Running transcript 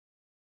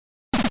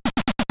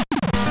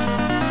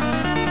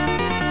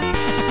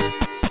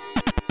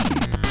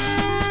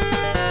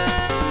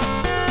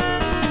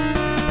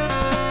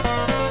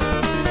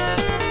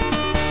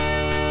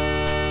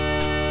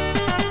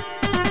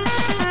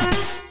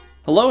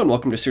Hello and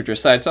welcome to Sutro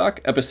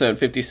Sidetalk, episode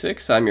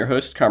 56. I'm your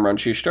host, Kamran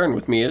Schuster, and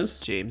with me is...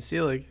 James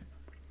Seelig.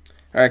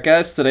 Alright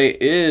guys, today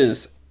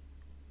is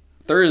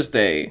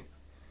Thursday,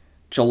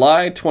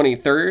 July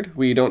 23rd.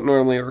 We don't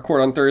normally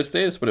record on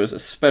Thursdays, but it was a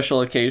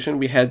special occasion.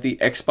 We had the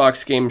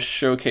Xbox Game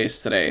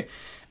Showcase today,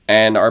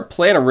 and our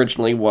plan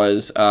originally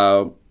was,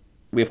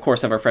 we of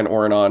course have our friend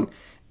Oren on,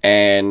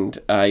 and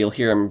you'll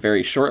hear him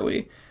very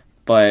shortly,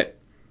 but...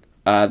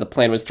 the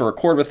plan was to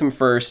record with him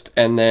first,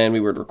 and then we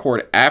would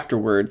record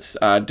afterwards,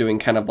 doing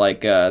kind of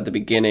like the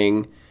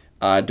beginning,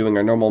 doing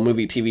our normal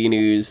movie, TV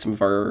news, some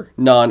of our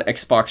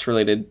non-Xbox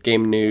related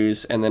game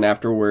news, and then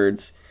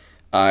afterwards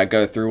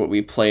go through what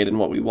we played and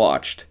what we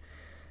watched.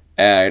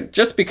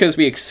 Just because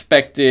we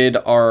expected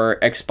our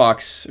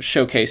Xbox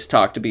showcase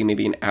talk to be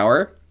maybe an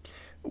hour,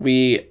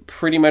 we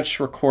pretty much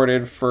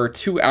recorded for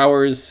 2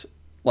 hours,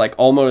 like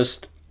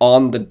almost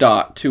on the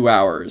dot 2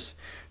 hours.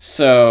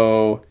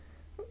 So...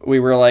 we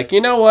were like,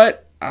 you know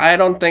what? I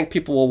don't think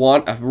people will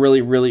want a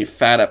really, really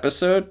fat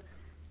episode.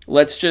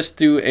 Let's just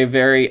do a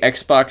very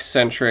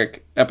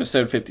Xbox-centric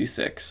episode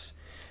 56.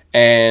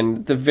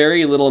 And the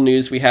very little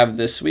news we have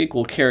this week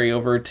will carry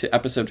over to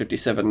episode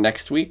 57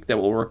 next week that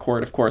we'll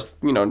record, of course,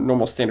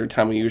 normal standard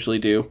time we usually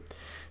do.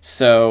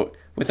 So,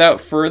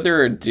 without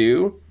further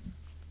ado,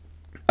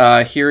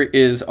 here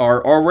is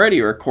our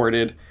already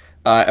recorded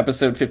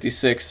episode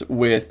 56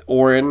 with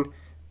Oren,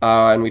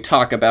 and we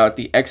talk about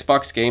the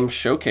Xbox Game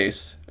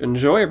Showcase.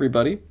 Enjoy,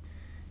 everybody.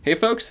 Hey,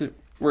 folks,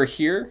 we're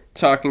here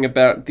talking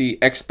about the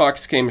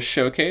Xbox Game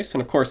Showcase,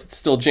 and of course, it's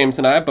still James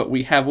and I, but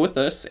we have with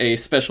us a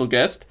special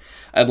guest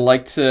I'd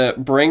like to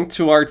bring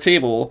to our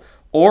table,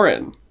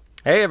 Oren.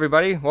 Hey,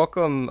 everybody.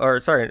 Welcome, or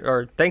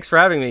thanks for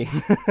having me.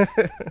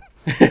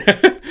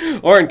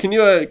 Oren, can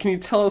you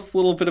tell us a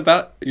little bit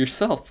about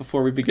yourself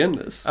before we begin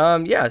this?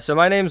 So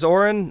my name's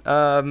Oren.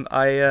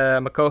 I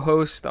am a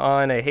co-host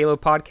on a Halo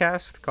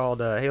podcast called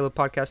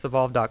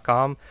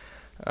HaloPodcastEvolve.com.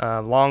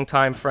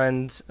 Longtime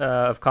friend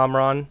of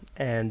Kamran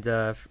and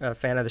a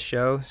fan of the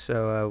show.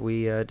 So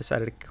we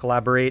decided to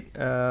collaborate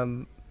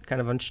kind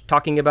of on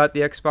talking about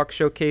the Xbox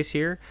Showcase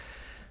here.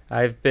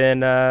 I've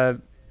been a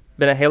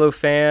Halo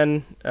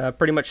fan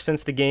pretty much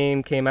since the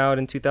game came out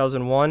in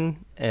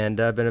 2001, and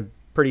I've been a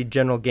pretty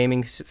general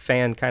gaming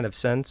fan kind of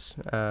since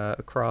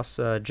across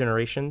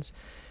generations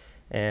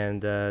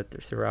and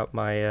throughout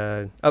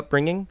my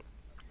upbringing.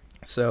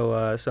 So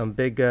I'm a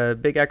big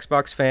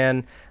Xbox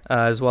fan,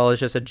 as well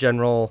as just a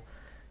general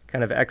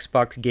kind of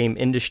Xbox game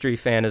industry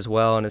fan as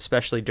well, and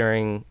especially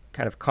during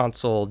kind of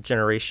console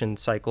generation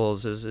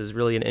cycles is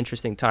really an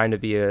interesting time to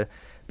be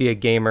a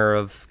gamer,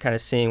 of kind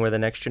of seeing where the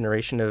next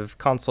generation of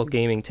console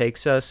gaming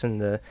takes us, and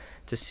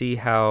to see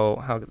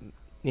how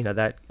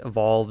that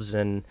evolves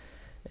and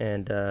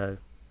the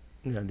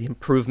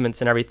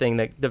improvements and everything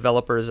that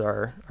developers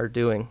are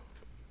doing.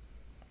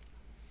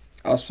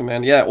 Awesome,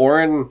 man. Yeah,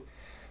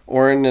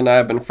 Oren and I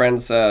have been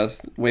friends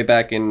way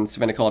back in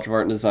Savannah College of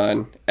Art and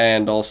Design,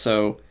 and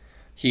also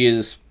he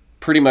is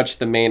pretty much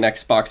the main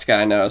Xbox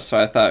guy now, so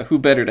I thought, who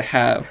better to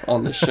have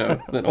on the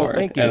show than Oren?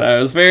 Thank you. And I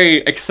was very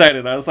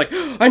excited. I was like,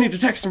 I need to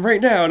text him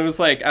right now. And it was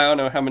like, I don't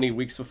know how many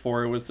weeks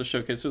before it was the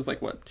showcase. It was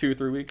like, what, 2 or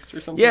 3 weeks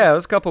or something? Yeah, it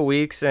was a couple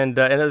weeks, and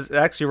it was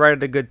actually right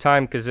at a good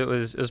time, because it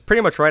was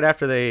pretty much right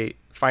after they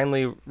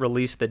finally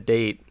released the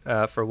date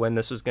for when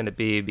this was going to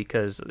be,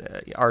 because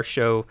our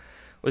show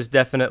was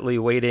definitely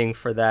waiting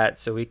for that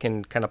so we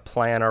can kind of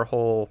plan our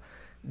whole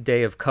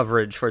day of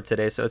coverage for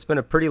today. So it's been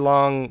a pretty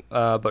long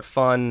but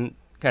fun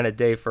kind of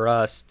day for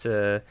us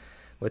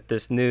with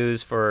this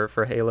news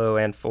for Halo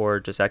and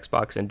for just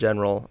Xbox in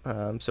general.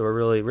 So we're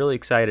really, really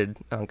excited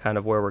on kind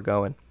of where we're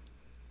going.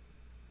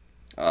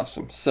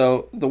 Awesome.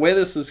 So the way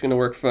this is going to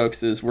work,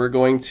 folks, is we're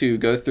going to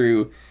go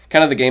through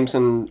kind of the games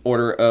in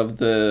order of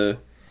the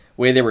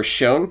way they were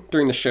shown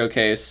during the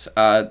showcase.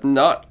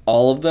 Not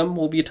all of them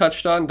will be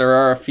touched on. There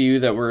are a few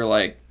that were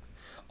like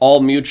all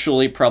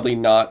mutually probably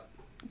not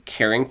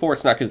caring for.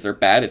 It's not because they're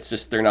bad, it's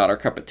just they're not our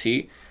cup of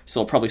tea.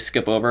 So we'll probably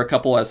skip over a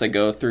couple as I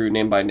go through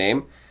name by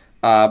name.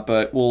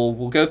 But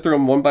we'll go through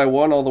them one by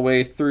one all the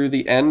way through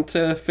the end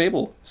to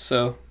Fable.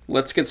 So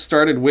let's get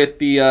started with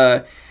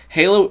the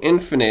Halo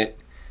Infinite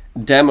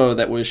demo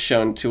that was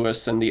shown to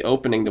us and the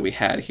opening that we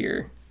had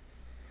here.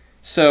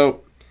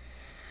 So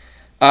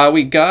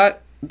we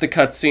got the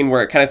cutscene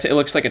where it kind of it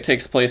looks like it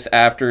takes place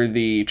after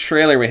the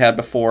trailer we had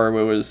before,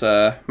 where it was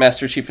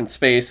Master Chief in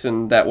space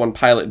and that one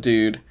pilot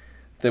dude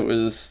that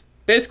was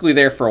basically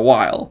there for a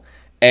while.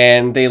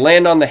 And they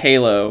land on the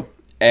Halo,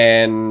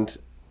 and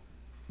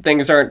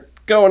things aren't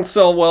going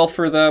so well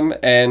for them,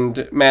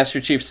 and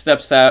Master Chief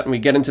steps out, and we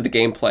get into the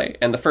gameplay.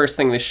 And the first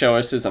thing they show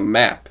us is a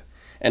map.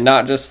 And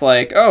not just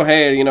like, oh,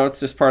 hey, it's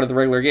just part of the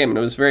regular game. And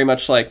it was very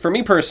much like, for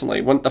me personally,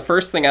 the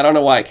first thing, I don't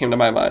know why it came to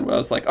my mind, but I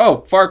was like,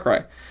 oh, Far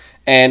Cry.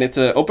 And it's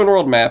an open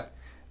world map,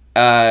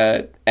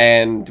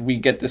 and we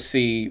get to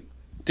see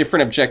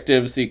different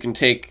objectives that you can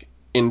take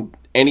in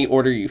any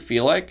order you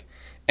feel like.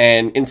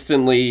 And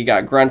instantly you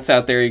got grunts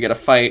out there, you get a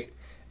fight,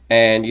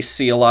 and you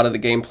see a lot of the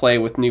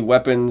gameplay with new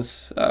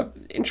weapons,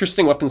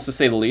 interesting weapons to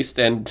say the least,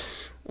 and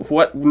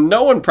what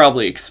no one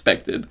probably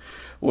expected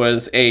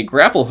was a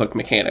grapple hook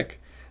mechanic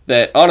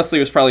that honestly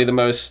was probably the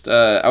most,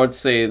 I would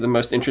say, the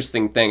most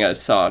interesting thing I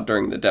saw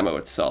during the demo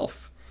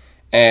itself.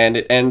 And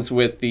it ends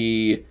with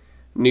the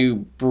new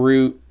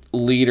brute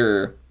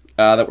leader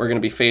that we're going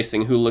to be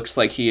facing, who looks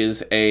like he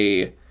is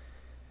a,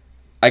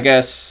 I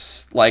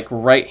guess, like,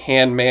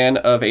 right-hand man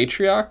of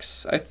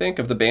Atriox, I think,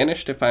 of the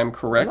Banished, if I'm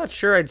correct. I'm not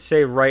sure I'd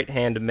say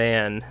right-hand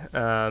man.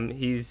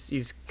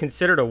 He's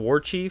considered a war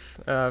chief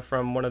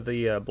from one of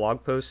the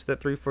blog posts that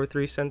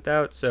 343 sent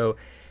out, so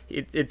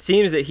it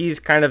seems that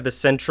he's kind of the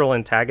central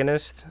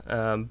antagonist,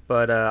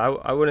 but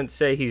I wouldn't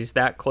say he's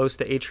that close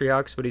to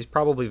Atriox, but he's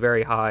probably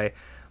very high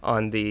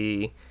on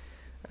the,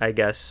 I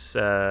guess,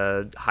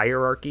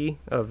 hierarchy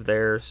of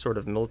their sort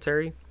of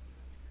military.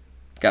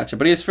 Gotcha,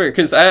 but he's fair,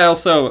 because I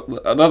also,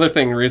 another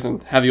reason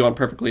have you on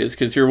perfectly is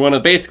because you're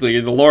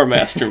basically the lore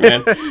master,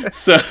 man.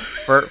 So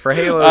for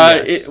Halo,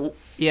 yes.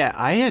 Yeah,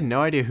 I had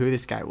no idea who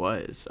this guy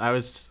was. I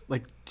was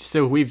like,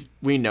 so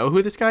we know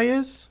who this guy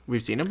is?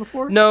 We've seen him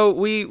before? No,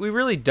 we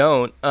really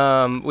don't.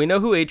 We know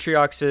who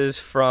Atriox is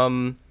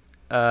from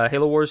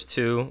Halo Wars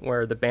 2,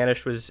 where the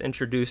Banished was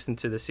introduced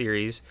into the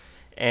series,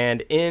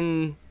 and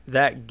in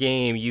that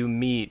game you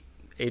meet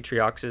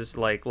Atriox's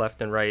like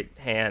left and right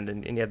hand,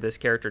 and you have this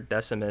character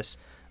Decimus,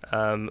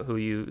 who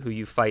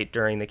you fight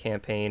during the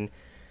campaign.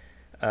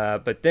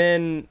 But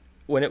then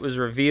when it was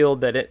revealed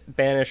that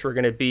Banished were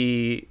going to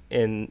be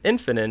in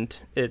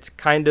Infinite, it's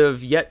kind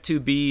of yet to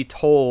be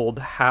told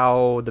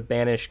how the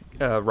Banished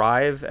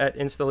arrive at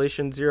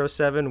Installation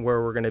 07,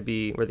 where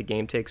the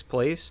game takes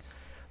place.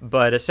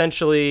 But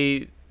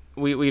essentially,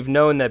 we've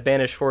known that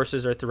Banished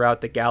forces are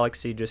throughout the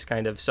galaxy, just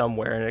kind of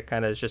somewhere, and it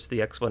kind of is just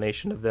the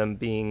explanation of them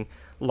being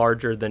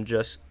larger than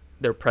just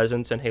their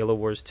presence in Halo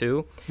Wars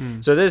 2.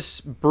 So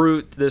this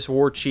brute, this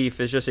war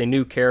chief, is just a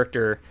new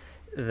character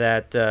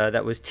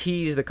that was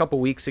teased a couple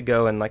weeks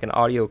ago in like an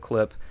audio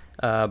clip,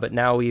 but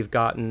now we've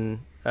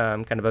gotten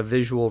kind of a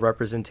visual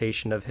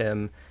representation of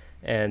him,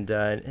 and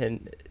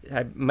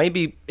I might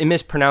be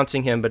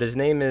mispronouncing him, but his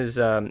name is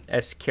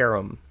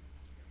Eskarum,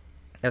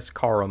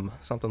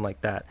 something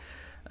like that.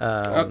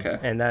 Okay.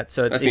 And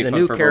he's a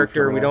new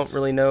character. We don't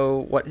really know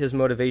what his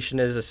motivation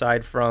is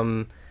aside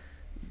from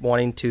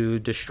wanting to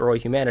destroy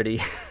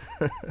humanity.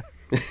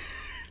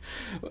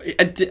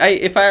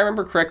 If I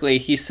remember correctly,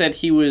 he said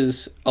he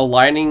was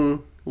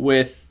aligning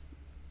with,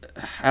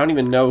 I don't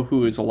even know who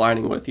he was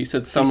aligning with. He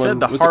said someone,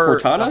 was it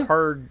Cortana?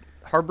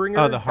 Harbinger?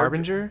 Oh, the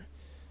Harbinger?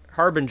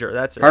 Harbinger,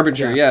 that's it.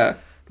 Harbinger, yeah.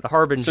 The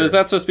Harbinger. So is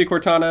that supposed to be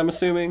Cortana, I'm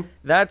assuming?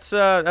 That's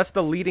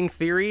the leading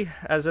theory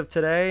as of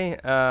today.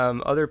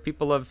 Other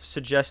people have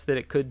suggested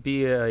it could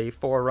be a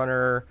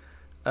Forerunner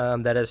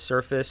that has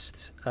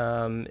surfaced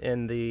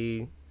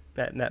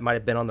that might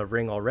have been on the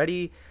ring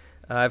already.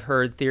 I've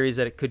heard theories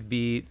that it could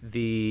be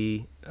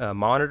the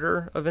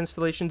monitor of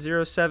Installation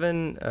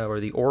 07, or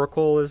the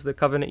Oracle, as the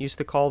Covenant used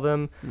to call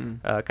them.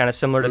 Kind of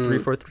similar to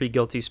 343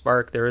 Guilty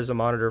Spark. There is a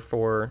monitor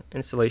for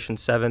Installation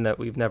 7 that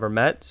we've never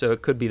met, so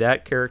it could be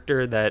that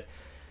character that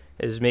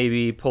is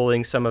maybe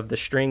pulling some of the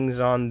strings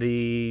on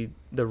the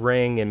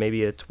ring, and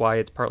maybe it's why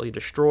it's partly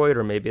destroyed,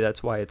 or maybe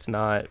that's why it's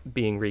not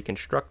being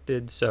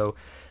reconstructed. So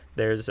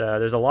there's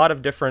a lot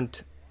of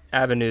different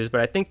avenues, but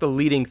I think the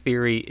leading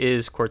theory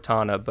is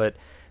Cortana, but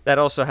that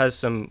also has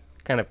some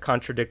kind of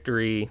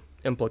contradictory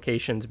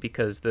implications,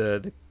 because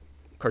the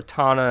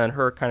Cortana and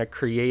her kind of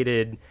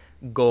created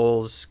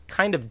goals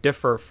kind of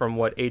differ from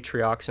what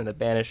Atriox and the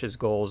Banished's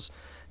goals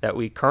that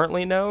we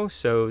currently know.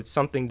 So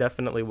something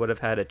definitely would have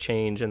had to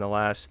change in the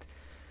last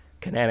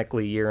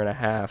canonically year and a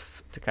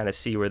half to kind of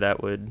see where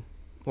that would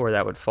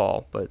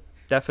fall, but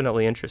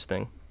definitely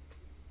interesting.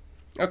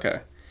 Okay.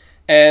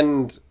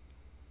 And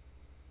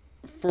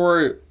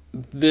for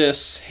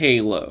this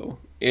Halo,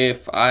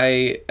 if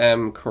I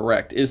am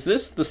correct, is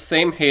this the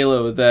same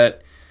Halo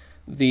that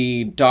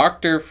the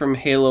Doctor from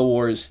Halo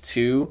Wars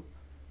 2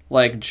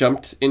 like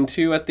jumped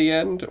into at the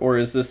end, or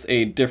is this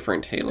a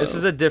different Halo? This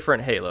is a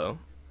different Halo.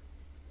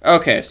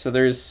 Okay, so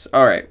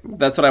alright,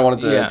 that's what I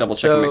wanted to double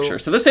check and make sure.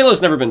 So this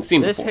Halo's never been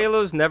seen before. This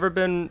Halo's never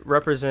been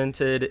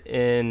represented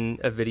in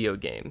a video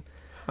game.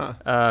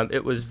 Huh.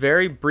 It was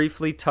very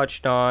briefly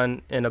touched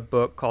on in a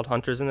book called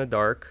Hunters in the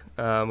Dark,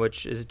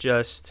 which is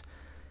just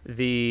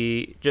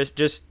the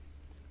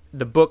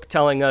book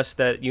telling us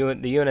that the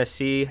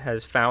UNSC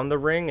has found the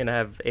ring and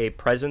have a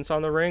presence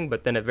on the ring,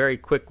 but then it very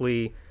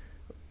quickly,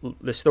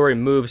 the story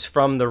moves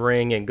from the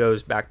ring and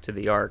goes back to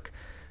the Ark.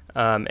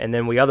 And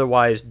then we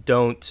otherwise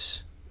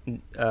don't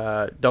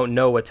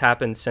know what's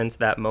happened since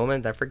that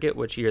moment. I forget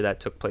which year that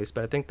took place,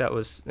 but I think that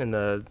was in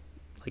the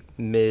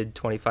mid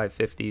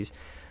 2550s.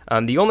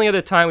 The only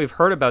other time we've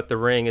heard about the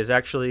ring is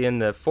actually in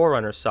the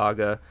Forerunner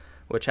saga,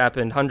 which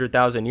happened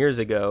 100,000 years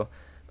ago.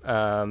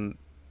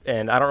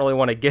 And I don't really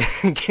want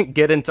to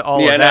get into all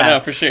of that. Yeah, no,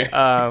 for sure.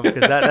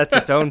 Because that's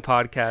its own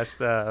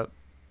podcast.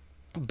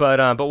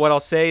 But what I'll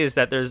say is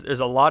that there's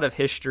a lot of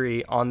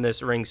history on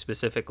this ring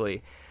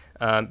specifically,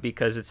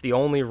 because it's the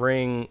only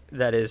ring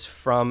that is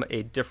from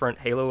a different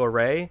Halo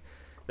array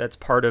that's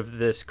part of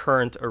this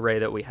current array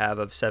that we have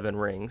of 7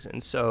 rings.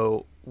 And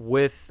so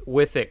with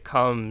it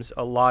comes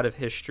a lot of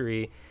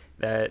history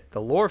that the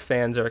lore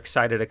fans are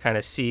excited to kind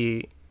of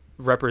see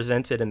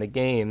represented in the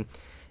game.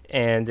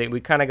 And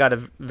we kind of got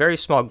a very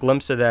small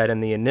glimpse of that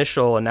in the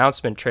initial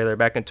announcement trailer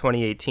back in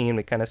 2018.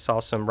 We kind of saw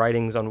some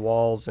writings on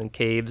walls and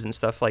caves and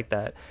stuff like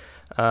that.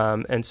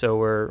 And so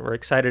we're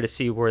excited to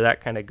see where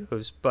that kind of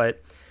goes.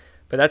 But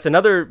that's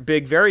another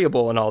big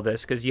variable in all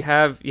this, because you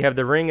have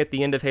the ring at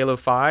the end of Halo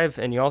 5,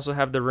 and you also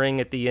have the ring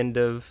at the end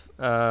of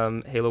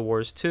Halo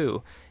Wars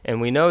 2.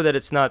 And we know that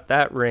it's not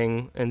that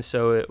ring, and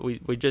so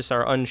we just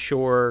are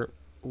unsure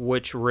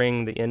which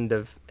ring the end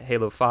of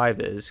Halo 5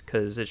 is,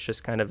 because it's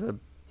just kind of a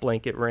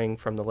blanket ring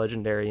from the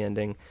legendary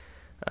ending.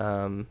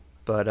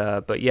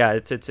 But yeah,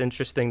 it's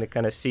interesting to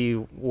kind of see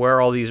where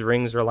all these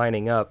rings are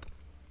lining up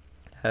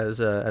as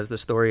the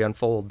story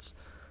unfolds.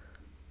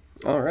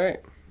 All right,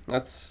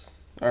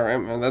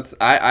 man.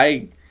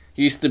 I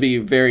used to be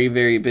very,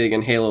 very big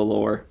in Halo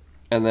lore,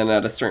 and then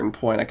at a certain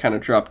point I kind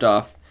of dropped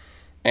off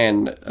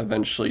and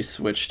eventually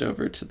switched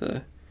over to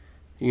the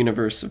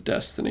universe of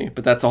Destiny.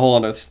 But that's a whole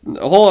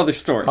other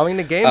story. Coming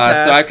to Game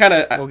Pass.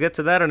 So we'll get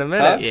to that in a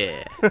minute.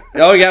 Yeah.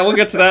 Oh yeah, we'll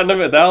get to that in a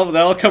minute.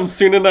 That'll come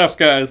soon enough,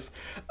 guys.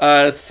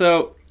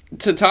 So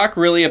to talk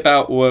really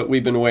about what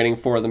we've been waiting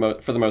for the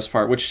most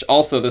part, which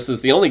also this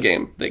is the only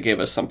game that gave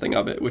us something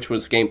of it, which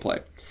was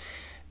gameplay.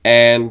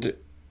 And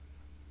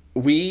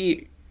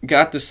we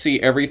got to see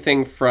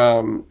everything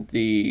from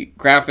the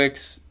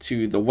graphics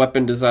to the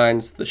weapon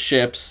designs, the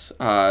ships,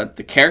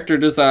 the character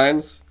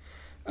designs,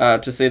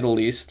 to say the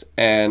least.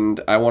 And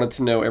I wanted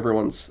to know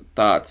everyone's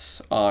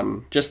thoughts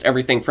on just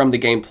everything from the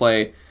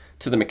gameplay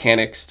to the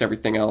mechanics to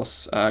everything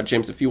else.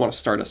 James, if you want to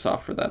start us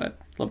off for that, I'd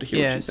love to hear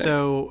what you think. Yeah,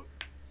 so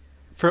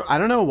I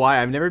don't know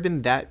why I've never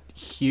been that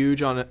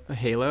huge on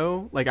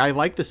Halo. Like, I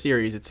like the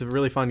series. It's a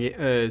really fun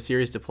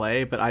series to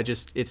play, but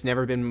it's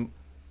never been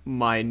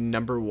my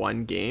number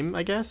one game,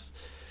 I guess.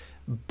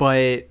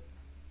 But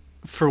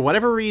for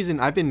whatever reason,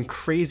 I've been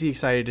crazy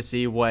excited to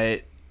see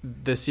what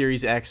the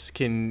Series X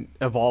can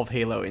evolve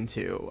Halo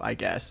into, I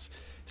guess.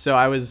 So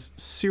I was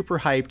super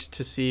hyped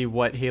to see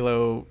what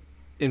Halo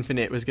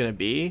Infinite was going to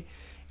be.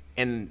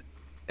 And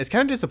it's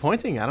kind of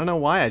disappointing. I don't know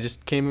why. I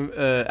just came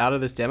out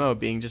of this demo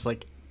being just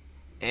like,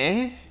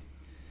 I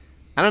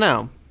don't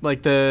know.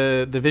 Like,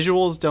 the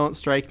visuals don't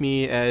strike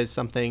me as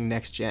something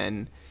next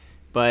gen.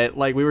 But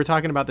like we were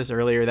talking about this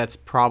earlier, that's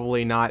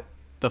probably not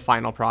the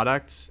final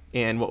product.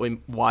 And what we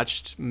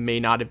watched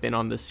may not have been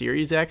on the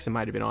Series X. It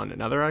might have been on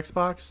another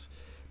Xbox,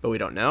 but we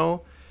don't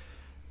know.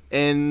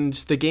 And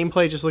the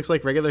gameplay just looks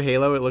like regular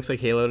Halo. It looks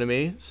like Halo to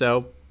me.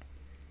 So,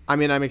 I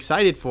mean, I'm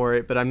excited for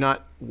it, but I'm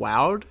not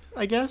wowed,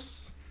 I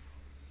guess.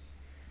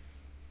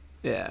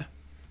 Yeah.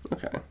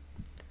 Okay.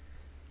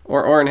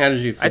 Oren, how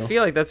did you feel? I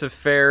feel like that's a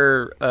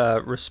fair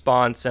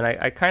response, and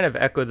I kind of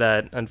echo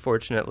that,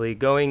 unfortunately.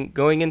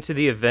 Going into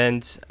the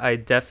event, I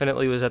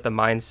definitely was at the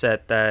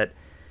mindset that,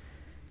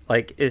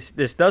 like,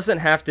 this doesn't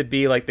have to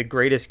be, like, the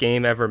greatest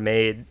game ever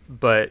made,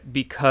 but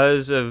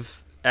because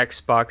of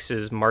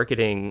Xbox's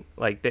marketing,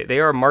 like, they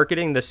are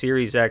marketing the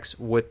Series X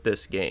with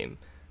this game.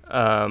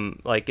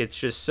 Like, it's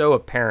just so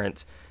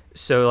apparent.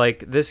 So,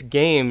 like, this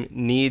game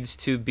needs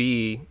to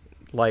be,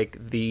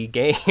 like, the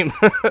game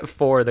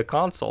for the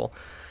console.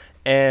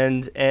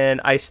 And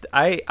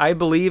I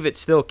believe it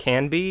still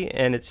can be,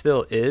 and it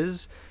still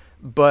is.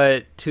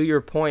 But to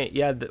your point,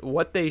 yeah,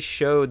 what they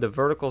showed, the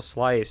vertical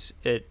slice,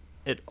 it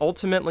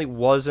ultimately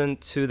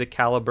wasn't to the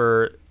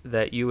caliber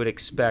that you would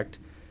expect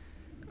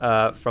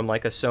from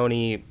like a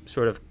Sony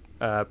sort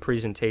of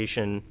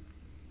presentation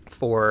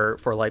for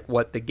like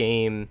what the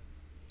game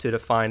to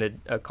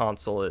define a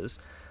console is.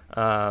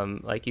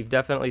 Like, you've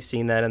definitely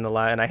seen that in the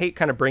last, and I hate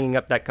kind of bringing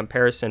up that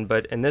comparison,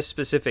 but in this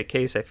specific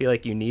case, I feel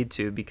like you need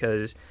to,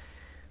 because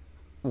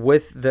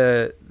with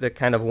the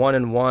kind of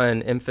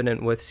 1-in-1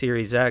 Infinite with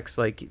Series X,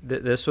 like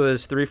this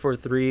was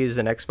 343's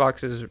and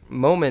Xbox's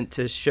moment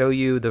to show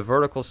you the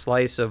vertical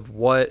slice of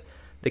what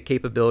the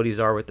capabilities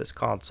are with this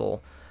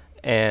console,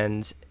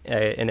 and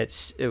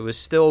it was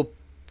still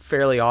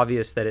fairly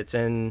obvious that it's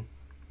in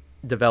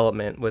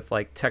development, with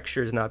like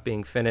textures not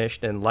being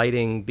finished and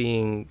lighting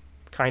being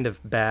kind of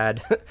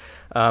bad.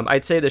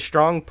 I'd say the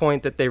strong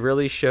point that they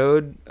really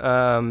showed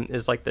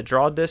is like the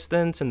draw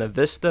distance and the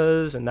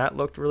vistas, and that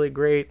looked really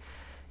great.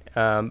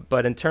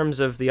 But in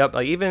terms of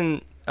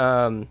even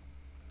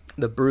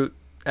the brute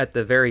at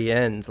the very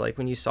end, like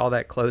when you saw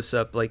that close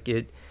up, like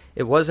it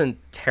wasn't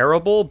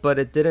terrible, but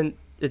it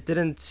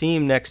didn't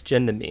seem next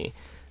gen to me.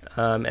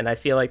 And I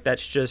feel like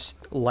that's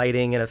just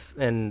lighting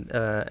and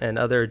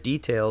other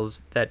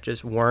details that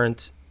just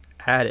weren't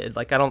added.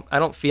 Like I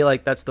don't feel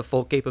like that's the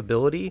full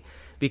capability,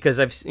 because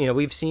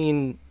we've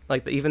seen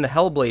like even the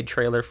Hellblade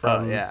trailer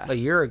from a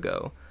year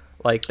ago.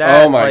 Like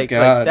that, like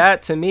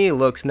that to me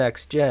looks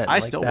next gen. I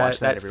still watch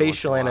that every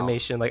facial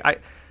animation. Like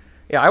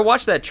I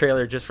watch that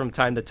trailer just from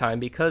time to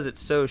time because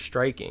it's so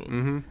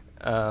striking.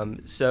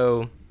 Mm-hmm.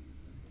 So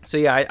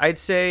yeah, I'd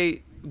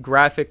say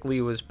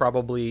graphically was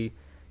probably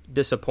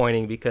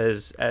disappointing,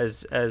 because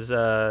as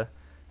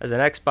as an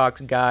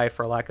Xbox guy,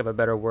 for lack of a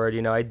better word,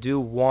 I do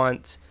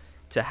want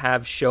to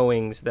have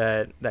showings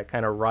that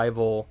kind of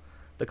rival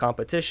the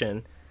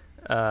competition,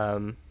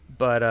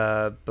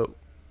 but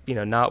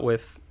not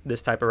with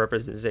this type of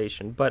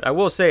representation. But I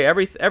will say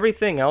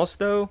everything else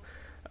though,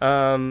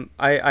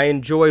 I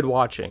enjoyed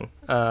watching.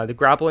 The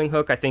grappling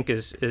hook I think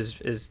is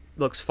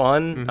looks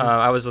fun. Mm-hmm.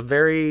 I was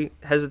very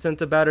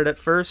hesitant about it at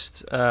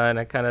first, and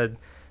I kind of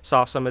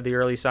saw some of the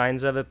early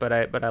signs of it, but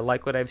I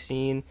like what I've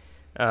seen.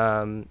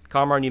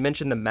 Kamran, you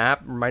mentioned the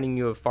map reminding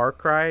you of Far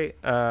Cry,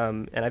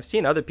 and I've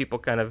seen other people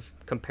kind of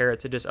compare it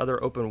to just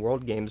other open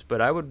world games,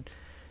 but I would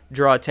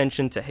draw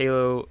attention to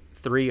Halo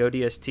 3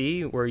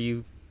 ODST, where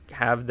you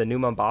have the New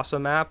Mombasa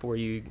map, where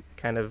you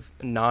kind of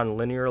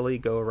non-linearly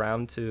go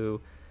around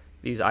to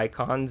these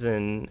icons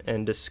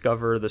and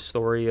discover the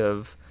story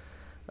of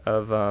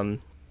the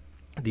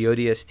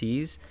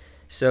ODSTs.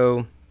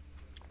 So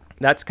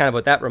that's kind of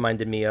what that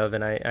reminded me of,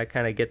 and I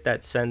kind of get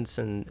that sense,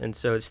 and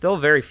so it still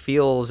very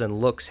feels and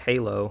looks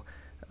Halo.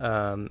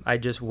 I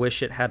just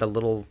wish it had a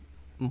little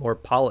more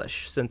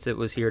polish since it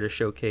was here to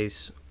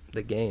showcase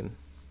the game.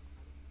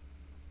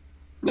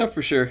 No,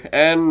 for sure.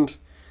 And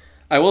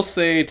I will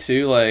say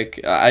too, like,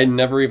 I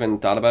never even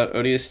thought about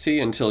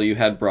ODST until you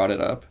had brought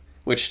it up,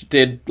 which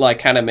did like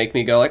kind of make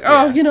me go like,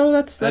 oh, Yeah.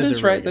 that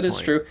is right, that is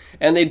true.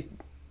 And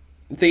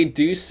they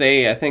do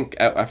say, I think,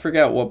 I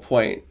forgot what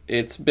point,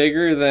 it's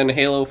bigger than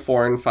Halo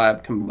 4 and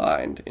 5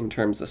 combined in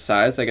terms of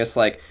size. I guess,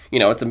 like,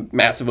 it's a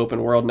massive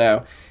open world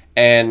now.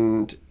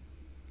 And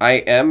I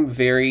am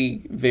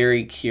very,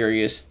 very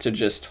curious to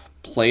just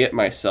play it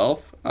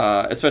myself.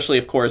 Especially,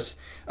 of course,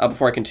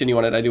 before I continue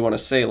on it, I do want to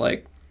say,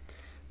 like,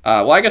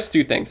 well, I guess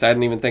two things I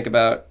didn't even think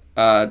about.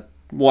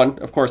 One,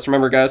 of course,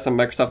 remember, guys, I'm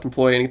a Microsoft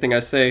employee. Anything I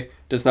say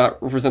does not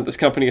represent this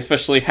company,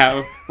 especially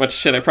how much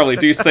shit I probably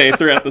do say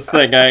throughout this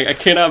thing. I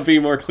cannot be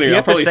more clear. Do you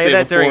I'll have to say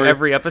that before... during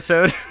every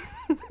episode?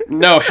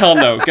 No, hell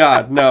no.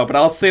 God, no. But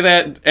I'll say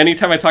that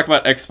anytime I talk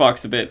about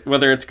Xbox a bit,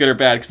 whether it's good or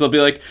bad, because I'll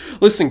be like,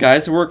 listen,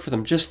 guys, I work for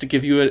them just to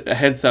give you a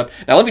heads up.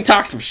 Now let me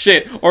talk some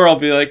shit. Or I'll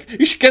be like,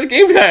 you should get a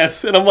Game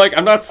Pass. And I'm like,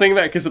 I'm not saying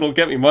that because it'll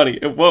get me money.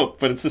 It won't,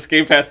 but it's just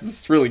Game Pass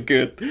is really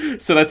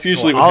good. So that's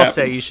usually what happens. I'll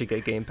say you should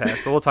get Game Pass,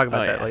 but we'll talk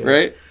about that later.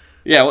 Right?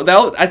 Yeah,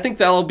 well, I think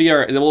that'll be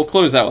we'll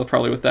close out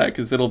with that,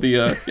 because it'll be,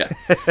 yeah.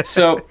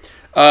 So,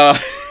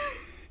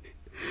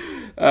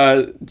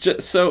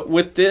 so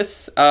with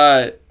this,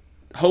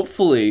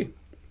 hopefully,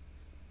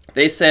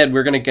 they said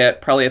we're going to get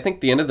probably, I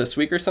think, the end of this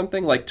week or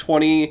something, like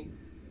 60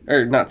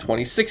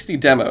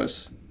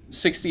 demos,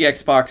 60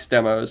 Xbox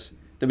demos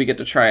that we get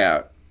to try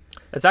out.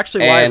 It's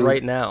actually live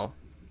right now.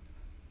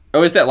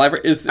 Oh, is that live?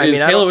 Is Halo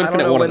Infinite I don't know one of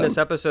them? when this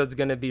episode's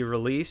going to be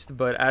released,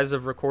 but as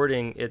of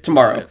recording, it's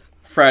tomorrow. Live.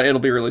 Friday,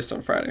 it'll be released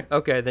on Friday.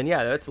 Okay, then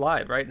yeah, that's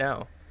live right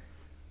now.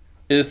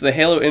 Is the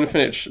Halo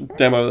Infinite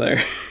demo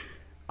there?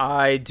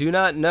 I do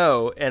not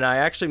know, and I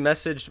actually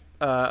messaged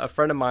a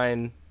friend of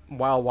mine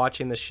while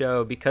watching the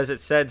show because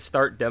it said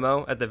start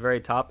demo at the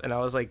very top, and I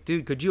was like,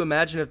 dude, could you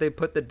imagine if they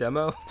put the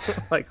demo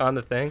like on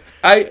the thing?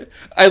 I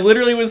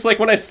literally was like,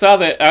 when I saw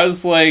that, I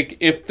was like,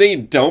 if they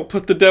don't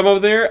put the demo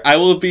there, I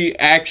will be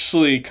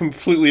actually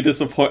completely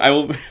disappointed. I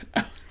will.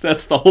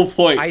 That's the whole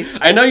point.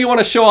 I know you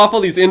want to show off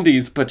all these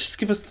indies, but just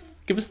give us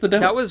the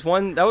demo. That was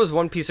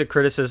one piece of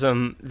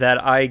criticism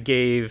that I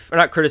gave, or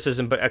not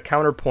criticism, but a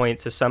counterpoint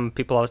to some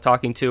people I was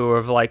talking to,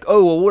 of like,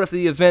 oh, well, what if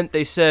the event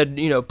they said,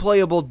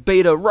 playable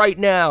beta right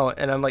now?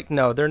 And I'm like,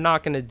 no, they're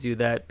not going to do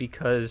that,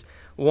 because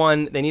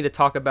one, they need to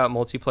talk about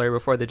multiplayer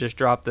before they just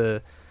drop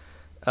the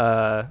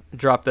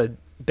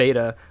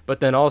beta. But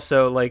then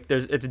also, like,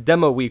 it's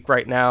demo week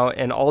right now,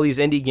 and all these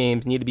indie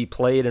games need to be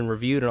played and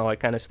reviewed and all that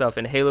kind of stuff,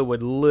 and Halo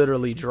would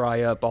literally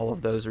dry up all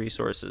of those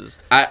resources.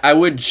 I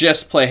would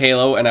just play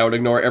Halo, and I would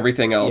ignore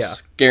everything else. Yeah.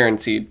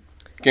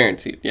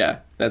 Guaranteed. Yeah,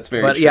 that's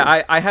very true.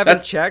 Yeah, I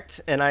haven't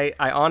checked, and I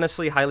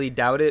honestly highly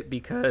doubt it,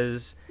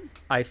 because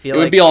I feel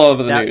like it would be all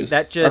over the news.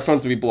 Our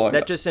phones would be blowing up.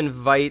 That just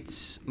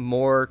invites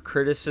more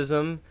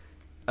criticism,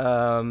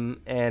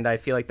 and I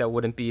feel like that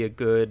wouldn't be a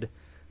good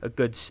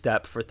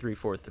step for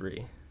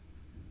 343.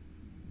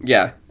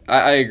 Yeah,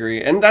 I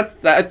agree, and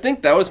I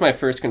think that was my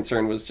first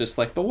concern, was just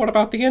like, but what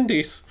about the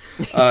indies?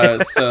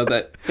 So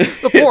that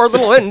the poor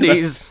little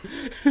indies.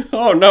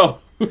 Oh no,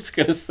 who's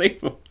gonna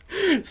save them?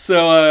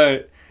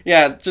 So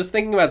yeah, just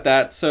thinking about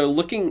that. So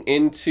looking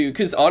into,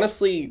 because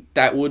honestly,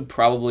 that would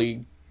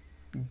probably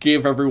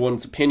give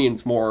everyone's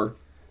opinions more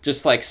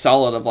just like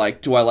solid, of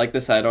like, do I like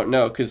this? I don't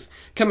know, because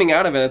coming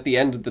out of it at the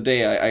end of the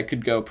day, I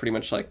could go pretty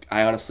much like,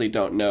 I honestly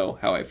don't know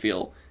how I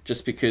feel,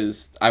 just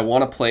because I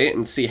want to play it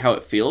and see how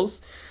it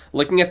feels.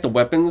 Looking at the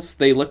weapons,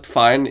 they looked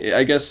fine.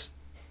 I guess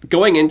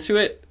going into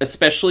it,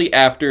 especially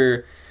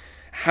after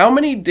how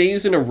many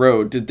days in a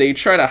row did they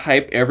try to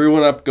hype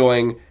everyone up,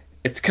 going,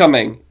 it's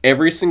coming,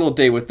 every single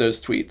day with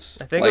those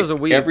tweets? I think it was a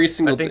week. Every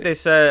single day. I think they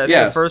said,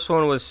 the first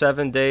one was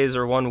 7 days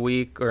or 1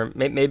 week, or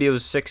maybe it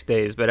was 6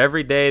 days, but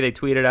every day they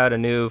tweeted out a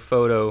new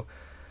photo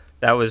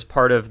that was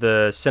part of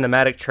the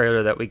cinematic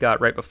trailer that we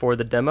got right before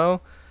the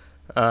demo,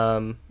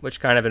 which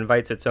kind of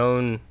invites its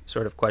own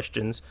sort of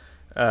questions.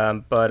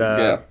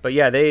 But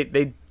yeah,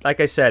 they like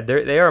I said,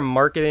 they are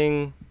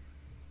marketing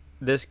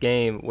this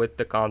game with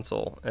the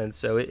console, and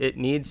so it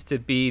needs to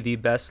be the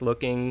best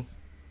looking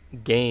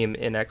game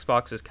in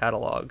Xbox's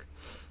catalog.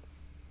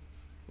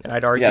 And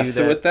I'd argue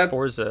that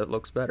Forza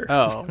looks better.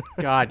 Oh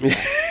God,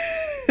 yeah.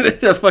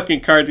 The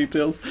fucking car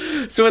details.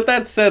 So with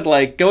that said,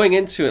 like going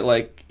into it,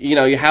 like you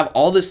have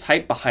all this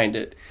hype behind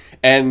it,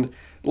 and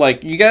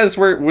like you guys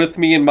were with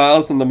me and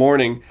Miles in the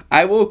morning.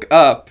 I woke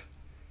up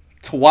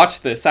to watch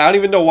this. I don't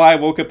even know why I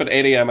woke up at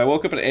 8 a.m. I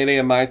woke up at 8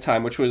 a.m. my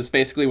time, which was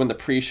basically when the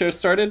pre-show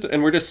started,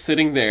 and we're just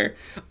sitting there.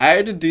 I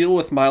had to deal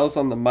with Miles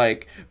on the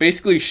mic,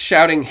 basically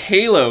shouting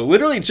Halo,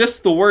 literally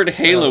just the word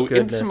Halo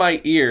into my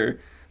ear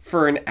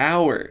for an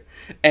hour.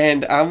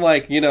 And I'm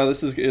like,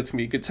 it's going to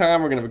be a good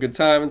time. We're going to have a good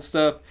time and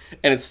stuff.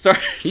 And it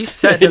starts. He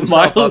set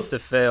himself up to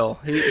fail.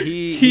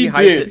 He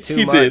hyped it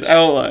too much. He did. I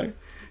won't lie.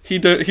 He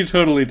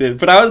totally did.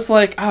 But I was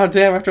like, oh,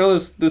 damn, after all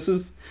this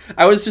is...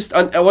 I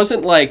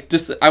wasn't like,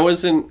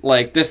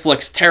 this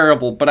looks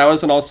terrible, but I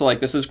wasn't also like,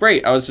 this is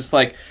great. I was just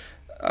like,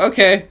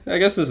 okay, I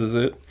guess this is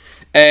it.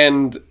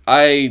 And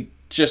I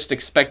just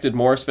expected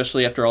more,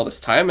 especially after all this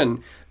time.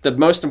 And the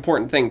most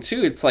important thing,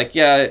 too, it's like,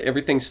 yeah,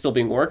 everything's still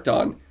being worked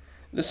on.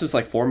 This is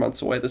like 4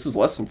 months away. This is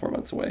less than 4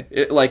 months away.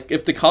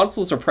 If the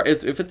consoles are...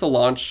 if it's a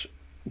launch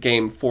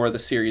game for the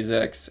Series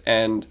X,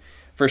 and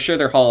for sure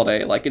their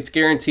holiday, like, it's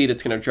guaranteed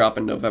it's going to drop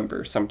in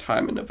November,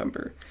 sometime in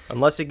November.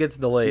 Unless it gets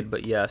delayed,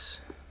 but yes.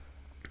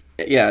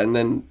 Yeah, and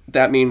then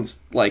that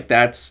means, like,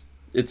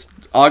 it's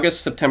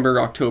August,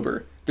 September,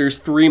 October. There's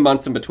 3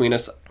 months in between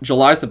us.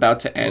 July's about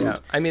to end. Yeah,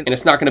 I mean, and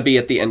it's not going to be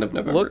at the end of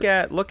November.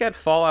 Look at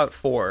Fallout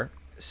 4.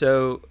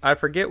 So, I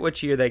forget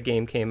which year that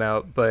game came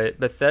out, but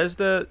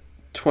Bethesda...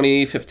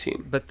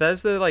 2015.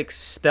 Bethesda, like,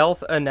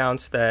 stealth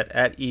announced that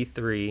at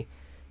E3,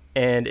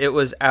 and it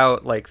was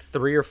out, like,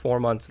 3 or 4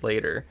 months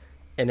later.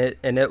 And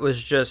it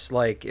was just,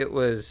 like, it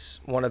was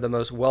one of the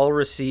most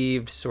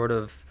well-received sort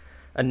of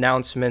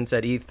announcements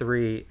at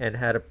E3, and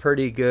had a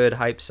pretty good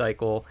hype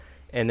cycle,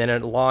 and then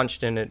it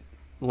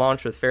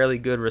launched with fairly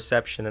good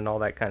reception and all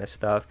that kind of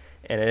stuff,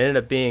 and it ended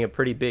up being a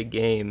pretty big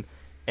game.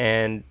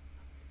 And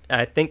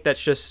I think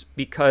that's just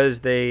because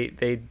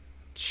they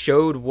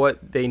showed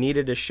what they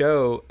needed to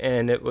show,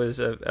 and it was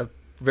a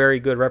very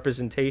good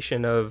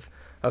representation of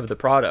the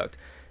product.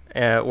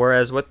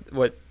 Whereas what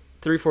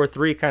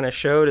 343 kind of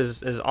showed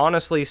is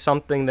honestly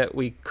something that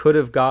we could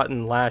have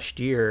gotten last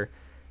year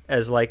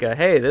as like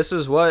hey, this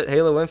is what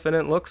Halo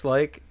Infinite looks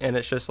like, and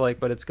it's just like,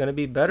 but it's going to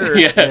be better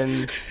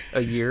in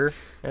a year.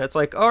 And it's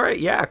like, all right,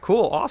 yeah,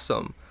 cool,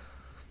 awesome.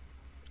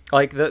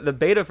 Like the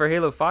beta for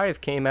Halo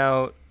 5 came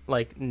out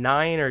like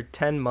 9 or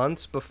 10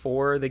 months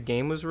before the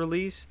game was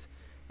released.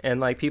 And,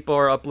 like, people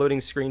are uploading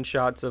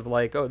screenshots of,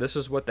 like, oh, this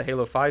is what the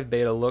Halo 5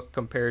 beta looked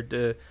compared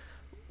to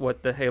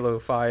what the Halo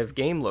 5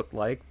 game looked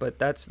like. But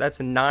that's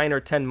 9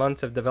 or 10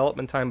 months of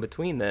development time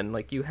between then.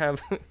 Like, you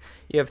have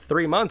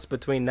 3 months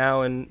between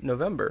now and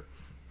November.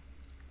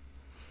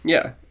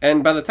 Yeah,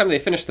 and by the time they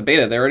finish the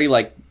beta, they're already,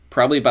 like,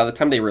 probably by the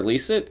time they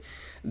release it,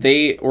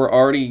 they were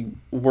already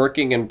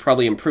working and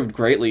probably improved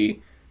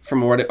greatly from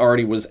what it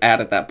already was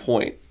at that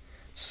point.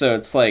 So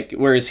it's like,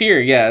 whereas here,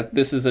 yeah,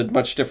 this is a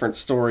much different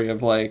story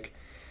of, like...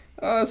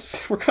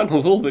 we're kind of a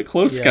little bit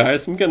close,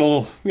 guys. I'm getting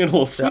a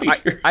little sweaty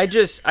here. I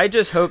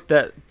just hope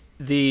that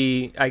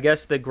the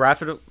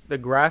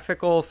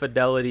graphical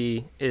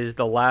fidelity is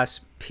the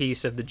last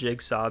piece of the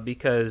jigsaw,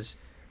 because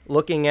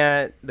looking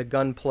at the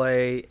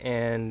gunplay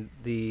and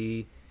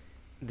the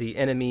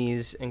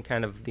enemies and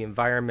kind of the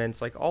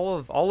environments, like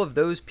all of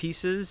those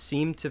pieces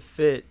seem to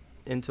fit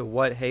into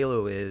what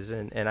Halo is,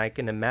 and I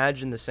can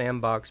imagine the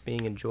sandbox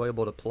being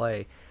enjoyable to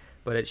play.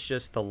 But it's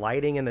just the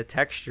lighting and the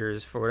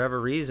textures, for whatever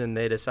reason,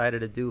 they decided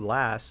to do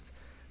last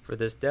for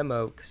this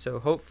demo. So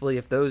hopefully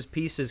if those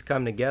pieces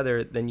come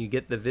together, then you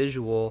get the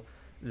visual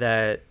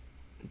that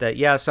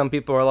yeah, some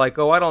people are like,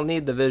 oh, I don't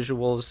need the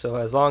visuals, so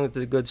as long as it's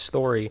a good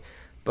story.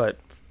 But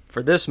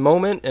for this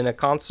moment in a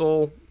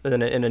console,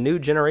 in a new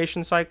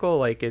generation cycle,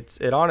 like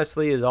it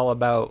honestly is all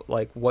about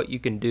like what you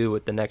can do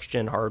with the next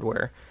gen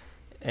hardware.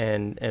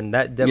 And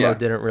that demo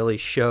didn't really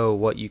show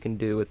what you can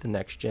do with the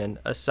next gen,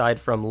 aside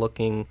from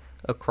looking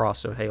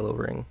across a Halo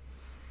ring.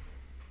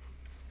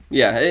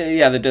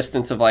 Yeah, the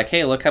distance of like,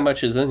 hey, look how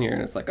much is in here,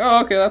 and it's like,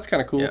 oh, okay, that's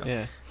kind of cool.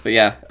 Yeah. But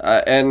yeah,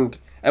 and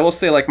I will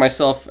say, like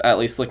myself, at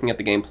least looking at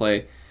the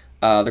gameplay,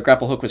 the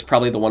grapple hook was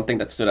probably the one thing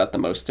that stood out the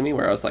most to me,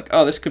 where I was like,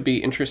 oh, this could be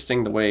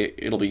interesting the way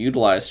it'll be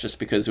utilized, just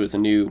because it was a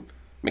new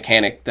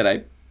mechanic that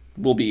I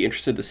will be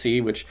interested to see,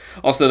 which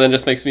also then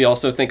just makes me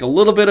also think a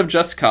little bit of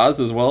Just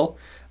Cause as well,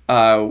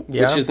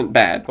 which isn't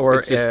bad. Or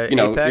it's just,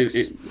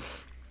 Apex.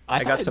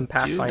 I got some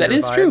Pathfinder that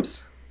is vibes.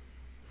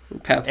 True.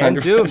 Pathfinder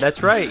and Doom,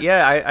 that's right.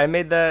 Yeah, I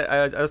made that.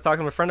 I was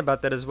talking to a friend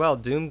about that as well.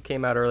 Doom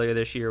came out earlier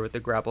this year with the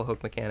grapple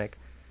hook mechanic.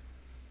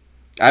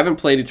 I haven't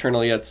played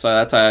Eternal yet, so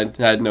that's why I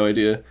had no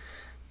idea.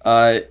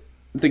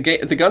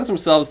 The guns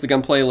themselves, the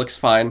gunplay looks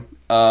fine.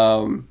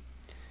 The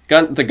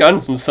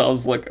guns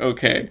themselves look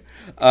okay.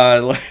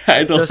 I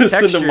had to Those listen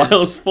textures, to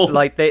Miles full.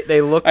 like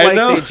they look I like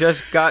know. they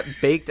just got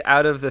baked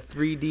out of the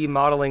 3D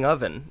modeling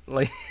oven.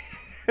 Like,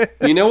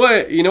 You know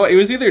what? It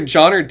was either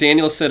John or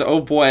Daniel said,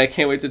 "Oh boy, I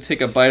can't wait to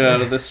take a bite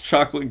out of this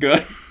chocolate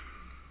good."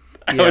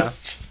 I Yeah.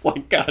 was just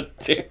like, "God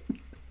damn."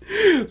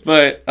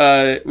 But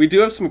we do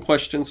have some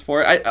questions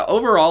for it.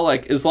 Overall,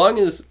 like, as long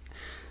as,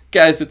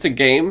 guys, it's a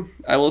game,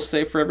 I will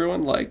say for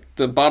everyone, like,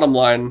 the bottom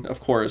line, of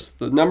course,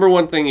 the number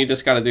one thing you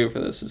just got to do for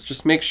this is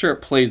just make sure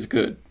it plays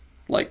good.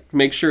 Like,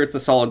 make sure it's a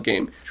solid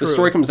game. True. The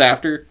story comes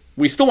after.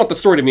 We still want the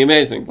story to be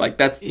amazing. Like,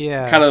 that's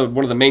Yeah. kind of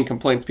one of the main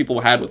complaints people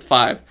had with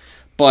 5.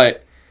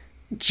 But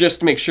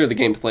just make sure the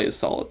gameplay is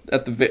solid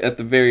at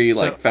the very,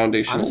 like,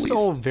 foundational I'm least.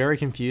 still very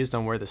confused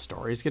on where the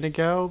story's going to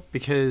go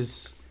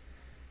because,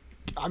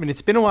 I mean,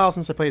 it's been a while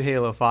since I played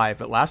Halo 5,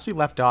 but last we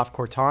left off,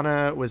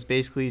 Cortana was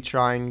basically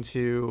trying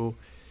to,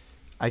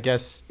 I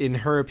guess, in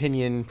her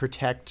opinion,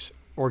 protect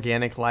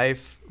organic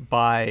life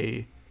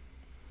by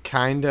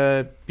kind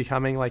of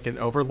becoming like an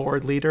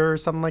overlord leader or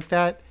something like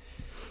that.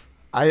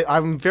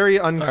 I'm very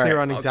unclear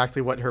on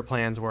exactly what her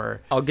plans were.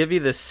 I'll give you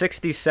the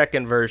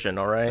 60-second version,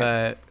 all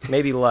right?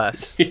 Maybe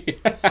less.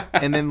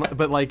 And then,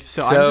 but like,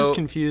 so I'm just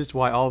confused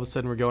why all of a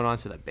sudden we're going on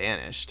to the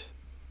Banished.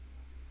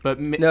 But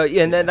No,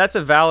 yeah, and then that's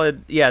a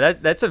valid,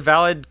 that's a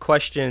valid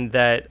question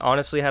that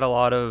honestly had a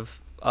lot of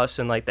us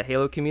in like the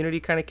Halo community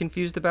kind of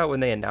confused about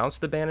when they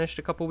announced the Banished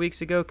a couple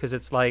weeks ago, because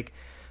it's like,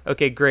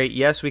 okay, great,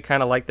 yes, we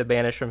kind of like the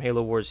Banished from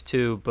Halo Wars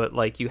 2, but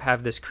like you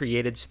have this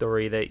created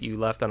story that you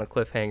left on a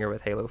cliffhanger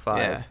with Halo 5.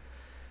 Yeah.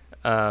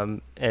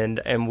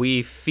 And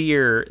we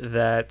fear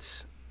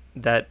that's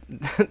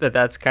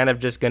kind of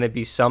just going to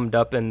be summed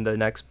up in the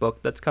next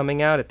book that's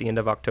coming out at the end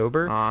of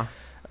October.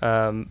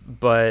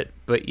 But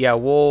yeah,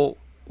 we'll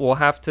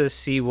have to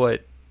see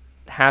what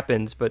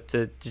happens. But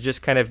to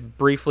just kind of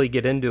briefly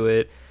get into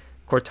it,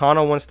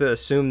 Cortana wants to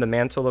assume the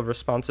mantle of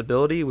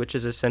responsibility, which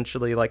is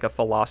essentially like a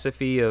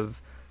philosophy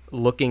of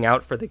looking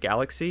out for the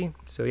galaxy.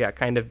 So yeah,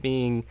 kind of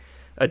being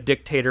a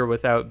dictator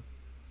without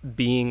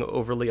being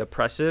overly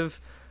oppressive.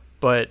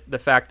 But the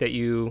fact that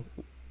you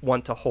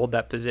want to hold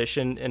that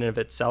position in and of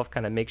itself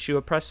kind of makes you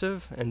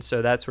oppressive. And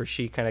so that's where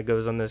she kind of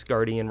goes on this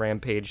Guardian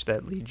rampage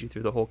that leads you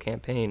through the whole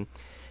campaign.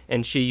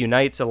 And she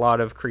unites a lot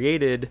of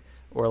created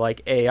or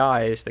like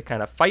AIs to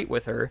kind of fight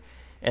with her.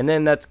 And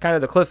then that's kind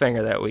of the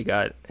cliffhanger that we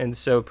got. And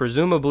so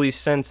presumably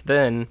since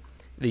then,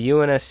 the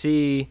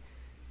UNSC,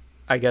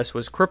 I guess,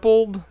 was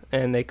crippled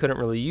and they couldn't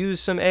really use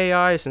some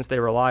AI since they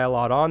rely a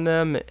lot on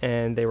them,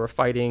 and they were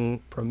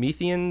fighting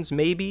Prometheans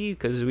maybe,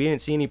 because we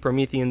didn't see any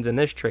Prometheans in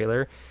this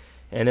trailer.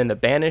 And then the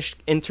Banished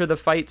enter the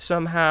fight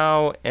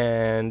somehow,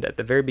 and at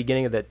the very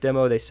beginning of that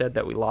demo they said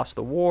that we lost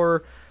the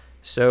war.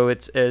 So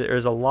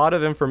there's a lot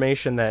of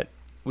information that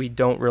we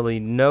don't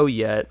really know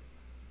yet.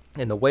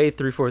 And the way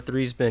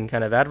 343's been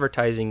kind of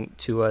advertising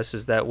to us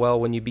is that, well,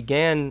 when you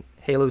began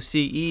Halo CE,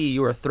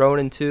 you were thrown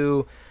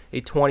into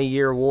a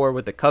 20-year war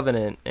with the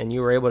Covenant, and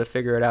you were able to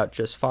figure it out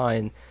just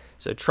fine.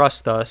 So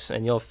trust us,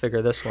 and you'll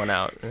figure this one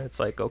out. And it's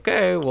like,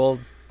 okay, we'll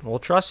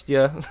trust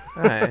you. All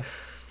right.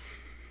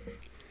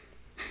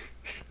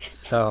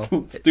 So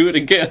let's do it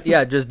again.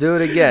 Yeah, just do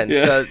it again.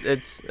 Yeah. So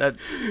it's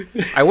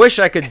I wish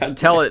I could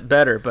tell it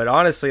better, but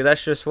honestly,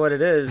 that's just what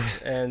it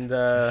is, and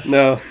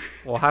No.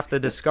 we'll have to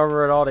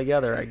discover it all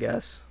together, I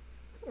guess.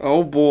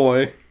 Oh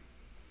boy.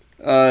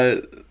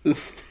 I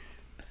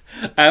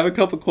have a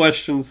couple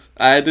questions.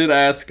 I did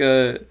ask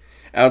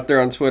out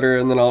there on Twitter,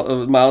 and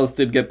then Miles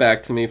did get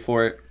back to me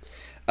for it.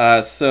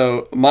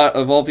 So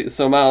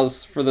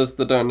Miles, for those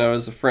that don't know,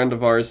 is a friend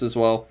of ours as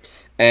well,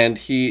 and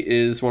he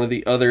is one of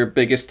the other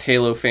biggest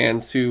Halo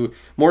fans who,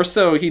 more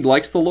so, he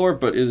likes the lore,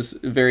 but is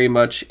very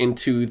much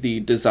into the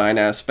design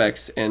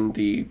aspects and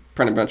the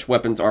pretty much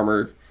weapons,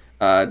 armor,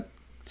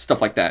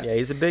 stuff like that. Yeah,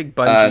 he's a big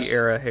Bungie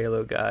era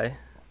Halo guy.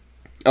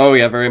 Oh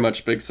yeah, very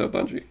much big so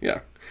Bungie,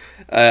 yeah.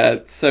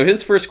 So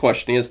his first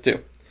question is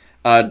too,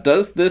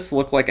 does this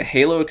look like a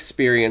Halo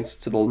experience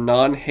to the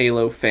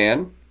non-Halo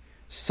fan?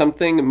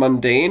 Something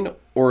mundane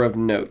or of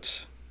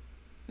note?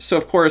 So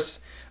of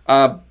course,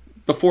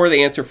 before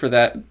the answer for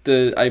that,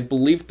 I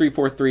believe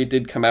 343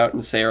 did come out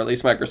and say, or at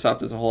least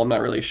Microsoft as a whole, I'm not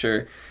really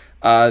sure,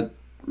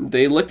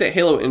 they looked at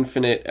Halo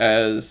Infinite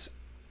as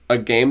a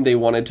game they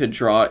wanted to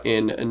draw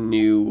in a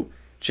new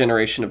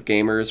generation of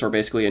gamers, or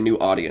basically a new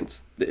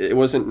audience. It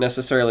wasn't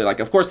necessarily like,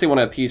 of course they want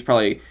to appease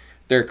probably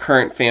their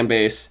current fan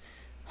base,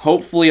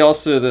 hopefully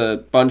also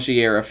the Bungie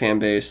era fan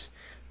base,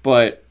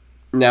 but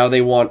now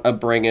they want to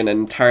bring in an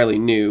entirely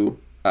new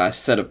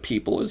set of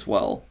people as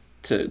well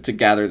to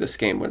gather this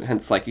game.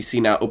 Hence, like you see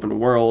now, open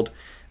world,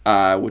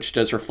 which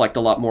does reflect a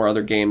lot more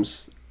other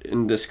games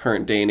in this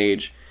current day and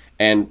age,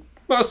 and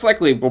most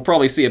likely we'll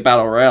probably see a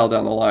battle royale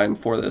down the line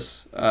for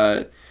this.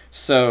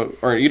 So,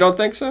 or you don't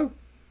think so?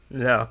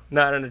 No,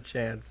 not in a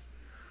chance.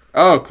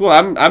 Oh, cool.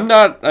 I'm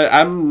not.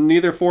 I'm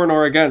neither for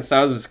nor against.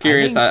 I was just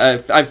curious.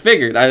 I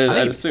figured. I'd I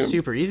think assume. it's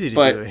super easy to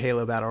do a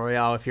Halo Battle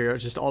Royale if you're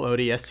just all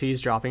ODSTs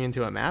dropping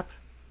into a map.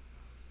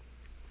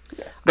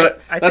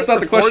 But I that's think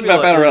not the question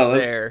about formula Battle Royale.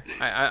 is there.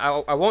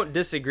 I won't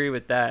disagree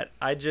with that.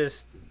 I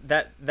just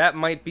that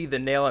might be the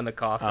nail in the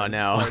coffin. Oh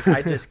no.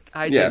 Like,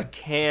 I just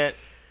can't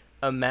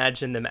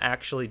imagine them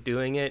actually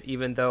doing it,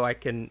 even though I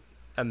can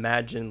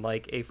imagine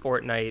like a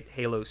Fortnite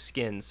Halo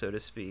skin, so to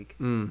speak,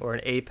 or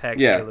an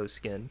Apex Halo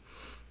skin.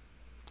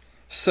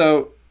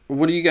 So,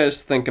 what do you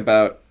guys think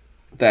about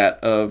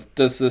that?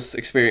 Does this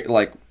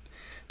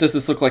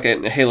look like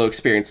a Halo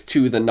experience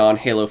to the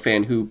non-Halo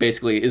fan who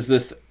basically, is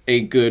this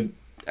a good,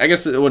 I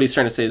guess what he's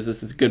trying to say is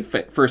this is a good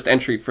first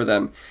entry for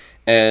them,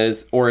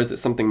 or is it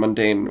something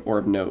mundane or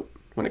of note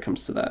when it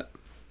comes to that?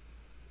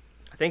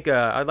 I think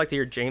I'd like to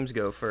hear James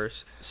go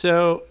first.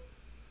 So,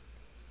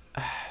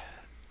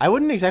 I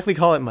wouldn't exactly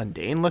call it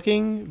mundane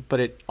looking, but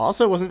it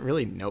also wasn't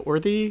really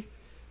noteworthy.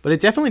 But it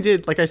definitely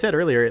did, like I said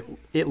earlier,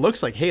 it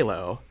looks like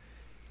Halo.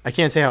 I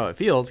can't say how it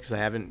feels because I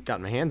haven't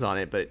gotten my hands on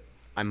it, but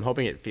I'm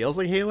hoping it feels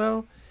like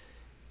Halo.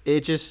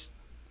 It just,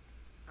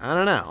 I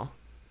don't know.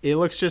 It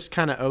looks just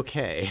kind of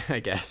okay,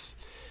 I guess.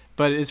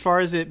 But as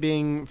far as it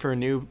being for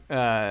new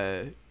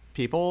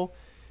people,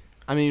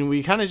 I mean,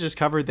 we kind of just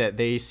covered that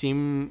they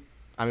seem,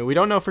 I mean, we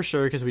don't know for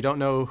sure because we don't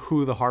know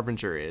who the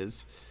Harbinger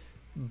is.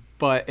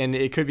 And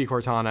it could be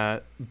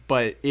Cortana,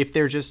 but if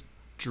they're just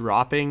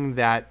dropping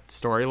that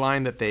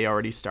storyline that they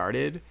already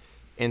started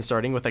and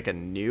starting with like a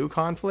new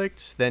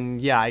conflict, then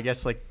yeah, I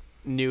guess like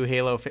new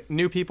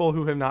people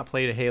who have not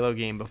played a Halo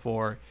game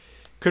before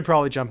could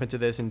probably jump into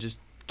this and just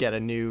get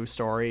a new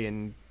story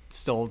and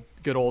still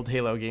good old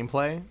Halo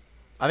gameplay.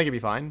 I think it'd be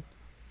fine.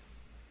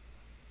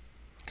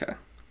 Okay.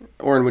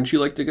 Oren, would you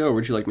like to go or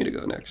would you like me to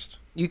go next?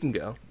 You can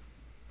go.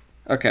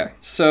 Okay.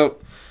 So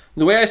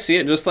the way I see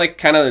it, just like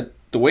kind of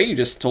the way you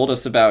just told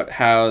us about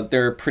how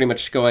they're pretty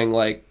much going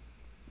like,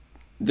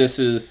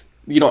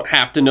 you don't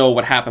have to know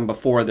what happened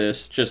before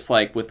this, just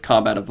like with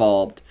Combat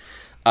Evolved.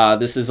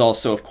 This is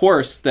also, of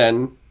course,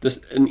 then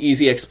an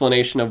easy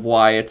explanation of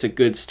why it's a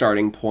good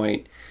starting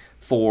point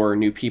for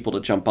new people to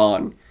jump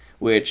on.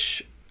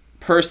 Which,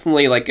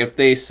 personally, like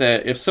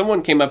if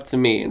someone came up to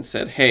me and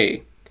said,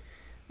 "Hey,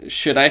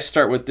 should I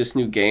start with this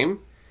new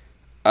game,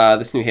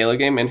 this new Halo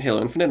game and Halo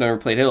Infinite? I've never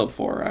played Halo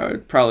before," I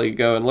would probably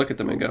go and look at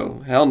them and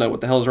go, "Hell no, what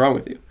the hell is wrong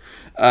with you?"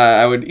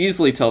 I would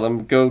easily tell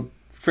them, "Go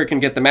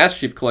freaking get the Master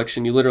Chief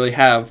Collection. You literally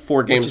have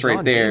 4 games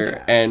right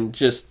there," and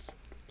just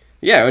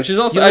which is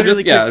also I'd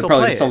probably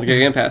just tell them to get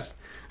Game Pass.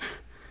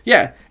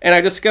 Yeah, and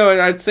I just go and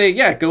I'd say,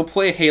 go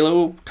play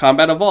Halo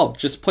Combat Evolved.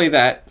 Just play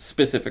that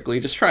specifically.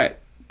 Just try it.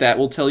 That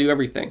will tell you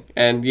everything.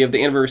 And you have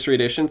the Anniversary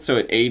Edition,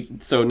 so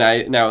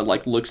now it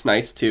like looks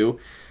nice too,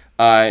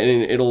 and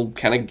it'll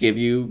kind of give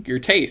you your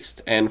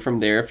taste. And from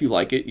there, if you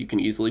like it, you can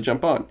easily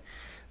jump on.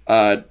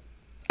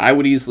 I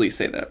would easily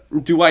say that.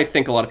 Do I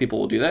think a lot of people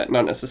will do that?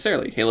 Not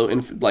necessarily.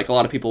 Like a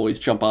lot of people always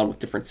jump on with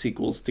different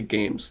sequels to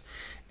games.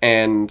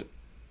 And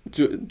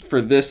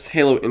for this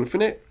Halo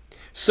Infinite,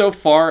 so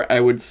far I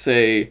would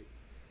say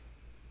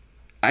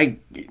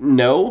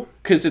no,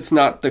 because it's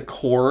not the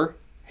core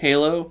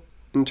Halo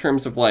in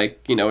terms of like,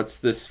 it's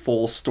this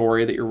full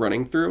story that you're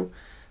running through.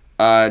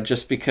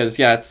 Just because,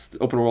 it's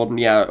open world, and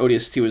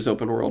ODST was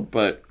open world,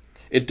 but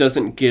it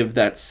doesn't give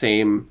that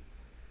same...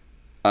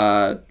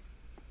 at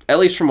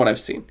least from what I've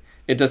seen,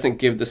 it doesn't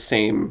give the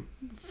same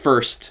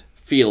first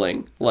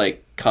feeling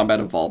like Combat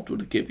Evolved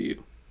would give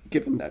you,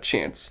 given that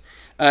chance.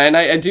 And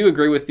I do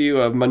agree with you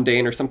of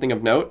mundane or something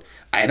of note.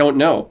 I don't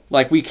know.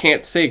 Like, we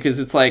can't say, because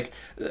it's like,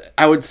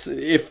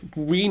 if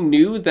we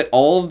knew that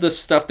all of the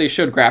stuff they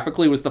showed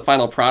graphically was the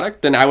final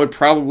product, then I would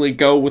probably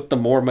go with the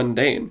more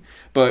mundane.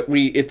 But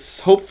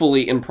it's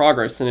hopefully in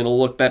progress and it'll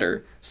look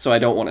better. So I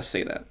don't want to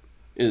say that,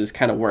 is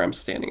kind of where I'm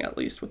standing, at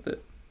least, with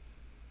it.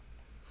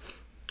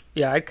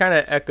 Yeah, I kind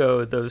of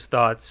echo those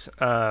thoughts.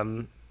 As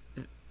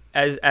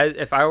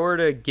if I were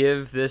to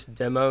give this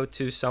demo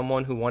to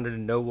someone who wanted to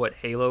know what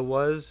Halo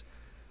was,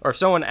 or if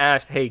someone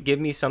asked, "Hey, give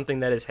me something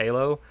that is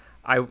Halo,"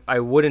 I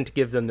wouldn't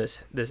give them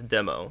this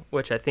demo,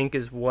 which I think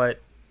is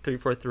what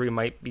 343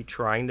 might be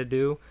trying to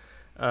do,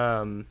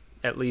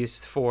 at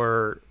least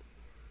for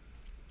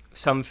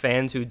some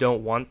fans who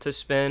don't want to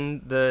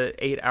spend the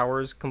 8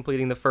 hours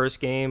completing the first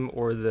game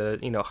or the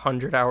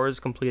 100 hours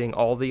completing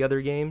all the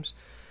other games.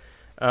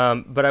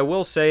 But I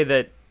will say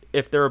that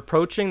if they're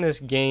approaching this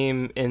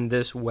game in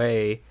this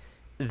way,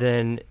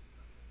 then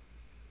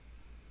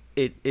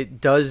it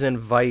does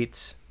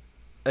invite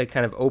a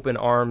kind of open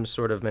arms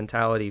sort of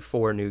mentality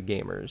for new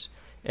gamers.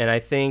 And I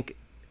think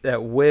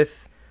that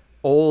with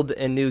old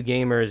and new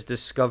gamers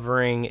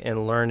discovering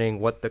and learning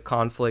what the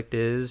conflict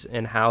is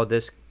and how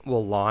this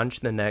will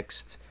launch the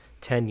next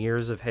 10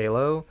 years of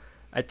Halo,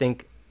 I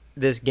think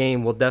this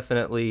game will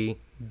definitely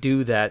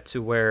do that to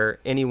where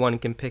anyone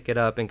can pick it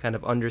up and kind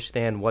of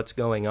understand what's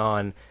going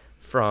on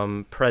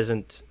from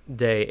present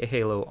day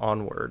Halo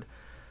onward.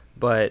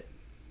 But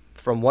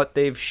from what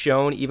they've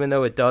shown, even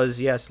though it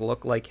does,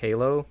 look like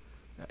Halo,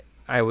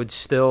 I would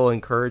still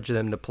encourage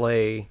them to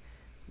play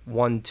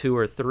 1, 2,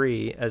 or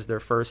 3 as their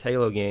first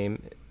Halo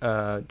game,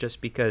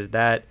 just because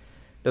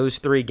those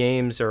 3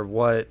 games are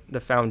what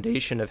the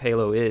foundation of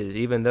Halo is,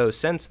 even though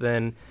since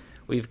then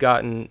we've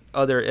gotten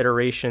other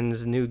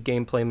iterations, new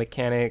gameplay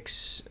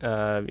mechanics,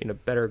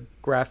 better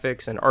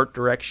graphics and art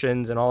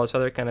directions and all this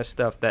other kind of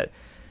stuff that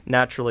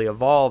naturally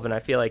evolve. And I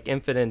feel like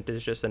Infinite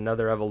is just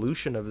another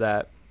evolution of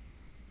that.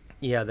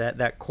 Yeah,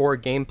 that core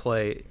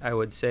gameplay, I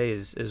would say,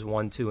 is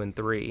 1, 2, and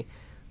 3.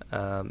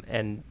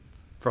 And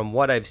from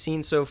what I've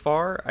seen so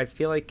far, I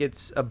feel like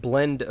it's a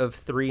blend of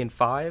 3 and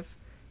 5,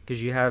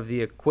 because you have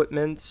the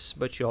equipments,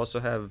 but you also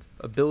have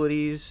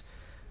abilities.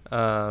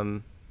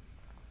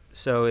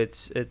 So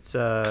it's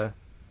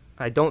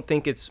I don't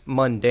think it's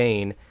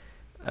mundane.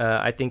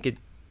 I think it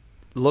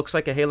looks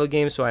like a Halo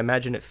game, so I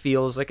imagine it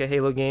feels like a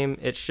Halo game.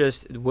 It's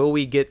just, will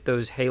we get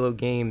those Halo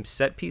game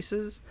set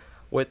pieces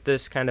with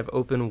this kind of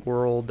open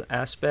world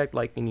aspect?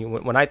 Like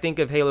when I think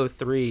of Halo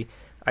 3,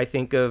 I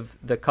think of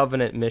the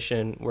Covenant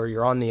mission where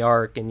you're on the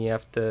Ark and you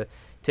have to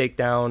take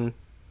down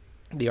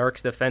the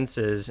Ark's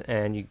defenses,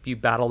 and you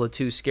battle the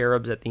 2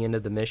 scarabs at the end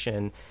of the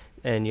mission,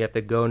 and you have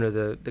to go into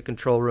the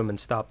control room and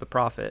stop the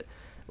Prophet.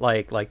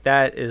 Like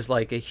that is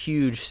like a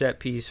huge set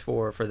piece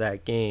for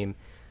that game.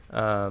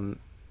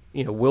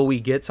 Will we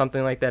get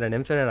something like that in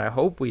Infinite? I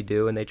hope we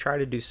do, and they try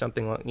to do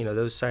something like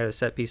those side of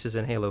set pieces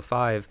in Halo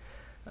 5.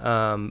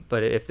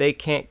 But if they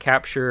can't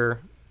capture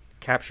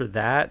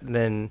that,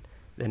 then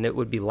it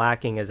would be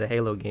lacking as a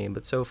Halo game.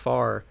 But so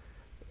far,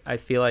 I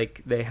feel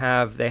like they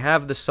have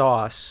the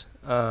sauce,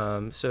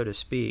 so to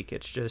speak.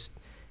 It's just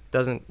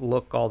doesn't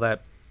look all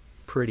that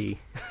pretty.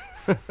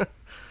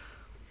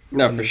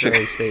 No, in for the sure.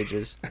 early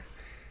stages.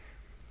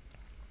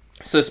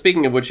 So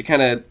speaking of which, you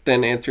kind of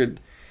then answered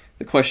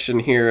the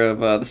question here of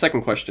the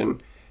second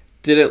question.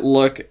 Did it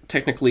look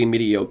technically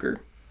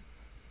mediocre?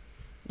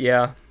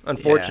 Yeah,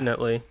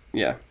 unfortunately.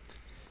 Yeah.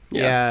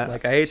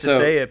 Like, I hate to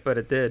say it, but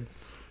it did.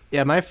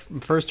 Yeah, my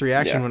first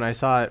reaction when I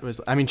saw it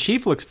was, I mean,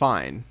 Chief looks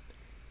fine.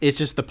 It's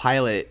just the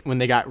pilot, when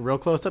they got real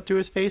close up to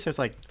his face, I was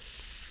like,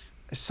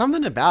 there's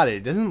something about it.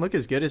 It doesn't look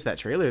as good as that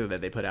trailer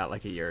that they put out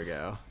like a year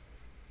ago.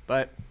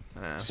 But,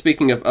 I don't know.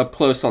 Speaking of up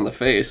close on the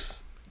face.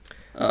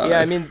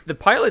 I mean, the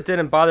pilot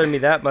didn't bother me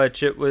that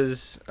much. It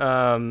was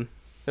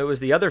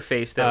the other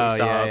face that we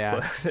saw.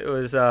 Yeah. It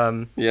was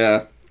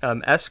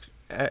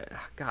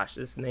gosh,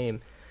 his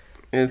name.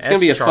 It's gonna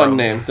be a fun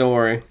name. Don't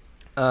worry.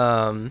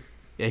 Yeah,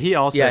 he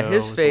also. Yeah,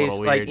 his was face. a little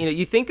weird. Like,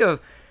 you think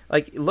of,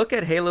 like, look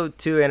at Halo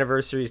 2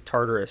 Anniversary's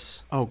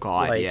Tartarus. Oh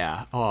God, like,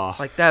 yeah. Oh,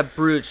 like that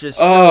brute's just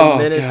so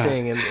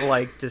menacing and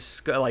like his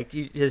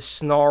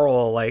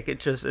snarl. Like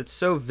it's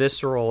so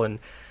visceral, and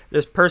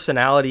there's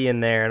personality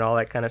in there and all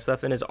that kind of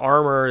stuff. And his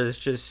armor is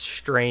just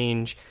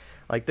strange.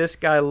 Like, this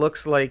guy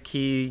looks like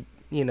he's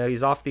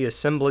off the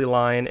assembly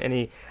line.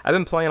 And I've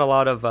been playing a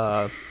lot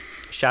of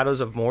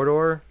Shadows of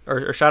Mordor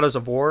or Shadows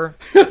of War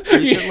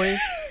recently.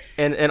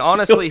 And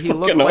honestly, he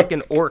looked like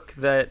an orc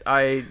that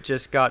I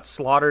just got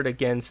slaughtered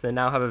against and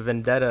now have a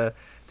vendetta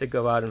to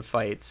go out and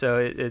fight. So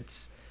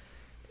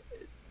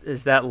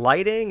is that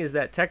lighting? Is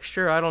that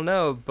texture? I don't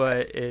know,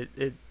 but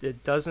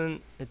it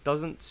doesn't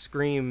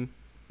scream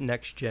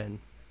next gen.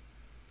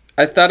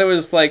 I thought it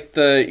was like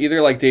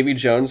either like Davy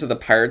Jones or the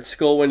Pirate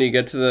Skull when you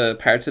get to the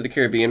Pirates of the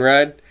Caribbean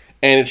ride,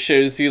 and it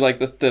shows you like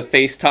the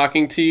face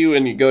talking to you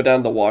and you go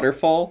down the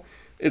waterfall.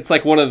 It's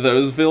like one of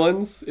those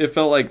villains. It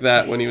felt like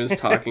that when he was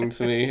talking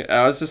to me.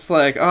 I was just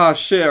like, oh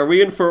shit, are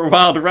we in for a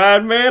wild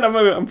ride, man?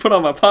 I'm put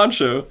on my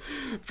poncho.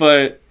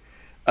 But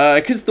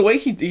because the way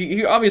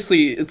he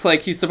obviously, it's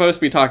like he's supposed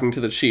to be talking to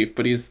the chief,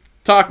 but he's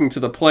talking to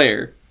the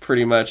player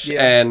pretty much.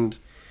 Yeah. And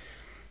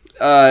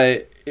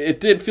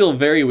it did feel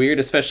very weird,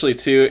 especially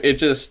too. It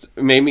just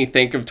made me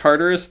think of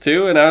Tartarus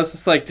too, and I was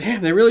just like,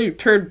 damn, they really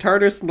turned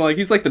Tartarus into, like,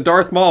 he's like the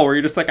Darth Maul, where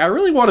you're just like, I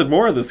really wanted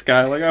more of this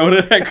guy. Like,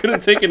 I could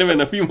have taken him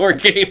in a few more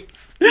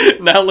games.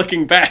 Now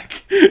looking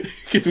back,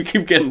 because we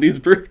keep getting these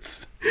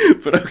brutes.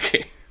 But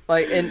okay.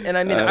 Like, and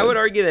I mean, I would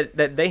argue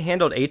that they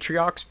handled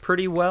Atriox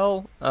pretty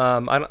well.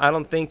 I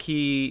don't think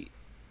he's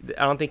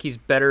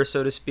better,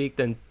 so to speak,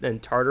 than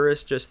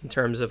Tartarus, just in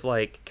terms of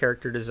like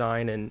character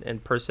design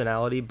and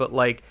personality. But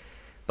like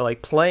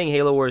playing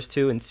Halo Wars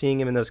 2 and seeing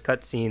him in those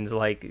cutscenes,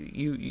 like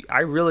I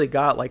really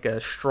got like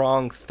a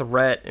strong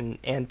threat and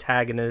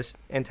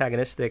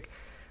antagonistic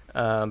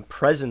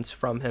presence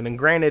from him. And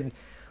granted,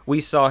 we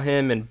saw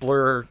him in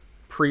blur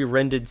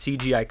pre-rendered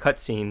CGI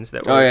cutscenes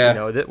that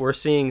were that we're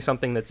seeing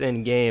something that's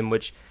in game,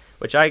 which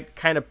I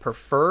kind of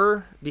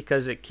prefer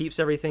because it keeps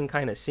everything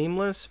kind of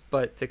seamless.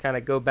 But to kind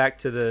of go back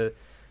to the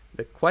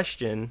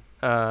question,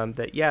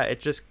 it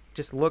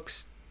just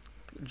looks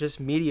just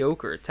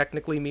mediocre,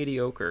 technically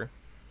mediocre.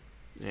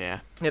 Yeah,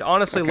 it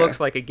honestly looks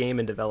like a game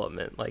in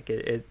development, like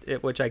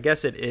it which I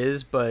guess it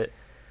is, but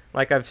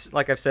like I've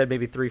said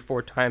maybe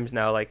 3-4 times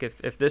now, like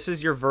if this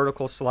is your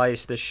vertical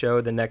slice to show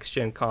the next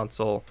gen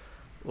console,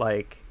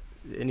 like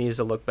it needs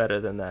to look better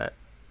than that.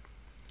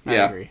 I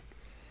agree.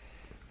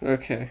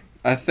 Okay,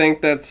 I think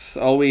that's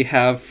all we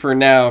have for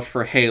now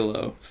for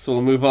Halo, so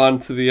we'll move on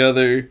to the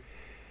other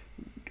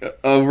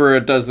over a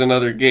dozen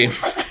other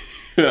games.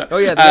 Oh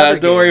yeah,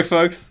 don't worry,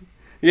 folks.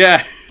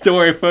 Yeah, don't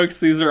worry, folks.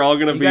 These are all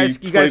going to be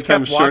 20 you guys kept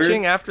times shorter.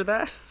 Watching after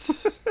that?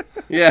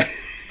 Yeah.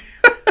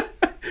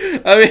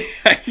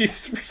 I mean,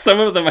 for some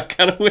of them, I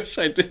kind of wish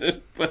I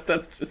didn't, but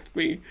that's just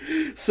me.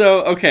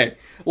 So, okay,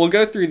 we'll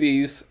go through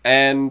these,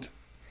 and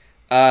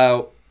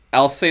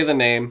I'll say the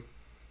name,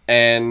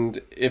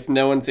 and if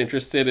no one's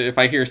interested, if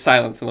I hear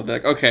silence, then I'll be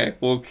like, okay,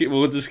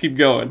 we'll just keep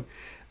going.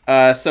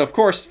 So, of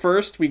course,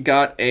 first we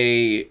got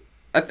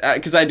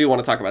because I do want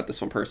to talk about this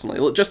one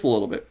personally, just a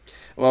little bit.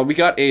 Well, we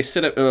got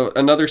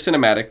another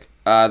cinematic.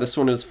 This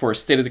one is for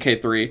State of Decay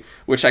 3,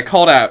 which I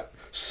called out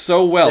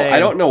so well. Same. I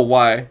don't know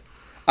why.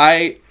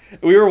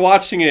 We were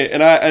watching it,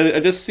 and I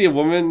just see a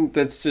woman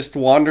that's just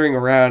wandering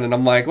around, and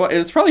I'm like, well,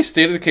 it's probably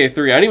State of Decay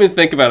 3. I didn't even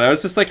think about it. I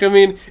was just like, I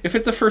mean, if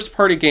it's a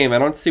first-party game, I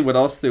don't see what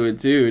else they would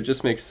do. It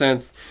just makes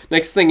sense.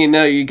 Next thing you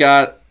know, you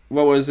got,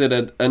 what was it,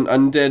 an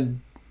undead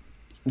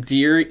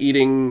deer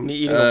eating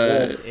a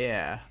wolf.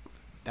 Yeah,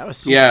 that was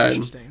super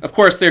interesting. Of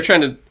course, they were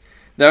trying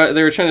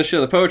to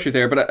show the poetry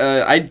there, but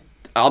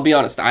I'll be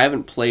honest, I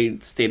haven't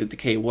played State of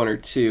Decay 1 or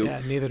 2.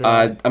 Yeah, neither do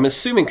I. I'm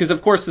assuming, because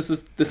of course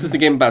this is a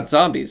game about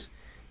zombies.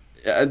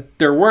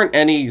 There weren't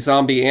any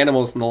zombie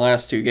animals in the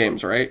last 2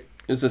 games, right?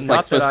 Is this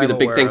Not supposed to be that the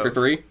big I'm thing aware for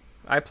 3?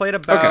 I played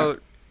about...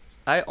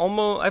 I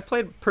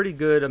played a pretty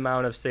good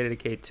amount of State of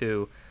Decay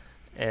 2,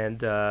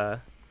 and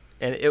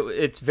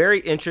it's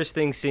very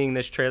interesting seeing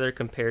this trailer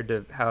compared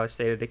to how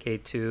State of Decay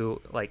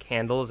 2 like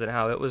handles and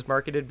how it was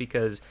marketed,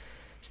 because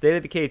State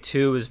of Decay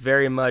 2 is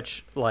very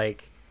much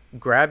like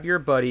grab your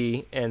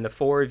buddy and the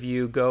 4 of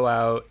you go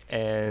out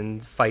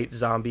and fight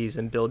zombies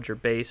and build your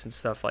base and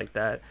stuff like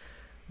that.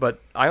 But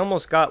I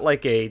almost got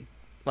like a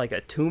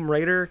Tomb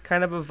Raider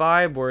kind of a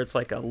vibe, where it's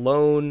like a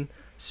lone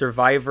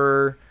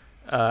survivor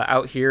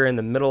out here in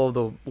the middle of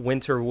the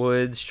winter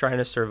woods trying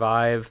to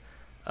survive.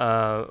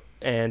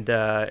 And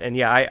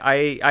yeah, I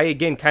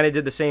again kind of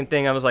did the same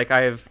thing. I was like,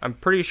 I'm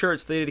pretty sure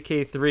it's State of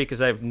Decay 3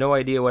 because I have no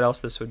idea what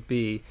else this would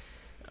be.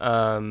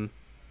 And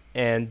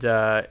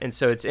so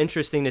it's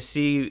interesting to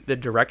see the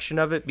direction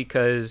of it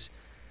because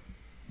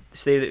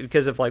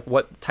of like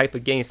what type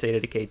of game State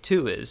of Decay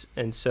 2 is.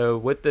 And so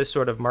with this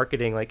sort of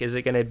marketing, like, is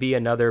it going to be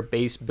another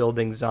base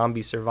building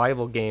zombie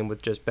survival game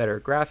with just better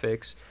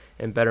graphics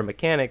and better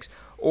mechanics,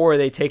 or are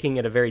they taking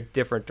it a very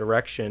different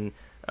direction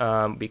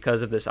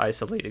because of this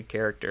isolated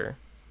character?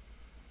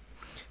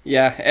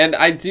 Yeah, and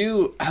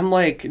I'm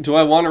like, do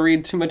I want to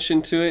read too much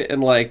into it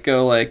and like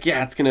go like,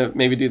 yeah, it's gonna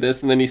maybe do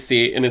this, and then you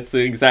see it and it's the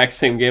exact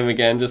same game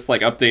again, just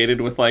like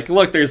updated with like,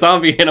 look, there's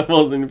zombie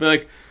animals, and you'd be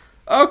like,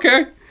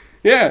 okay,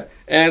 yeah.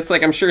 And it's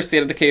like, I'm sure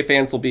State of Decay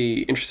fans will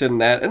be interested in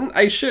that, and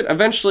I should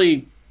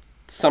eventually,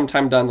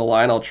 sometime down the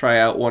line, I'll try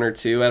out 1 or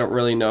 2. I don't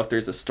really know if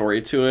there's a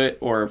story to it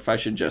or if I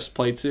should just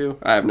play 2.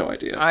 I have no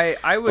idea.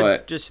 I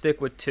would just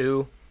stick with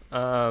 2.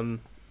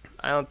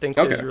 I don't think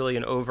there's really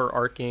an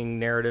overarching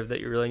narrative that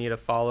you really need to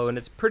follow, and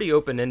it's pretty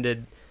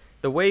open-ended.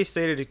 The way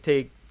State of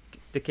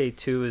Decay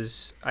 2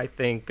 is, I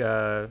think,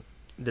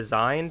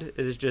 designed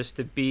is just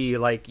to be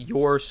like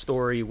your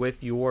story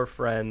with your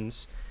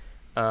friends,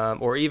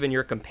 or even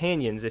your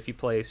companions if you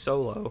play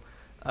solo,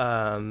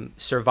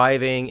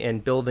 surviving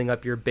and building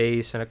up your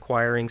base and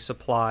acquiring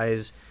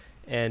supplies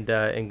and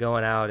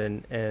going out.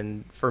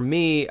 And for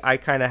me, I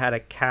kind of had a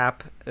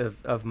cap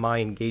of my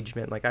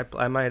engagement. Like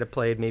I might have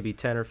played maybe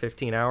 10 or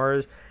 15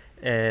 hours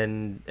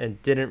and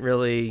didn't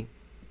really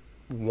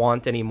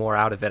want any more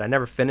out of it. I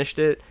never finished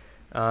it.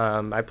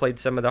 I played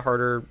some of the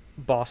harder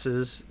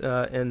bosses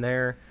in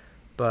there,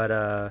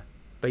 but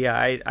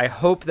yeah, I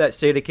hope that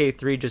State of Decay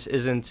 3 just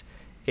isn't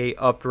a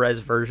up-res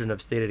version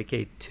of State of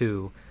Decay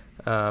 2.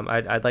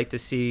 I'd like to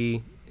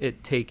see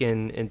it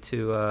taken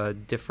into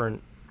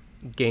different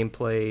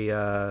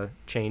gameplay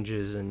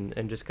changes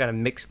and just kind of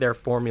mix their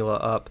formula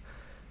up,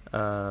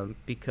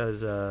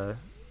 because I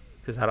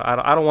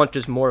don't want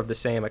just more of the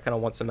same. I kind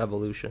of want some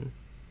evolution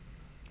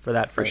for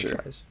that franchise.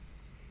 Sure.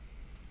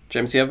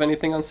 James, you have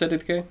anything on State of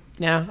Decay?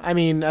 Yeah, I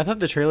mean, I thought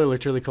the trailer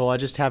looked really cool. I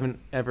just haven't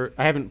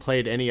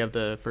played any of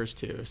the first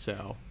 2,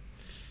 so.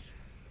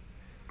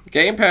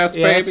 Game Pass,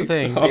 yeah, baby. That's the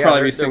thing. I'll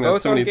probably be saying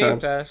that so many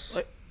times. Pass.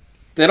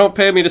 They don't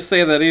pay me to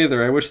say that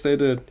either. I wish they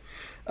did.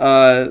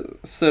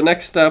 So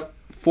next up,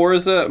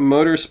 Forza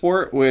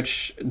Motorsport,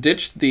 which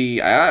ditched the...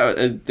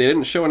 they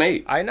didn't show an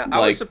 8. I know.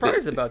 I was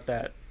surprised about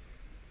that.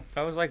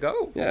 I was like,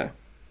 oh. Yeah.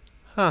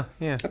 Huh,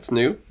 yeah. That's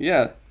new.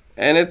 Yeah.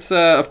 And it's,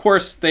 of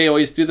course, they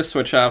always do the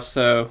switch off,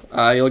 so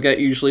you'll get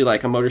usually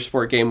like a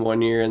motorsport game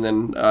 1 year, and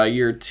then a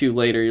year or 2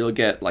 later you'll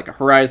get like a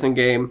Horizon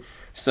game.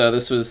 So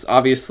this was,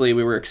 obviously,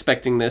 we were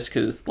expecting this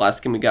because the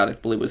last game we got, I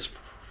believe, was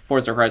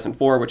Forza Horizon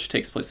 4, which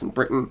takes place in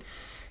Britain.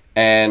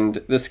 And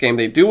this game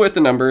they do with the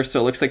number, so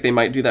it looks like they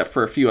might do that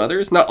for a few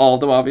others. Not all of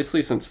them,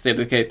 obviously, since State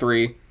of Decay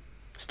 3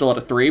 still at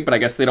a 3, but I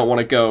guess they don't want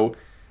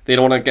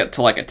to get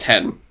to like a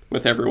 10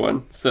 with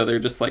everyone. So they're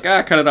just like,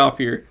 cut it off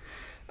here.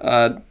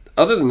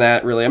 Other than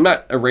that, really, I'm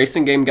not a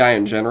racing game guy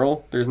in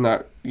general. There's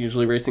not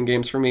usually racing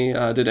games for me.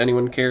 Did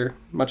anyone care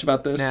much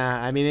about this?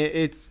 Nah, I mean,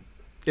 it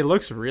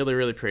looks really,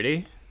 really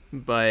pretty.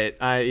 But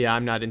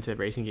I'm not into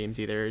racing games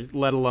either,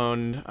 let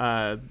alone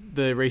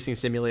the racing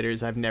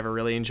simulators I've never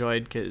really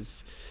enjoyed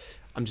because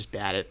I'm just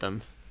bad at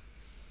them.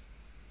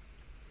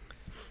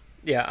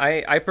 Yeah,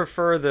 I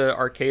prefer the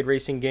arcade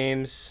racing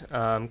games,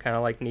 kind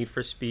of like Need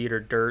for Speed or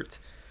Dirt,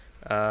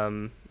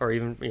 or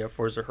even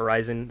Forza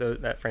Horizon,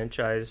 that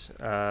franchise.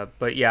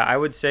 But yeah, I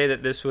would say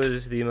that this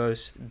was the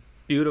most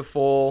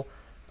beautiful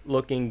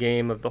looking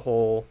game of the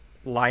whole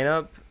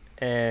lineup,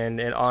 and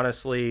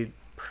honestly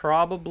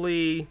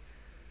probably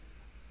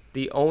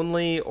the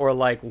only, or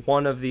like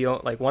one of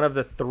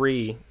the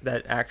three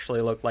that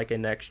actually looked like a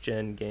next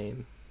gen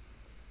game.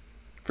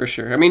 For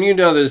sure. I mean,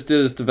 those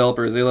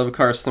developers, they love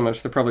cars so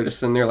much, they're probably just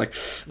sitting there like,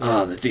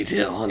 the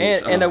detail on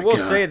this. And I will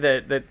say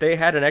that they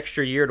had an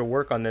extra year to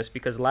work on this,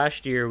 because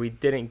last year we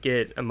didn't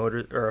get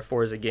a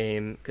Forza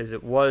game because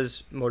it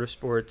was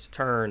Motorsport's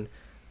turn,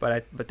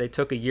 but they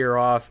took a year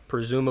off,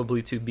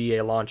 presumably to be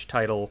a launch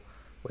title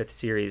with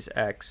Series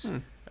X.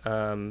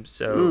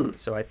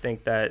 So I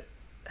think that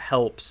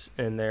helps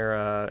in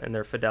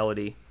their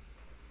fidelity.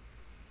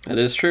 That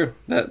is true.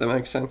 That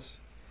makes sense.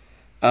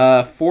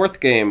 Fourth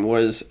game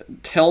was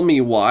Tell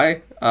Me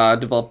Why,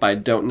 developed by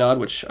Don't Nod,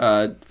 which,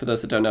 for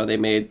those that don't know, they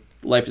made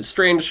Life is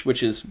Strange,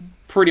 which is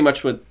pretty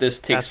much what this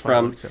takes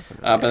from.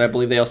 But I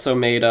believe they also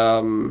made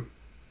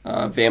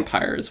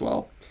Vampire as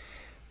well.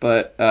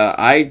 But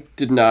I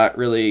did not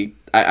really...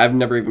 I've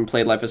never even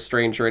played Life is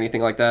Strange or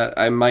anything like that.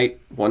 I might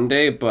one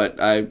day, but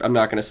I'm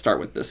not going to start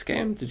with this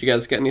game. Did you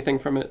guys get anything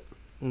from it?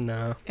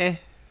 No.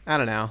 I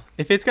don't know.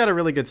 If it's got a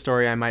really good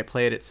story, I might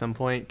play it at some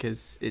point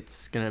because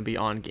it's going to be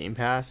on Game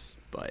Pass,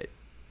 but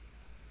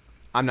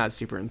I'm not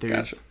super enthused.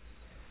 Gotcha.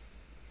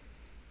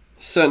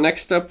 So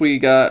next up we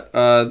got,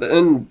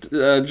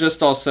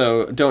 just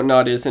also, Don't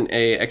Nod isn't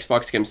a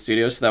Xbox Game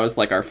Studio, so that was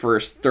like our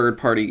first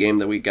third-party game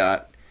that we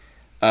got.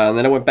 And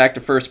then I went back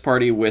to first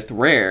party with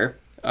Rare,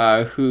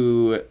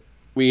 who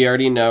we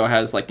already know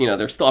has, like,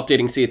 they're still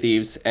updating Sea of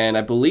Thieves, and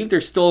I believe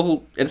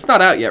it's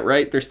not out yet,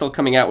 right? They're still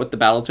coming out with the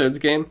Battletoads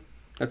game.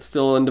 That's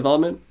still in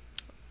development?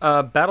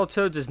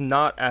 Battletoads is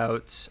not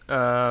out.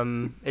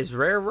 Is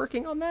Rare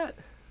working on that?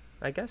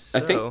 I guess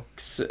so.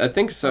 I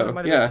think so. It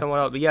might have been someone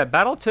else. But yeah,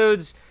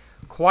 Battletoads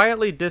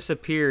quietly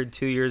disappeared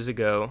 2 years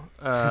ago.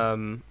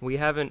 We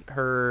haven't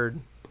heard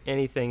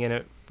anything in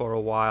it for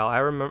a while. I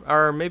remember,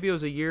 or maybe it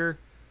was a year.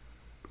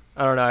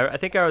 I don't know. I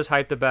think I was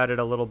hyped about it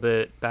a little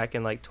bit back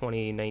in like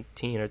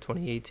 2019 or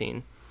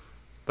 2018.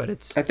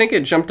 But I think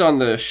it jumped on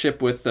the ship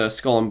with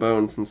Skull and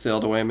Bones and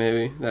sailed away,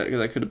 maybe. That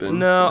could have been.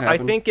 No, I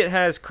think it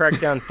has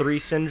Crackdown 3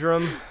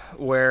 syndrome,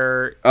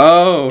 where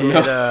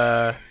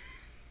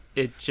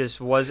it just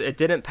was. It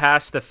didn't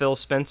pass the Phil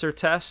Spencer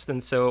test,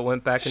 and so it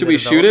went back into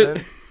development. Should we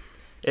shoot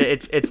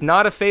it? It's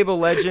not a Fable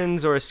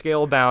Legends or a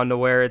Scalebound to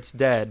where it's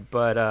dead,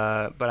 but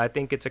I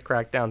think it's a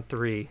Crackdown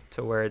 3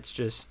 to where it's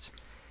just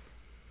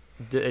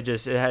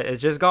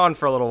gone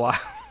for a little while.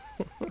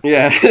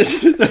 Yeah.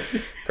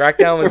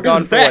 Crackdown was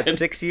gone for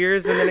 6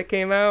 years, and then it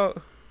came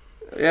out.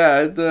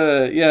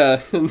 Yeah, yeah,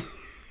 and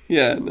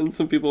then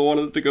some people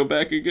wanted to go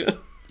back again.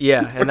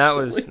 Yeah, and that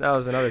was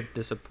another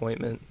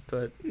disappointment.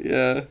 But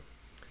yeah.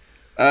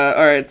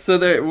 All right, so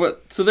the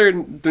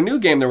new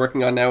game they're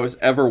working on now is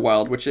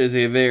Everwild, which is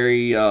a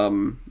very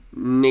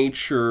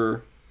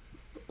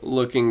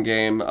nature-looking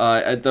game.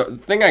 The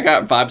thing I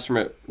got vibes from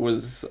it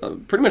was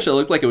pretty much it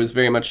looked like it was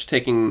very much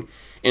taking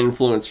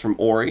influence from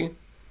Ori.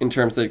 In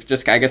terms of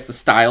just, I guess, the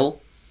style,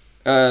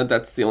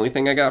 that's the only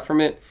thing I got from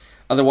it.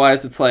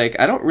 Otherwise, it's like,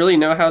 I don't really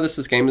know how this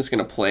game is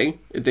going to play.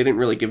 They didn't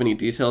really give any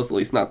details, at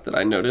least not that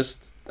I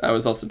noticed. I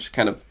was also just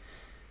kind of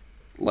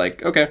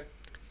like, okay,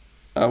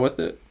 with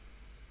it.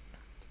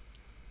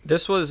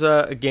 This was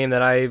a game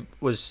that I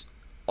was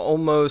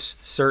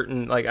almost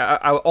certain, like, I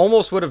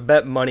almost would have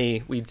bet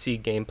money we'd see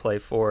gameplay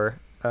for,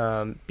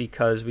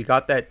 because we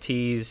got that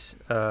tease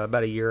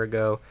about a year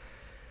ago.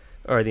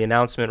 Or the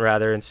announcement,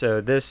 rather. And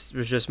so this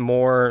was just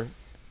more,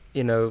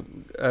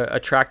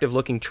 attractive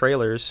looking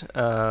trailers.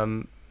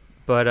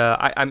 But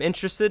I'm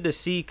interested to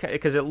see,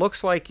 because it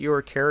looks like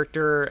your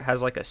character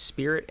has like a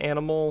spirit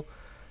animal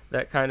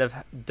that kind of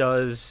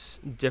does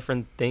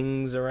different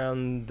things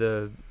around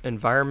the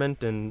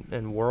environment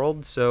and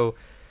world. So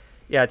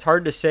yeah, it's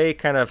hard to say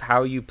kind of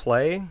how you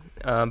play,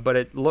 but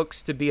it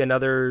looks to be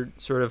another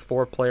sort of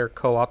 4-player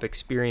co-op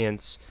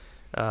experience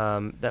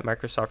that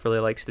Microsoft really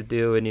likes to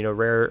do, and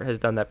Rare has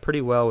done that pretty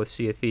well with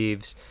Sea of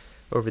Thieves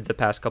over the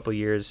past couple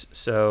years.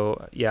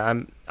 So yeah,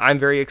 I'm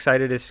very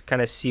excited to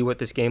kind of see what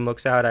this game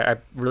looks out. I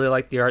really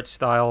like the art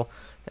style,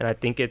 and I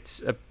think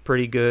it's a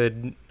pretty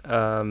good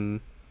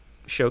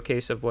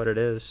showcase of what it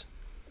is.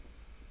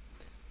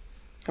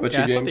 How about you,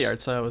 James? I thought the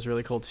art style was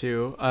really cool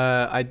too.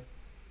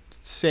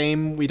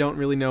 We don't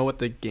really know what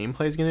the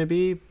gameplay is going to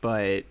be,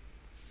 but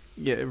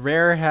yeah,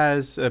 Rare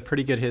has a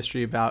pretty good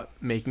history about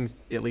making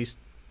at least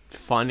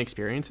fun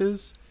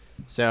experiences,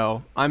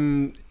 so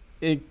I'm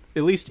at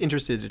least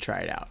interested to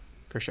try it out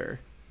for sure.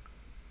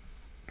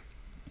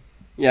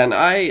 Yeah, and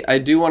I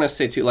do want to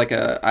say too, like,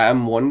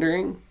 I'm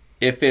wondering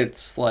if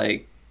it's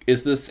like,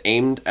 is this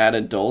aimed at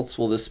adults?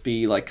 Will this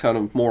be like kind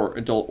of more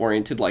adult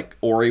oriented, like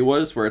Ori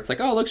was, where it's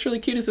like, oh, it looks really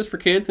cute, is this for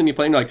kids? And you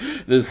play and you're like,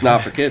 this is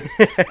not for kids,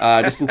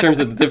 just in terms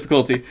of the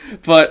difficulty.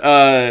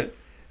 But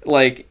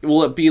like,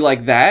 will it be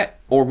like that,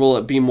 or will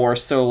it be more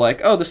so like,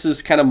 oh, this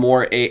is kind of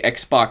more a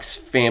Xbox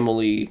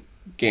family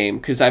game?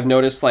 Because I've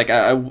noticed, like,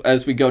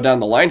 as we go down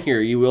the line here,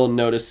 you will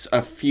notice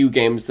a few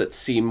games that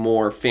seem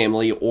more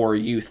family or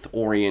youth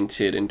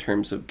oriented in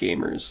terms of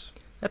gamers.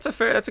 That's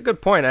a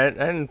good point. I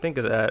didn't think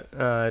of that.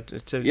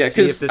 To Yeah,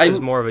 see if this is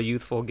more of a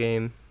youthful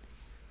game.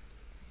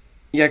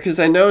 Yeah, because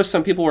I know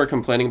some people were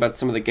complaining about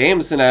some of the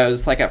games, and I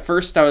was like, at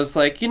first I was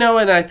like, and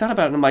I thought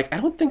about it, and I'm like, I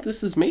don't think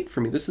this is made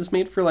for me. This is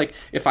made for, like,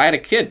 if I had a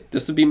kid,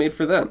 this would be made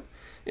for them.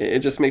 It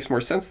just makes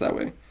more sense that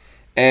way.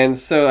 And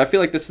so I feel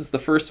like this is the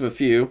first of a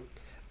few.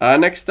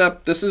 Next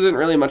up, this isn't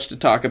really much to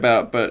talk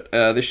about, but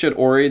they showed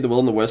Ori, the Will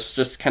and the Wisps,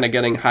 just kind of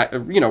getting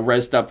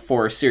rezzed up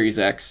for Series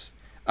X,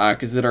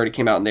 because it already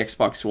came out on the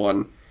Xbox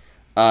One.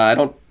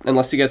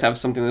 Unless you guys have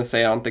something to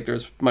say, I don't think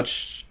there's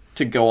much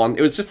to go on.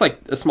 It was just like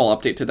a small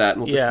update to that,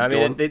 and we'll just keep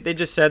going. They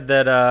just said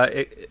that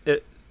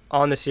it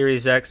on the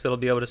Series X, it'll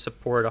be able to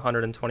support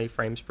 120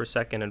 frames per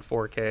second in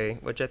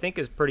 4K, which I think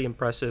is pretty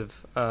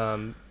impressive.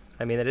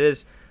 It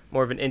is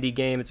more of an indie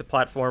game. It's a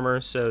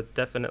platformer, so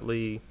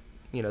definitely,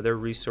 their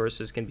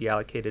resources can be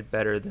allocated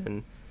better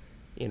than,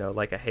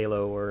 like a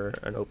Halo or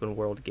an open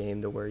world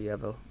game, to where you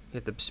have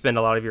to spend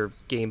a lot of your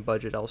game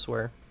budget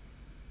elsewhere.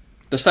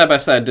 The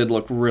side-by-side did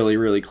look really,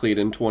 really clean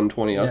in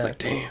 120. I was like,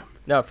 damn.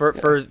 No,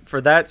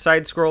 for that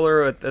side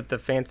scroller with the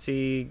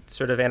fancy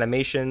sort of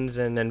animations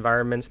and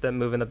environments that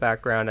move in the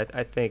background,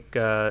 I think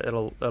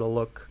it'll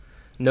look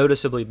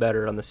noticeably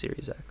better on the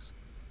Series X.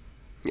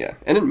 Yeah,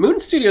 and Moon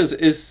Studios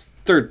is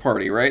third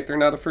party, right? They're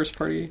not a first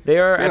party. They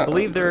are. I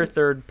believe they're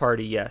third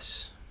party.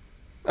 Yes.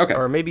 Okay.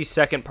 Or maybe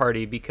second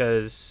party,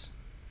 because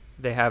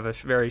they have a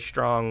very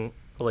strong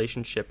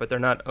relationship, but they're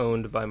not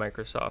owned by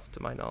Microsoft,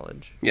 to my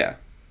knowledge. Yeah.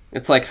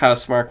 It's like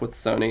Housemarque with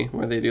Sony,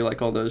 where they do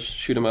like all those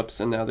shoot 'em ups,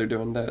 and now they're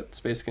doing that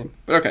space game.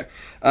 But okay.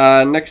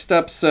 Next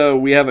up, so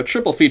we have a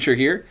triple feature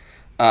here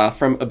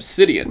from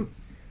Obsidian.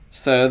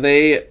 So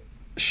they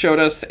showed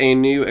us a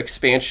new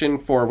expansion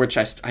for which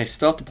I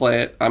still have to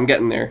play it. I'm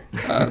getting there,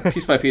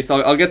 piece by piece.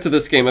 I'll get to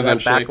this game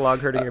eventually. That backlog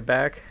hurting your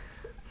back?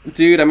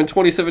 Dude, I'm in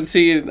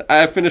 2017.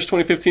 I finished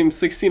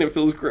 2015-16. It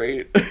feels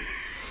great.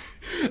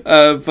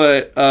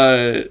 But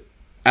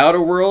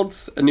Outer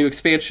Worlds, a new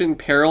expansion,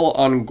 Peril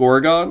on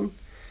Gorgon.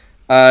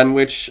 In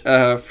which,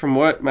 from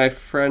what my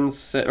friends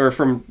said, or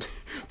from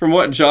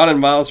what John and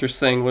Miles were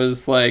saying,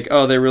 was like,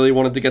 oh, they really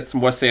wanted to get some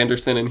Wes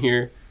Anderson in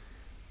here.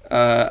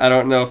 I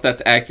don't know if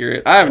that's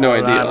accurate. I have no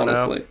idea,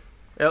 honestly.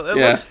 It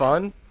looks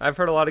fun. I've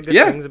heard a lot of good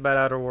things about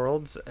Outer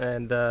Worlds,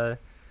 and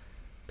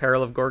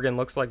Peril of Gorgon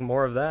looks like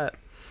more of that.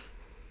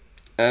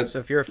 So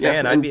if you're a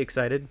fan, I'd be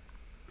excited.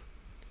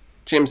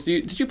 James,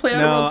 did you play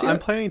Outer Worlds yet? No, I'm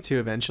planning to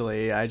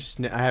eventually. I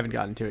haven't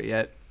gotten to it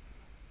yet.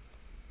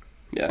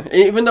 Yeah,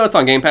 even though it's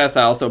on Game Pass,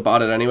 I also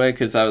bought it anyway,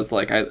 because I was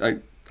like,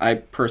 I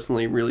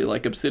personally really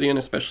like Obsidian,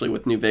 especially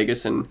with New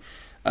Vegas and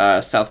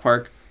South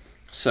Park.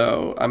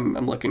 So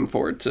I'm looking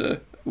forward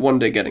to one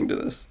day getting to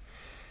this.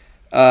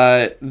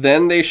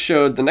 Then they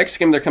showed the next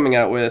game they're coming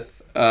out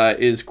with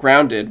is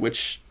Grounded,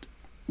 which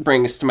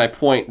brings to my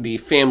point the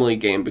family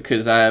game,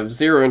 because I have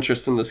zero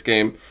interest in this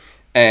game,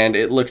 and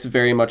it looks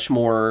very much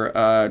more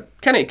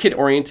kind of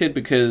kid-oriented,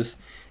 because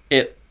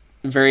it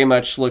very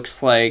much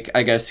looks like,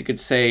 I guess you could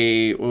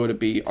say, what would it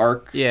be,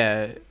 Ark?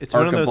 Yeah, it's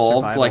Ark one of those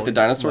Evolved, survival, like the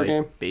dinosaur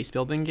game? Base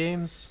building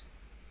games.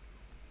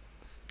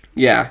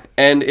 Yeah,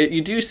 and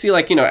you do see,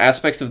 like,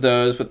 aspects of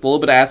those with a little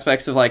bit of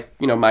aspects of, like,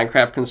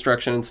 Minecraft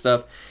construction and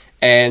stuff,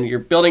 and you're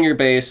building your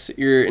base.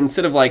 You're,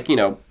 instead of, like,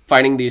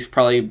 fighting these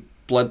probably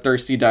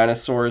bloodthirsty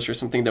dinosaurs or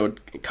something that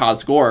would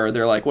cause gore,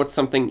 they're like, what's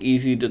something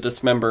easy to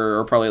dismember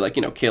or probably, like,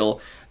 kill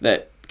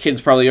that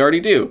kids probably already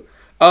do?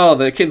 Oh,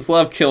 the kids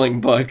love killing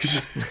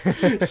bugs.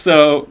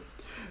 So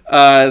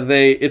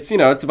it's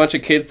a bunch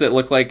of kids that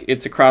look like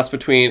it's a cross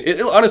between, it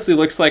honestly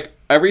looks like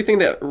everything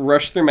that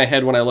rushed through my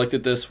head when I looked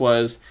at this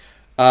was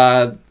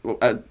the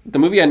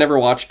movie I never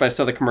watched but I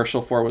saw the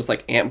commercial for was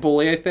like Ant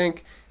Bully, I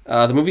think.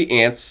 The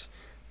movie Ants,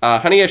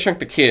 Honey, I Shrunk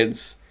the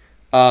Kids,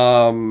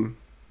 Bugs,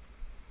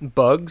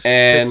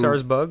 and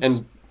Pixar's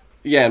Bugs,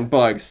 and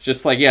Bugs.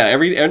 Just like,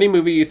 any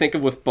movie you think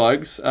of with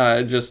bugs,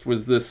 just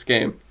was this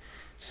game.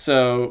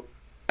 So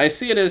I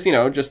see it as,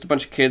 just a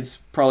bunch of kids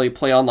probably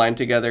play online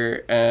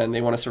together and they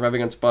want to survive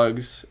against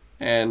bugs.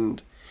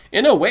 And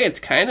in a way,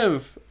 it's kind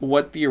of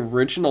what the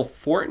original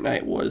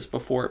Fortnite was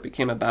before it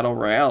became a battle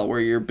royale, where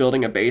you're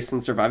building a base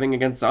and surviving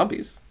against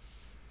zombies.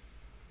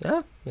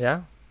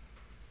 Yeah.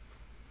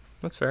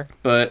 That's fair.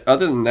 But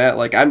other than that,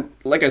 like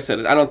I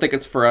said, I don't think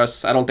it's for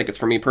us. I don't think it's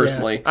for me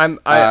personally.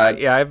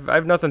 Yeah.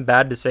 I've nothing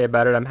bad to say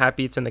about it. I'm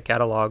happy it's in the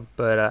catalog,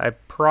 but I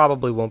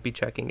probably won't be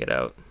checking it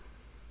out.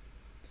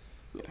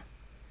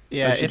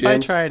 Yeah, if I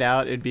try it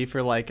out, it'd be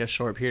for like a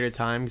short period of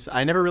time, because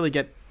I never really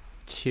get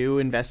too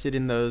invested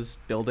in those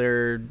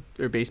builder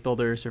or base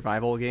builder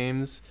survival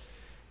games.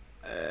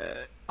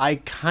 I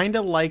kind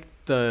of like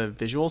the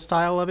visual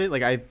style of it.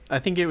 Like I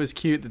think it was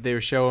cute that they were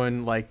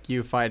showing like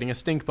you fighting a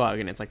stink bug,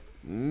 and it's like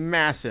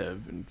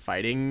massive, and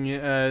fighting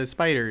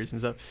spiders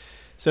and stuff.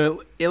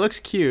 So it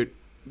looks cute,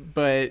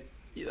 but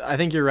I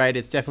think you're right.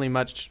 It's definitely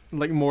much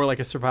more like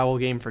a survival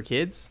game for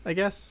kids, I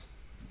guess.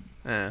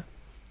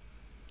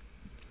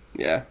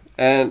 Yeah,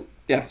 and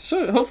yeah,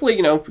 so hopefully,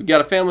 if you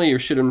got a family, you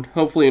should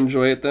hopefully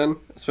enjoy it then,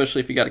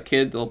 especially if you got a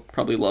kid, they'll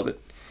probably love it.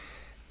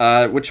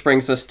 Which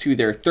brings us to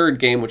their third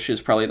game, which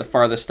is probably the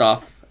farthest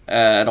off.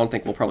 I don't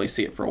think we'll probably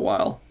see it for a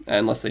while,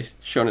 unless they've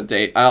shown a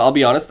date. I'll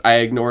be honest, I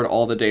ignored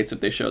all the dates if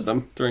they showed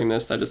them during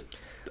this. I just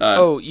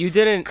you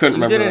didn't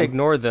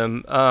ignore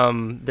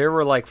them. There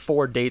were like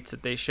 4 dates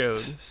that they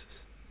showed.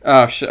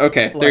 Oh,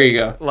 okay, there you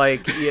go.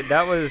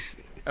 That was...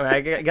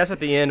 I guess at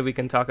the end we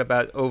can talk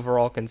about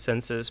overall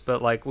consensus,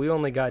 but we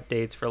only got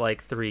dates for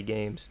 3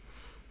 games.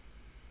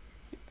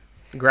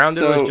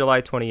 Grounded was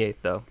July 28th,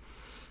 though.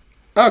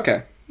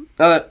 Okay.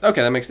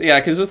 Okay, that makes... Yeah,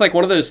 because it was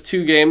one of those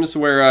 2 games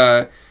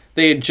where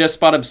they had just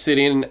bought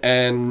Obsidian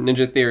and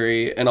Ninja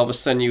Theory, and all of a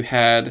sudden you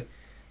had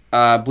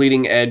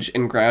Bleeding Edge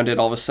and Grounded.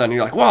 All of a sudden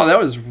you're like, wow, that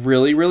was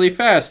really, really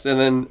fast. And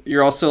then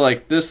you're also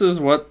like, this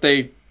is what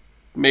they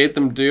made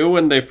them do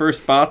when they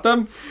first bought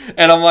them,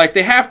 and I'm like,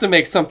 they have to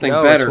make something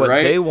better, it's what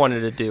right? They wanted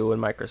to do when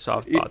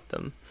Microsoft bought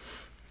them.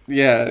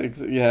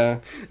 Yeah.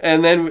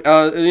 And then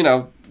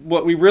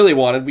what we really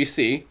wanted,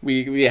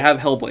 we have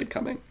Hellblade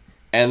coming,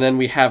 and then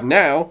we have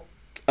now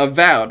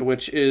Avowed,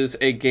 which is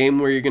a game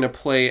where you're going to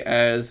play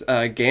as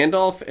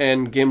Gandalf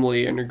and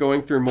Gimli, and you're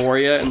going through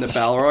Moria, and the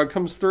Balrog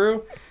comes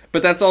through.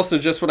 But that's also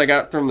just what I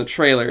got from the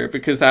trailer,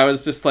 because I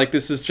was just like,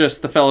 this is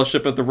just the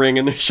Fellowship of the Ring,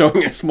 and they're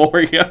showing us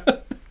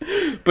Moria.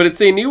 But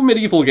it's a new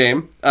medieval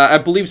game, I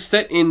believe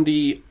set in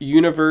the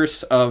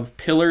universe of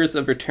Pillars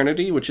of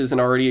Eternity, which is an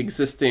already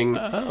existing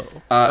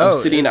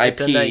Obsidian IP.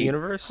 It's in that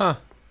universe? Huh.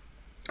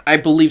 I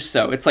believe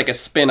so. It's like a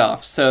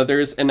spin-off. So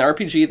there's an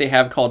RPG they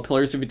have called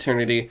Pillars of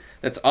Eternity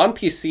that's on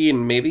PC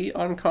and maybe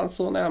on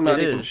console now. I'm not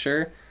even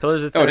sure.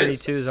 Pillars of Eternity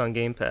 2 is on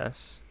Game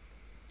Pass.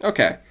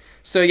 Okay.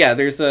 So yeah,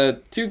 there's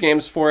 2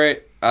 games for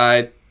it.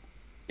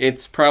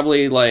 It's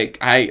probably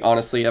I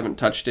honestly haven't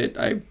touched it.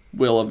 I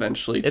will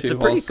eventually. It's a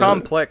pretty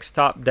complex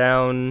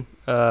top-down.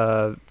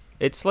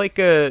 It's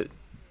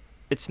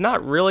it's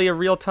not really a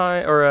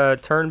real-time or a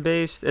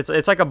turn-based.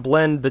 It's like a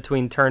blend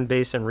between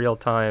turn-based and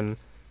real-time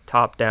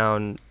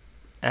top-down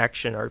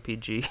action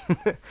RPG.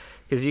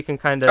 Because you can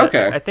kind of.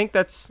 Okay. I think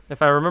that's,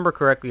 if I remember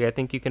correctly, I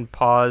think you can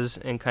pause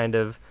and kind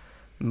of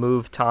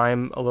move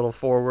time a little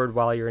forward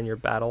while you're in your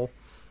battle.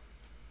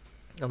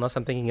 Unless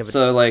I'm thinking of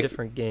a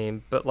different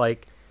game, but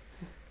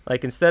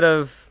instead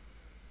of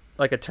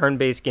a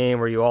turn-based game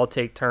where you all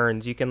take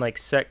turns, you can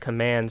set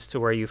commands to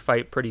where you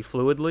fight pretty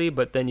fluidly,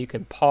 but then you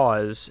can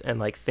pause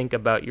and think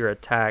about your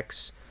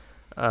attacks,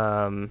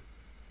 and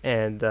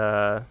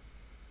then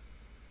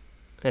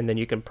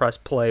you can press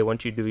play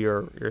once you do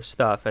your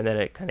stuff, and then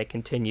it kind of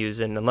continues.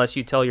 And unless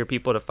you tell your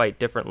people to fight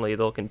differently,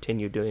 they'll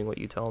continue doing what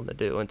you tell them to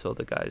do until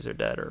the guys are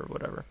dead or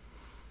whatever.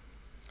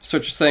 So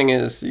what you're saying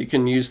is you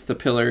can use the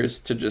pillars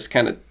to just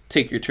kind of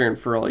take your turn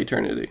for all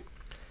eternity.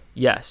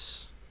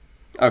 Yes.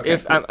 Okay.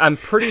 I'm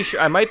pretty sure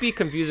I might be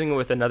confusing it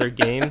with another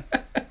game,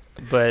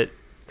 but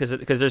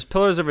because there's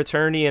Pillars of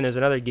Eternity and there's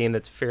another game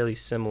that's fairly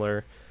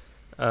similar,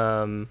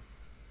 but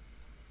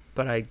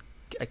I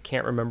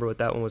can't remember what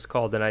that one was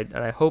called, and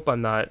I hope I'm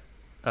not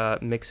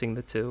mixing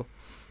the 2.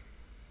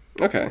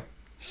 Okay.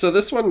 So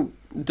this one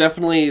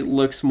definitely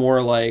looks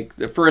more like,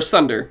 for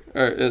Asunder,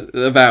 or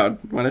Avowed,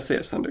 when I say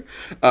Asunder,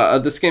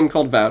 this game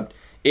called Avowed,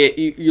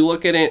 you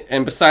look at it,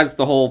 and besides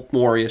the whole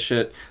Moria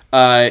shit,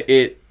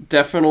 it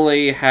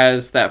definitely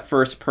has that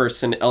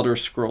first-person Elder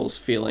Scrolls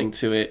feeling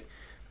to it.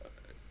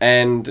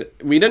 And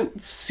we didn't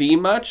see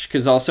much,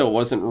 because also it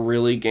wasn't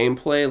really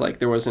gameplay,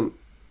 there wasn't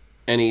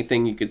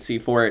anything you could see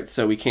for it,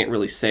 so we can't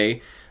really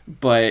say.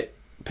 But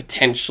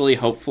potentially,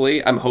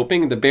 hopefully, I'm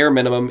hoping the bare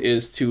minimum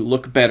is to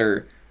look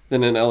better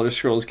than an Elder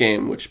Scrolls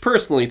game, which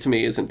personally to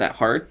me isn't that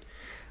hard.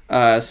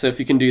 So if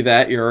you can do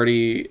that, you're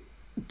already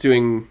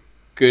doing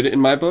good in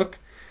my book.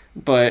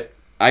 But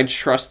I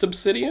trust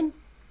Obsidian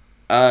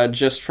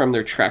just from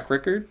their track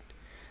record.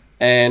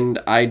 And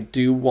I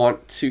do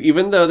want to,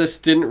 even though this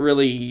didn't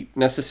really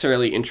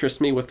necessarily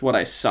interest me with what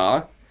I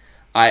saw,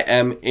 I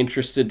am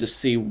interested to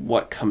see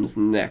what comes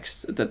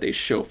next that they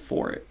show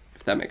for it,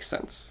 if that makes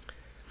sense.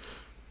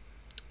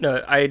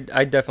 No, I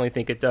definitely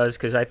think it does,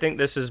 because I think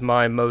this is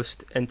my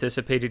most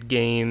anticipated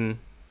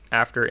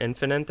after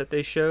Infinite that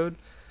they showed,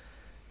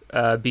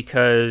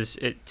 because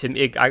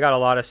I got a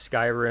lot of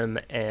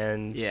Skyrim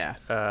and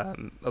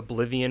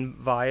Oblivion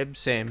vibes,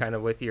 same kind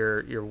of with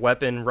your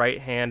weapon right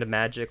hand,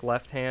 magic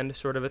left hand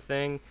sort of a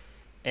thing,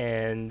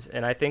 and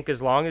I think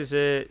as long as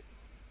it,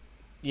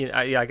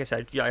 like I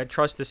said, I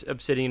trust this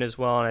Obsidian as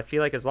well, and I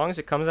feel like as long as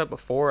it comes out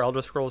before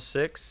Elder Scrolls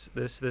 6,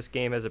 this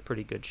game has a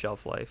pretty good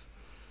shelf life.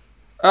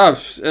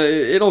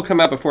 It'll come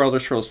out before Elder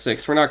Scrolls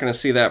 6. We're not going to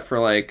see that for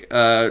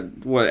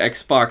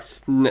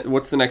Xbox.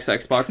 What's the next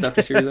Xbox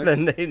after Series X?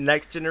 The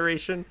next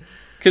generation.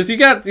 Because you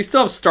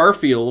still have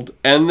Starfield,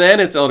 and then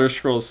it's Elder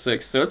Scrolls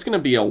 6, so it's going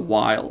to be a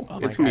while.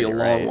 It's going to be a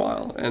long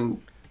while,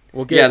 and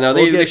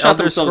they shot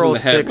Elder themselves in the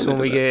head 6 when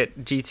we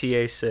get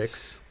GTA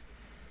 6.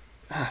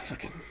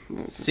 Fucking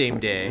same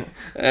day.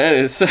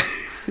 And it's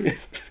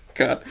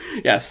God.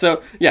 Yeah.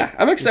 So yeah,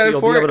 I'm excited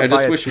You'll for be able it. to I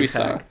just buy a wish we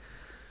saw. two-pack.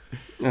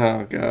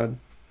 Oh God.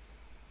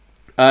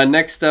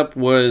 Next up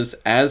was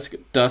As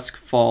Dusk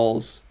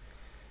Falls,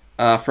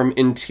 from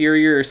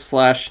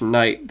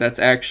Interior/Night. That's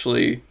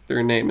actually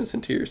their name is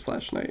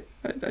Interior/Night.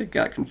 I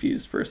got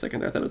confused for a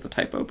second there. I thought it was a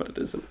typo, but it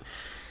isn't.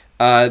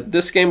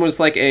 This game was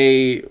like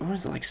a what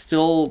was it like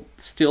still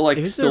like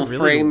It was still a really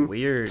frame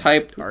weird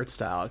type. art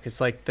style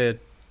because like the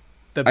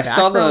I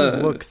saw backgrounds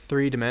the- look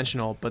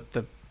 3-dimensional, but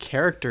the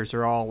characters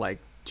are all like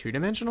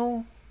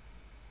 2-dimensional.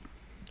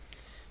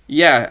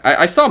 Yeah,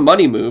 I saw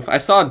money move. I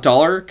saw a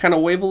dollar kind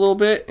of wave a little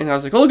bit, and I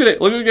was like, "Oh, look at it!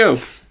 Look at it go!"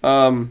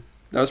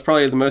 That was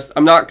probably the most.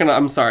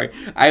 I'm sorry.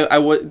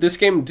 This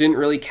game didn't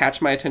really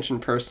catch my attention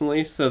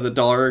personally, so the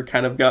dollar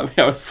kind of got me.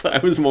 I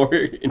was more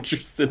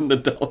interested in the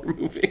dollar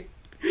moving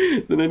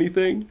than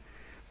anything.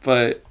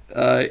 But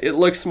it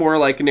looks more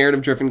like a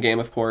narrative-driven game,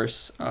 of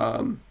course.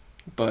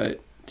 But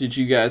did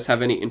you guys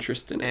have any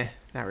interest in it?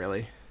 Not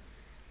really.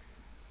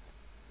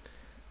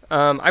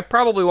 I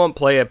probably won't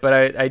play it, but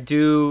I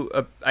do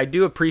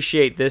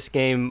appreciate this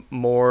game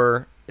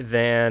more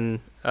than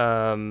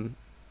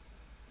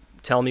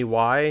Tell Me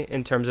Why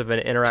in terms of an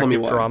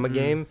interactive drama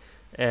game,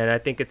 and I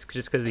think it's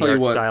just because the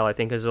art style I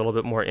think is a little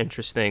bit more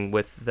interesting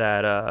with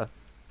that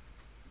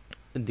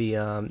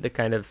the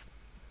kind of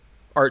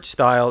art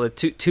style, the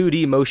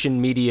 2D motion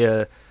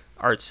media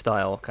art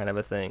style kind of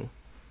a thing.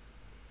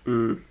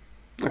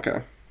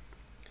 Okay.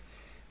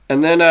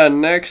 And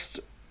then next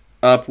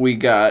up we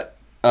got.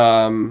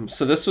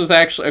 So this was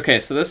actually okay.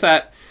 So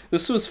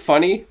this was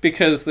funny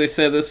because they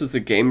said this is a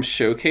game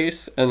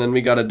showcase, and then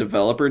we got a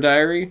developer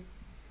diary,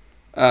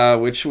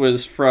 which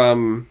was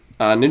from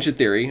Ninja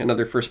Theory,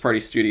 another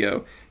first-party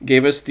studio,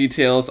 gave us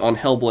details on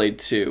Hellblade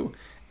 2,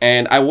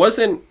 and I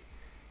wasn't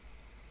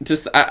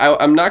just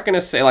I'm not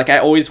gonna say like I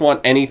always want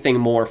anything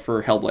more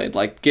for Hellblade.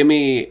 Like give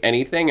me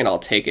anything and I'll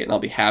take it and I'll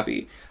be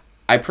happy.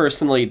 I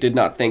personally did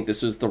not think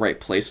this was the right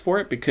place for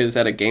it because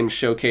at a game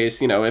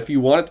showcase, if you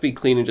want it to be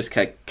clean and just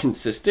kind of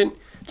consistent,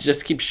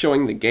 just keep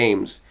showing the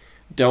games.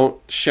 Don't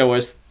show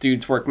us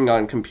dudes working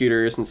on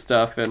computers and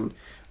stuff. And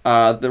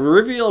the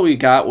reveal we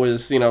got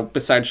was,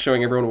 besides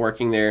showing everyone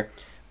working there,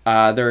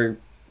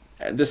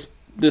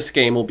 this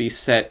game will be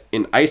set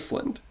in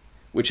Iceland,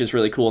 which is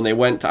really cool. And they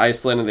went to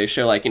Iceland and they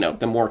show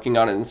them working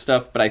on it and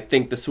stuff. But I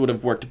think this would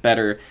have worked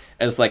better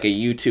as like a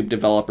YouTube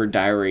developer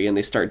diary, and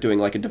they start doing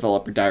like a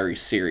developer diary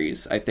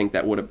series. I think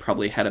that would have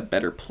probably had a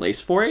better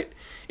place for it.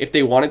 If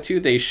they wanted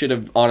to, they should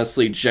have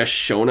honestly just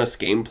shown us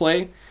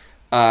gameplay.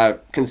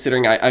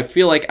 Considering I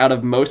feel like out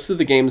of most of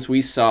the games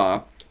we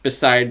saw,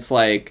 besides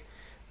like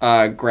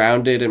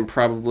Grounded and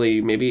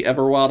probably maybe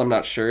Everwild, I'm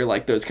not sure,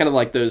 like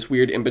those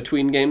weird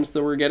in-between games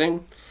that we're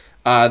getting,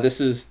 this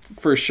is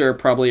for sure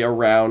probably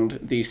around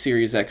the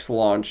Series X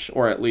launch,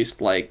 or at least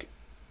like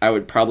I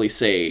would probably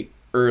say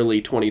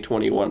early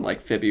 2021, like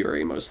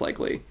February most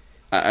likely.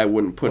 I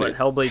wouldn't put it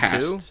Hellblade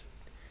past. 2?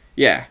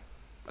 Yeah.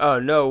 Oh,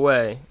 no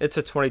way. It's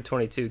a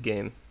 2022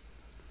 game.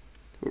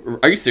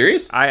 Are you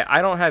serious?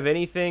 I don't have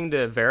anything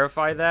to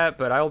verify that,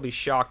 but I'll be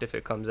shocked if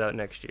it comes out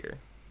next year.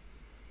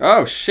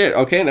 Oh shit.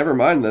 Okay, never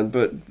mind then.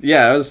 But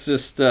yeah, I was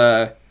just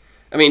do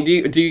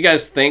you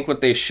guys think what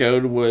they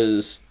showed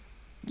was,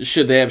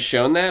 should they have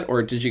shown that,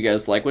 or did you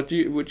guys like what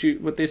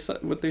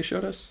they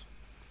showed us?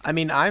 I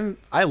mean,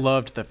 I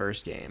loved the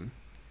first game.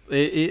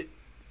 We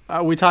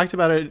talked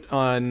about it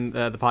on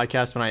the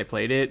podcast when I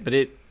played it, but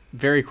it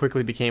very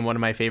quickly became one of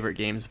my favorite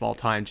games of all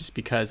time, just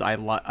because I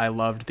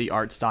loved the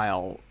art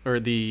style, or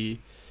the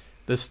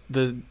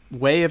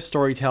way of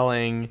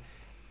storytelling,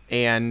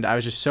 and I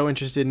was just so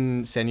interested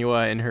in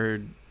Senua and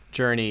her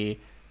journey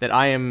that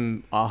I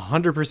am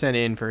 100%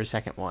 in for a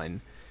second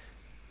one.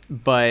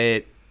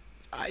 But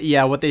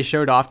yeah, what they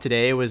showed off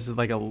today was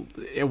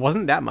it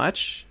wasn't that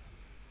much.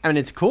 I mean,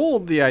 it's cool,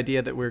 the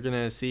idea that we're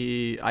gonna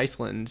see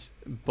Iceland,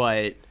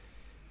 but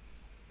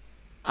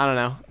I don't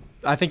know.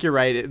 I think you're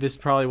right. This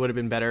probably would have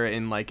been better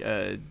in like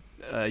a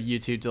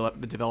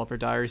YouTube developer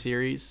diary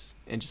series,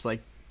 and just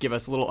like give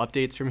us little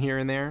updates from here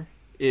and there.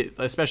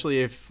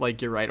 Especially if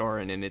like you're right,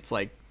 Oren, and it's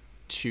like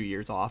 2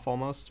 years off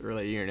almost, or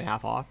like a year and a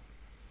half off.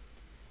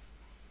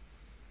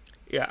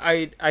 Yeah,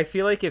 I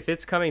feel like if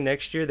it's coming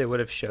next year, they would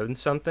have shown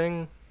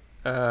something.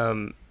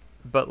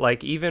 But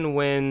like even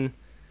when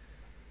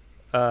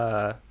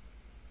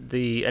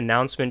the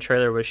announcement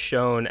trailer was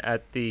shown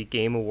at the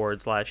Game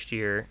Awards last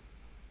year,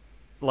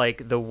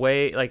 like the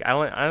way, like I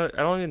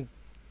don't even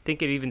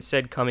think it even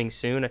said coming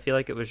soon. I feel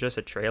like it was just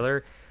a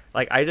trailer.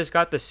 Like I just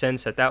got the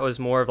sense that was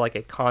more of like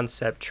a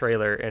concept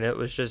trailer, and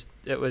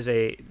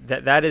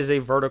that is a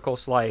vertical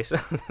slice,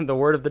 the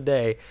word of the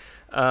day,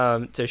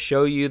 to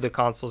show you the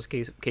console's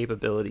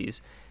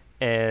capabilities,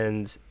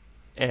 and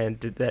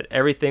that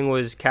everything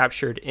was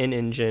captured in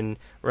engine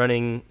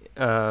running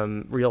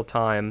real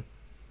time.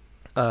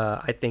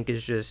 I think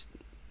is just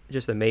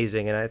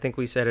amazing. And I think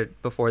we said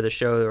it before the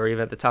show, or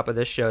even at the top of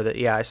this show,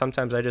 that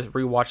sometimes I just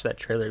rewatch that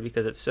trailer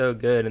because it's so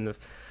good, and the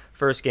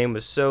first game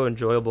was so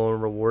enjoyable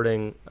and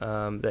rewarding,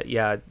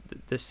 that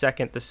the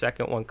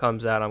second one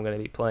comes out, I'm going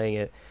to be playing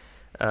it.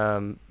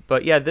 But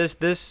But yeah,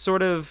 this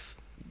sort of,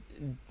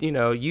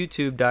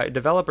 YouTube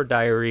developer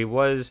diary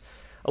was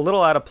a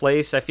little out of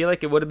place. I feel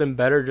like it would have been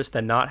better just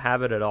to not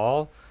have it at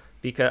all,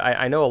 because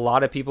I know a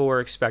lot of people were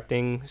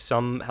expecting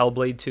some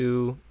Hellblade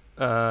 2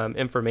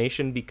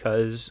 information,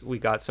 because we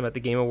got some at the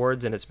Game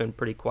Awards and it's been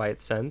pretty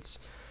quiet since.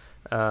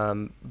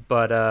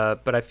 But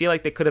I feel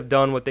like they could have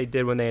done what they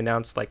did when they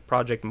announced like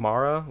Project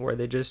Mara, where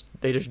they just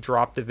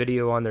dropped a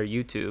video on their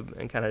YouTube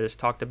and kind of just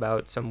talked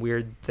about some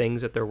weird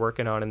things that they're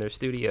working on in their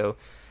studio,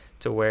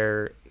 to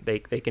where they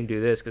can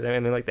do this. Because I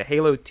mean, like the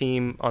Halo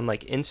team on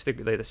like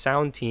Instagram, like the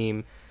sound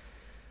team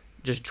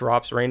just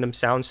drops random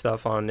sound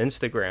stuff on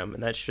Instagram,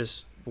 and that's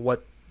just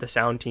what the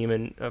sound team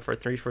in for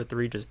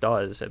 343 just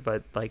does.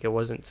 But like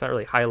it's not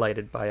really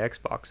highlighted by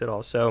Xbox at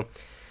all. So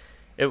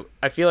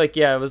I feel like,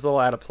 yeah, it was a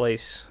little out of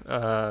place.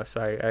 So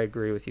I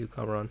agree with you,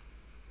 Kamran.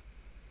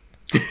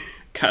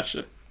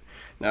 Gotcha.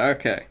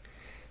 Okay.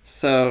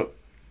 So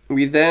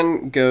we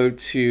then go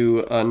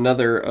to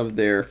another of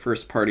their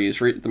first parties,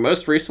 the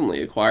most recently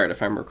acquired,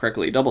 if I remember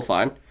correctly, Double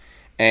Fine.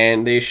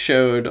 And they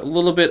showed a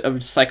little bit of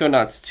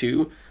Psychonauts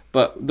 2,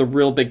 but the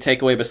real big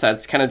takeaway,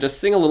 besides kind of just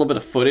seeing a little bit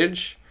of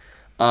footage,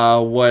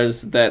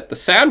 was that the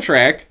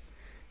soundtrack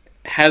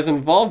has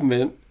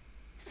involvement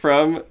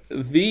from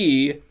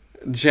the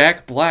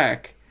Jack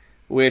Black,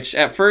 which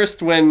at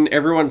first, when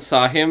everyone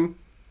saw him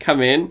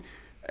come in,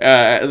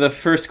 the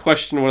first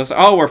question was,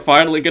 "Oh, we're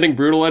finally getting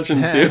Brutal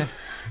Legend 2."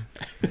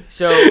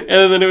 So,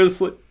 and then it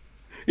was like,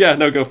 yeah,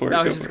 no, go for it.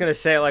 I was just gonna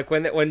say, like,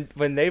 when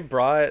they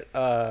brought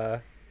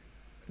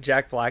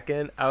Jack Black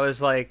in, I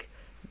was like,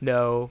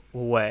 no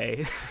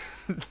way,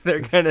 they're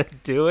gonna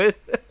do it.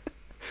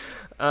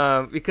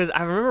 Because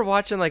I remember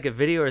watching like a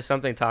video or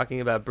something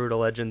talking about Brutal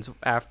Legends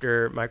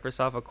after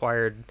Microsoft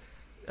acquired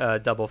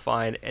Double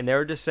Fine, and they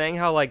were just saying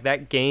how like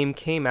that game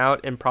came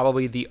out in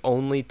probably the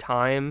only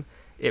time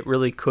it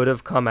really could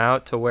have come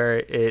out, to where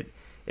it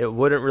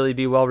wouldn't really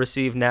be well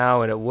received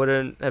now, and it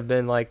wouldn't have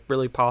been like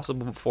really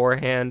possible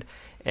beforehand.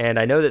 And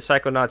I know that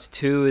Psychonauts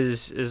 2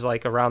 is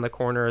like around the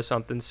corner or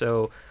something,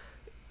 so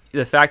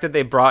the fact that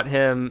they brought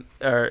him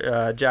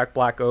or Jack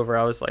Black over,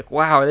 I was like,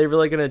 wow, are they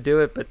really gonna do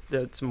it? But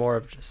it's more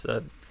of just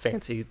a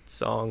fancy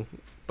song,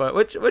 but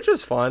which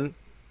was fun.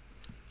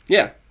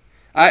 Yeah,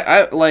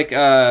 I like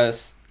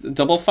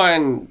Double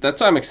Fine.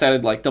 That's why I'm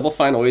excited. Like Double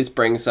Fine always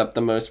brings up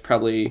the most,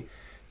 probably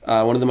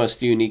one of the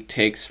most unique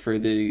takes for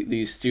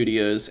these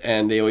studios,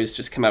 and they always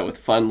just come out with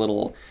fun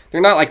little. They're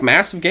not like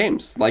massive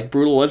games. Like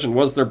Brutal Legend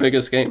was their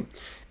biggest game,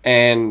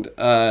 and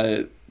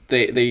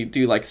they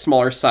do like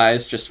smaller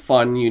size, just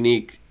fun,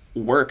 unique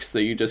works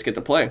that you just get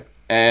to play.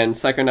 And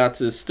Psychonauts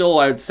is still,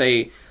 I would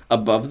say,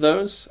 above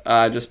those,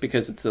 just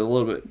because it's a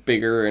little bit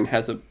bigger and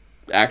has a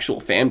actual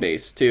fan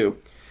base too.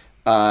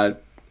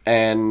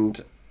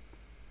 And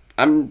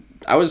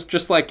I was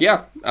just like,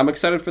 yeah, I'm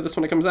excited for this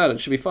when it comes out. It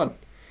should be fun.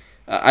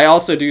 I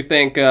also do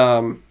think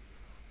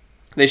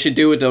they should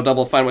do a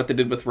Double Fine what they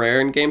did with Rare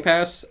in Game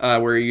Pass,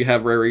 where you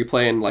have Rare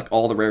Replay and like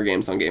all the Rare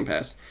games on Game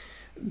Pass.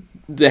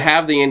 To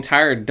have the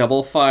entire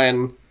Double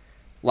Fine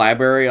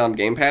library on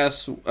Game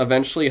Pass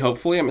eventually,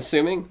 hopefully, I'm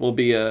assuming, will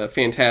be a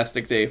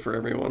fantastic day for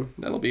everyone.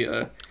 That'll be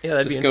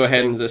just go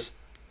ahead and just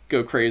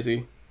go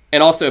crazy.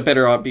 And also it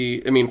better not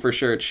be, I mean, for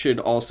sure it should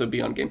also be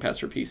on Game Pass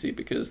for PC,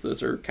 because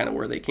those are kind of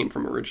where they came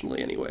from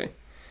originally anyway.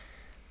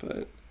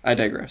 But I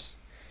digress.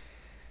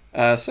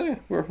 So yeah,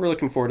 we're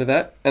looking forward to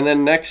that. And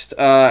then next,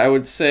 I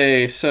would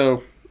say,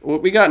 so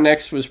what we got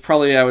next was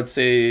probably, I would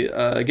say,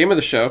 Game of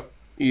the Show,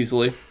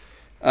 easily.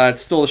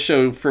 It's still a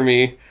show for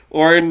me.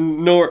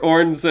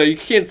 Oren's, you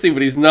can't see,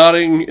 but he's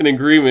nodding in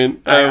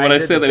agreement when I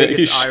said that.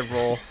 Eye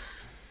roll.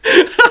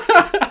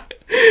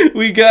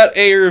 We got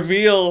a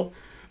reveal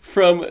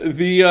from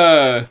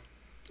the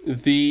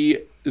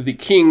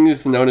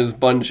kings known as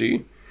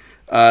Bungie.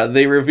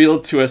 They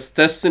revealed to us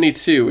Destiny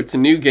 2. It's a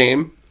new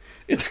game.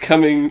 It's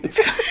coming.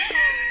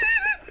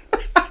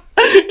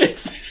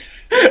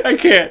 I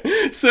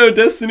can't. So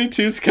Destiny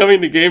 2 is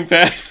coming to Game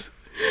Pass.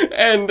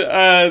 And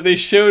they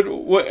showed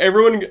what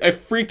everyone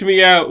freaked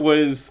me out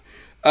was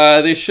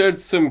they showed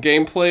some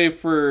gameplay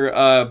for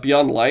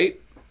Beyond Light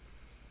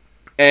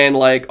and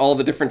like all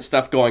the different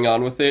stuff going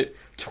on with it.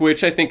 To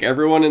which I think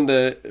everyone in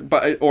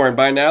Oren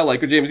by now,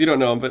 like James, you don't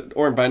know him, but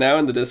Oren by now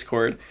in the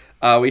Discord,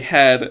 we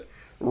had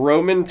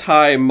Roman,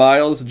 Ty,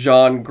 Miles,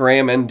 John,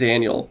 Graham, and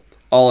Daniel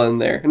all in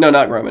there. No,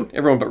 not Roman.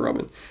 Everyone but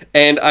Roman.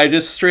 And I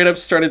just straight up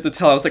started to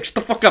tell. I was like, shut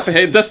the fuck up.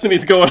 Hey,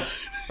 Destiny's going on.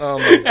 Oh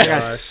my god.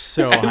 That's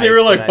so hyped. They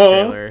were like,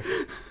 huh?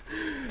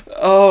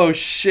 Oh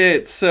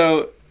shit.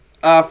 So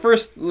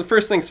first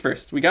things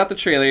first, we got the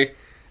trailer.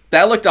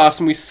 That looked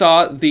awesome. We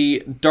saw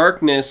the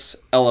darkness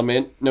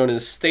element known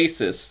as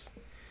stasis,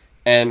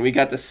 and we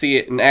got to see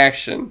it in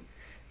action.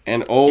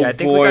 And I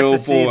think we got to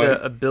see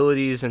the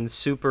abilities and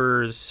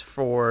supers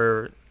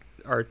for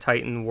our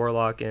Titan,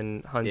 Warlock,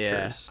 and Hunters.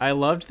 Yeah. I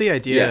loved the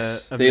idea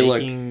of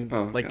making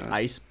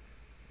ice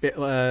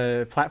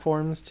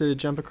platforms to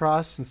jump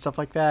across and stuff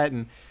like that,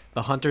 and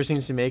the Hunter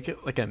seems to make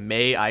it like a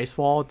Mei ice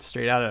wall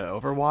straight out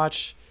of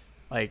Overwatch.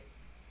 Like,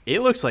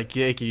 it looks like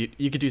you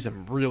could do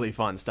some really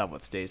fun stuff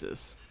with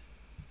stasis.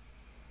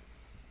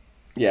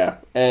 Yeah,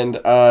 and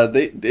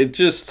it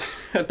just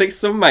I think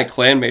some of my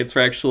clanmates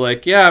were actually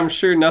like, yeah, I'm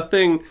sure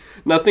nothing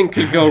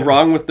could go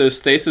wrong with those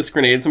stasis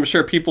grenades. I'm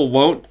sure people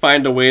won't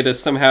find a way to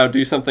somehow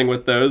do something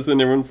with those, and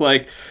everyone's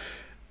like,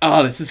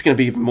 oh, this is going to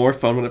be even more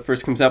fun when it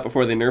first comes out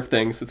before they nerf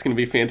things. It's going to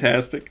be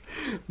fantastic.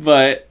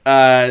 But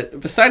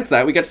besides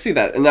that, we got to see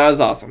that, and that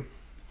was awesome.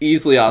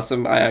 Easily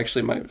awesome. I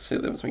actually might say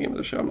that was my game of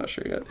the show. I'm not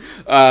sure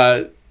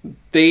yet.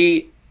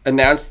 They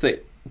announced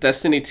that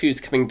Destiny 2 is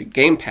coming to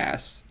Game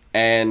Pass,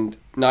 and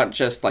not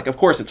just, like, of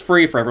course it's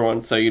free for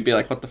everyone, so you'd be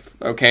like, what the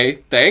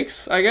okay,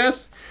 thanks, I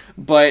guess.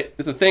 But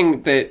the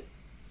thing that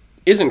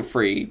isn't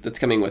free that's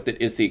coming with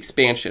it is the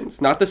expansions.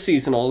 Not the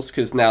seasonals,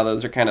 because now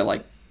those are kind of,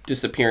 like,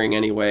 disappearing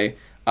anyway.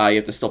 You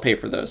have to still pay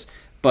for those.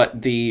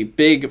 But the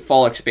big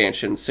fall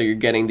expansions, so you're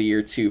getting the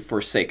Year 2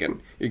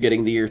 Forsaken, you're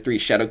getting the Year 3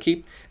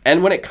 Shadowkeep,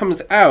 and when it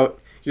comes out,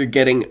 you're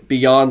getting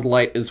Beyond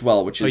Light as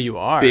well, which is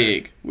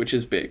big. Which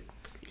is big.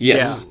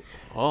 Yes. Yeah.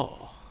 Oh.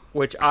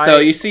 Which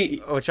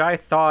I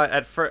thought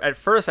at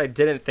first I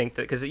didn't think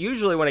that, because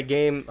usually when a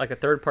game, like a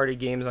third-party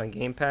game's on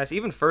Game Pass,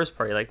 even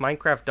first-party, like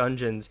Minecraft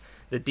Dungeons,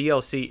 the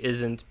DLC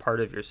isn't part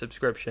of your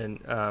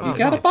subscription. You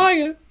gotta buy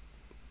it.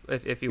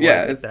 If you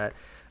want to get that.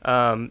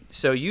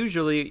 So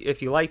usually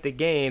if you like the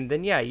game,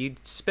 then yeah,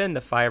 you'd spend the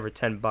 $5 or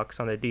 $10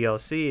 on the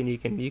DLC, and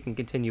you can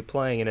continue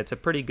playing, and it's a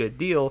pretty good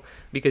deal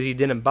because you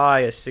didn't buy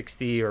a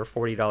 $60 or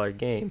 $40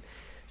 game.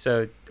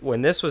 So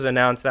when this was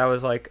announced, I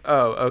was like,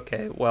 oh,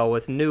 okay, well,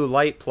 with new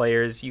light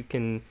players, you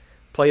can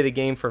play the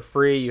game for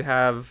free. You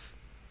have,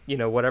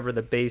 whatever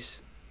the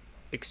base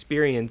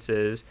experience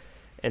is.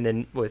 And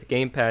then with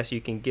Game Pass, you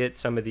can get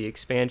some of the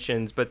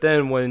expansions. But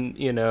then when,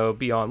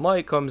 Beyond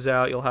Light comes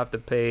out, you'll have to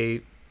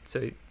pay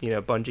so,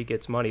 Bungie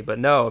gets money. But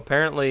no,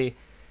 apparently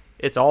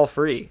it's all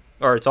free.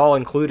 Or it's all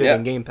included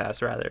in Game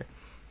Pass, rather.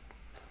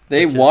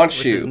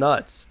 Which is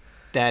nuts.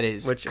 That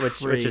is which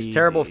is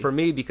terrible for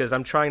me because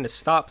I'm trying to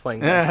stop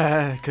playing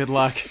Destiny. Good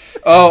luck.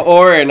 Oh,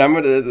 Oren,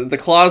 the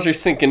claws are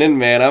sinking in,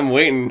 man. I'm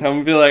waiting. I'm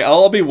gonna be like,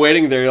 I'll be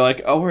waiting there. You're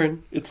like,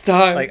 Oren, it's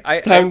time.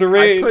 Time to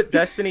raid. I put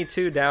Destiny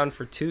 2 down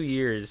for 2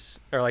 years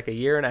or like a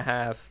year and a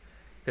half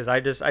because I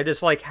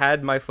just like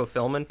had my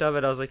fulfillment of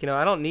it. I was like,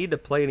 I don't need to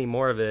play any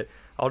more of it.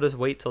 I'll just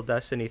wait till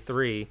Destiny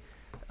 3.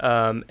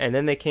 And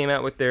then they came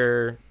out with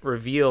their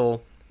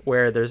reveal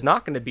where there's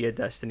not going to be a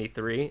Destiny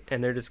 3,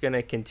 and they're just going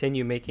to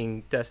continue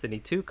making Destiny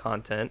 2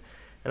 content.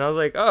 And I was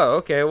like, oh,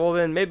 okay, well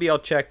then maybe I'll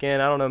check in.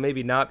 I don't know,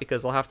 maybe not,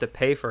 because I'll have to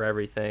pay for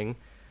everything.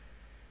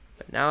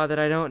 But now that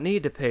I don't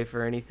need to pay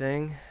for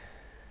anything...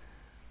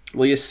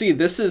 Well, you see,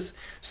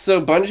 so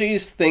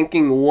Bungie's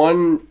thinking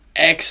one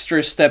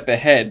extra step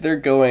ahead. They're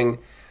going,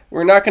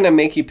 we're not going to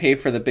make you pay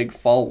for the big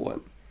fall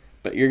one,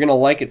 but you're going to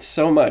like it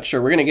so much,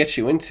 or we're going to get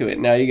you into it.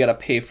 Now you got to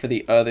pay for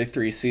the other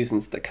 3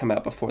 seasons that come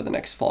out before the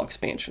next fall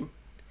expansion.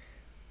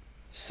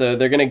 So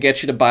they're going to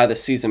get you to buy the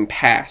season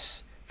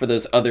pass for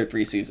those other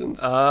 3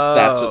 seasons. Oh,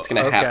 that's what's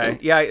going to happen.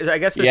 Yeah, I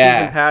guess the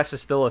season pass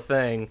is still a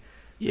thing.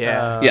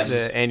 Yeah, yes.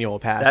 The annual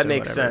pass. That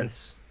makes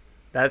sense.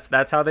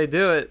 That's how they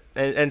do it.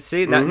 And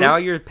see, now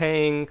you're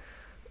paying,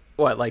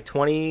 what, like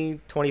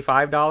 $20,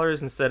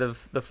 $25 instead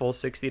of the full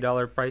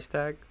 $60 price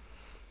tag?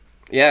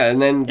 Yeah,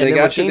 and then they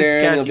got you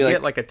there, and they'll be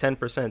get like a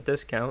 10%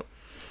 discount.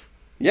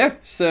 Yeah,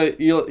 so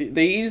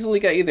they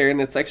easily got you there,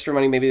 and it's extra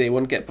money maybe they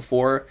wouldn't get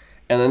before.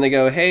 And then they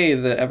go, hey,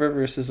 the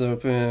Eververse is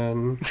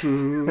open.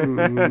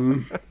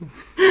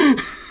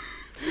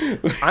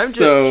 I'm just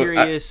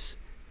curious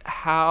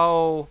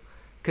how,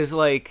 because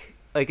like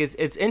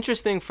it's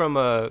interesting from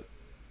a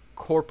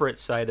corporate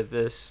side of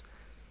this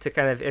to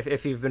kind of,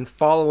 if you've been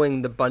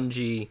following the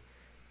Bungie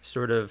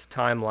sort of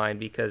timeline,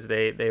 because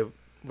they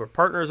were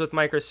partners with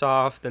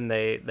Microsoft, and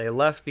they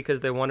left because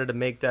they wanted to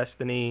make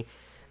Destiny.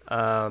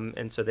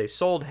 And so they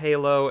sold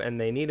Halo, and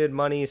they needed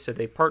money, so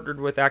they partnered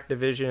with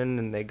Activision,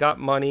 and they got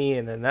money,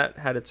 and then that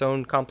had its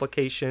own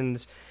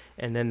complications,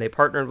 and then they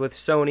partnered with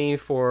Sony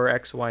for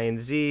X, Y, and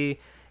Z,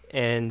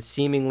 and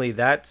seemingly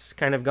that's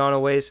kind of gone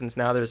away since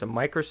now there's a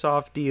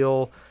Microsoft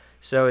deal.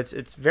 So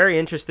it's very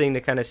interesting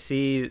to kind of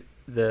see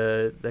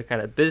the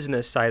kind of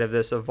business side of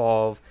this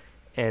evolve,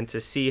 and to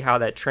see how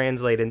that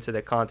translates into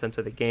the content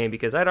of the game,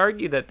 because I'd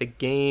argue that the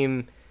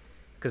game...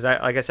 Because,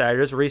 like I said, I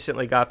just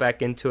recently got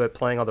back into it,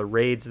 playing all the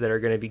raids that are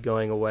going to be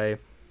going away.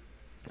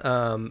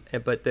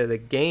 But the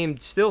game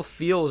still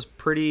feels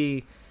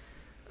pretty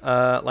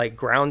like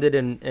grounded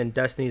in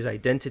Destiny's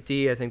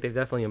identity. I think they've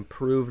definitely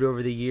improved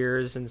over the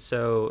years. And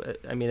so,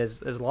 I mean,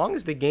 as long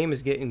as the game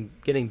is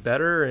getting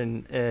better,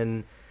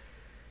 and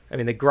I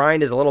mean, the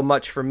grind is a little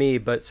much for me,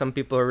 but some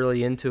people are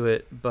really into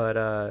it. But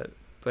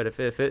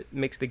if it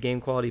makes the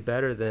game quality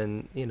better,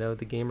 then, the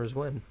gamers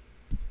win.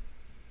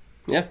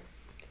 Yeah.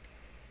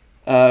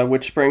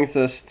 Which brings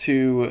us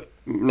to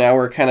now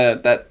we're kind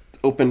of, that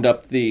opened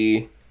up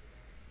the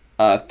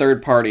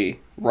third-party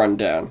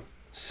rundown.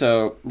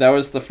 So that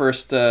was the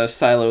first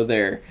silo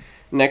there.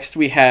 Next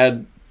we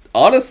had,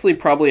 honestly,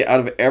 probably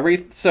out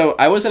of so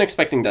I wasn't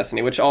expecting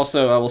Destiny, which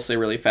also I will say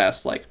really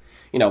fast, like,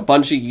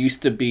 Bungie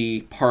used to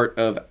be part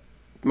of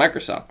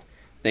Microsoft.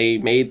 They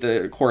made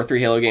the core 3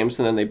 Halo games,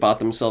 and then they bought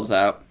themselves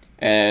out,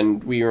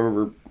 and we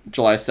remember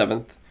July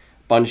 7th,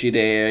 Bungie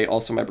Day,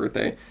 also my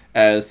birthday,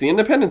 as the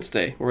Independence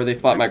Day, where they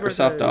fought Happy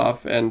Microsoft birthday.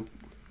 off, and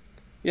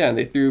and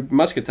they threw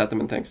muskets at them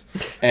and things,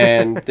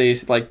 and they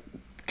like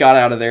got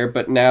out of there.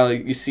 But now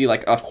you see,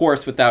 like, of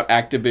course, without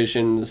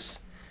Activision's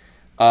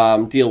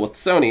deal with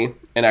Sony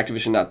and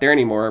Activision not there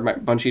anymore,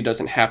 Bungie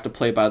doesn't have to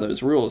play by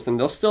those rules, and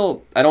they'll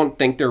still. I don't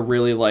think they're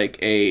really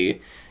like a,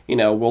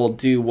 we'll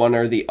do one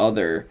or the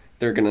other.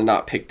 They're gonna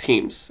not pick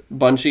teams.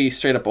 Bungie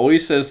straight up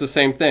always says the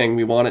same thing.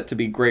 We want it to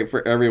be great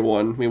for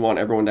everyone. We want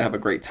everyone to have a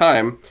great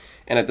time.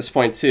 And at this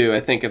point, too, I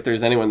think if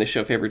there's anyone they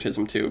show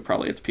favoritism to,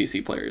 probably it's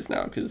PC players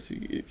now. Because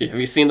have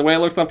you seen the way it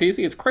looks on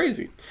PC? It's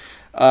crazy.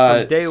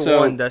 From day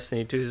one,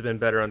 Destiny 2 has been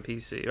better on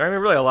PC. I mean,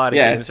 really, a lot of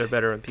games are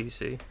better on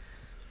PC.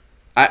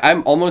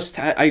 I'm almost...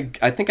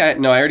 I think I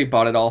already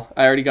bought it all.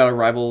 I already got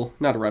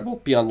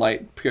Beyond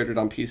Light pre-ordered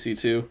on PC,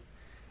 too.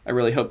 I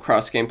really hope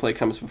cross gameplay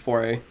comes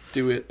before I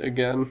do it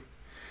again.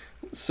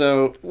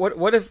 So...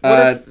 What if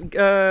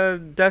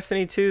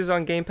Destiny 2 is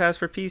on Game Pass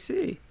for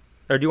PC?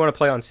 Or do you want to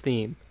play on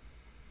Steam?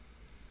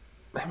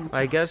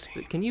 I guess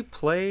can you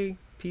play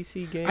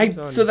PC games?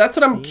 So that's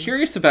what Steam? I'm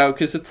curious about,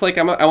 because it's like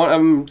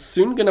I'm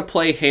soon gonna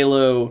play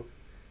Halo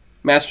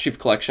Master Chief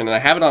Collection, and I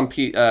have it on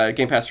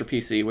Game Pass for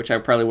PC, which I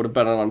probably would have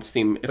bought it on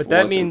Steam if it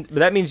wasn't. But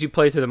that means you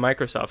play through the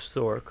Microsoft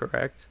Store,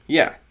 correct?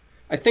 Yeah,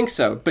 I think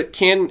so. But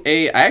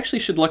I actually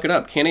should look it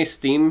up. Can a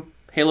Steam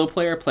Halo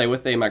player play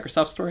with a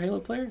Microsoft Store Halo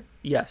player?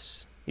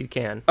 Yes, you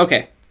can.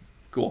 Okay,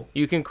 cool.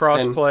 You can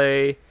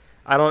cross-play.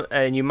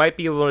 And you might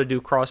be able to do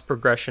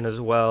cross-progression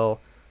as well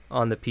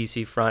on the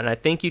PC front. And I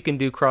think you can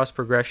do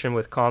cross-progression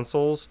with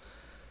consoles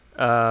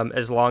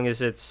as long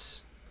as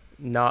it's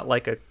not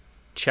like a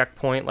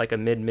checkpoint, like a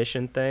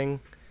mid-mission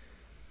thing.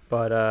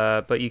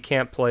 But you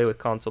can't play with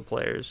console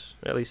players,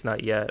 at least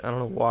not yet. I don't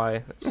know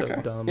why. That's so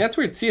dumb. Yeah, it's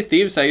weird. Sea of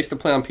Thieves, I used to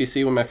play on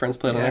PC when my friends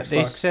played on Xbox.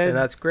 They said and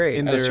that's great.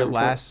 in their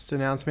last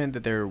announcement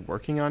that they're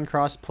working on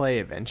cross-play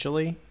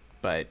eventually,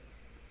 but...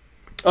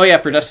 Oh, yeah,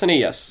 for Destiny,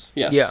 yes.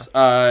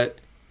 Yeah.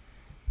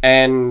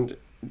 And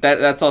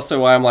that's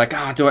also why I'm like,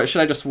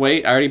 should I just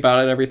wait? I already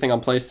bought everything on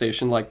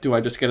PlayStation. Like, do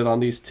I just get it on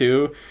these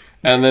two?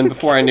 And then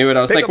before I knew it,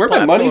 I was like, where'd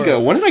my money go?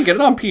 When did I get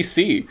it on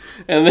PC?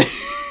 And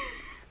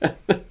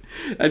then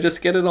I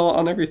just get it all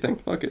on everything.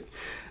 Fuck it.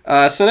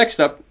 So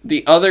next up,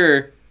 the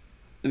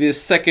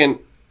second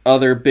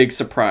other big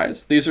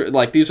surprise. These are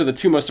the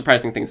two most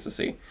surprising things to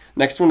see.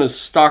 Next one is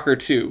Stalker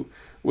 2.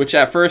 Which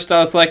at first I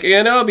was like,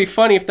 it'd be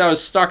funny if that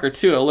was Stalker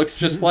 2. It looks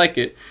just like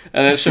it.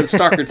 And then it showed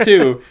Stalker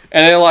 2.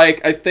 And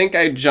I think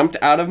I jumped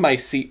out of my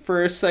seat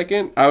for a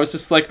second. I was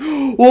just like,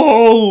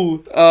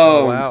 whoa!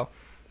 Wow.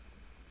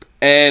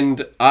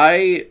 And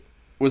I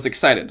was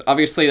excited.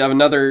 Obviously, at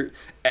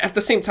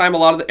the same time,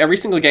 every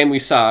single game we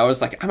saw, I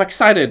was like, I'm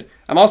excited.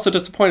 I'm also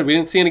disappointed we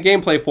didn't see any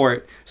gameplay for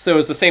it. So it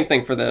was the same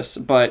thing for this.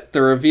 But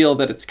the reveal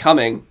that it's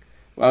coming...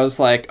 I was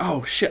like,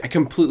 oh shit, I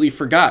completely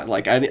forgot.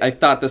 Like, I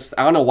thought this,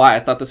 I don't know why,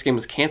 I thought this game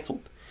was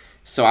canceled.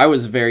 So I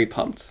was very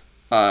pumped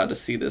to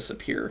see this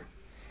appear.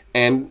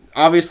 And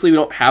obviously we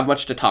don't have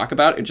much to talk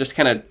about. It just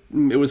it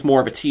was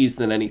more of a tease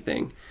than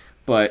anything.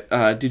 But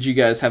did you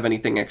guys have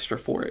anything extra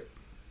for it?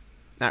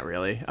 Not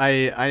really.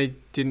 I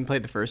didn't play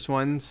the first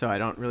one, so I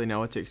don't really know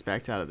what to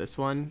expect out of this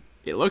one.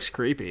 It looks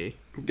creepy.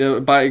 Go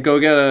get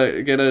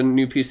a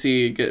new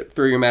PC,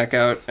 throw your Mac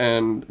out,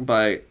 and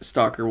buy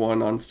Stalker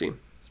 1 on Steam.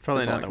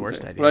 Probably not the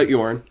worst idea. What about you,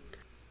 Warren?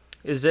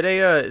 Is it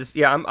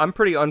I'm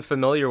pretty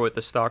unfamiliar with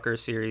the Stalker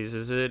series.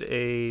 Is it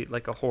a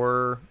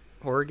horror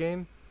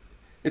game?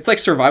 It's like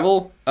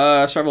survival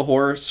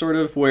horror sort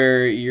of,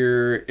 where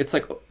it's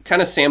like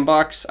kind of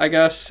sandbox, I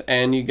guess,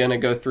 and you're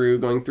going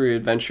through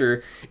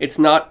adventure. It's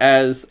not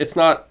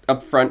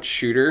upfront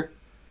shooter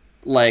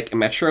like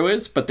Metro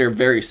is, but they're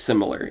very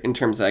similar in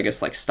terms of, I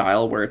guess, like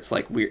style, where it's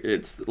like weird.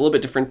 It's a little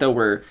bit different though,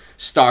 where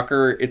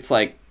Stalker, it's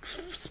like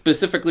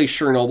specifically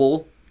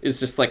Chernobyl is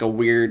just like a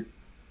weird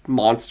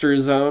monster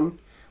zone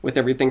with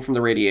everything from the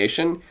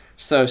radiation.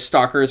 So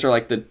stalkers are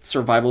like the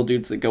survival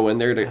dudes that go in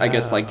there to, I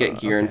guess, like get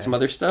gear and some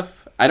other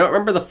stuff. I don't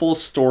remember the full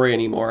story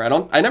anymore.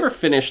 I never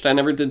finished. I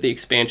never did the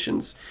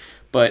expansions,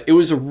 but it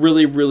was a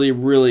really, really,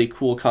 really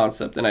cool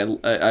concept, and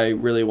I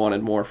really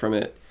wanted more from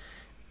it.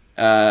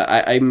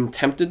 I'm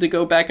tempted to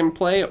go back and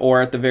play, or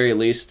at the very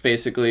least,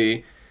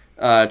 basically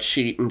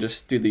cheat and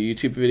just do the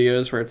YouTube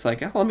videos where it's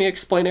like, let me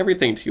explain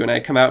everything to you, and I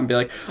come out and be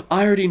like,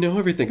 I already know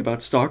everything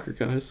about Stalker,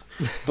 guys.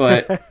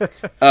 But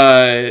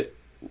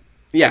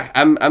yeah,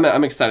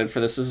 I'm excited for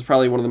this. This is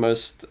probably one of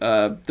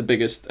the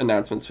biggest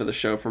announcements for the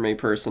show for me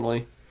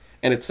personally,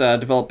 and it's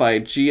developed by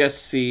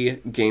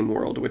GSC Game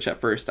World, which at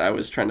first I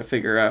was trying to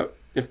figure out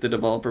if the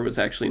developer was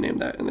actually named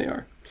that, and they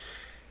are.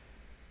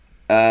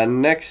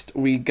 Next,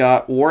 we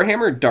got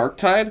Warhammer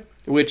Darktide,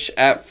 which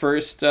at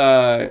first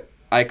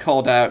I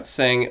called out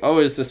saying, oh,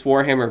 is this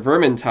Warhammer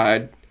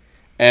Vermintide?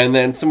 And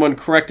then someone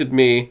corrected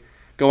me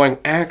going,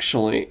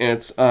 actually,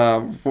 it's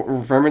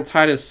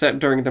Vermintide is set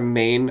during the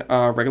main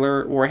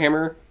regular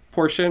Warhammer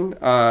portion.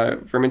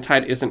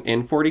 Vermintide isn't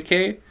in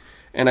 40k.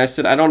 And I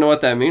said, I don't know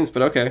what that means,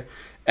 but okay.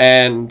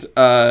 And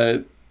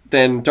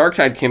then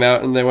Darktide came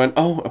out, and they went,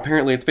 oh,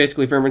 apparently it's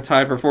basically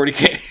Vermintide for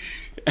 40k.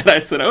 And I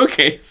said,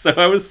 okay, so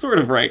I was sort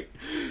of right.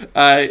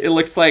 It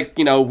looks like,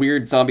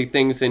 weird zombie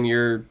things in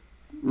your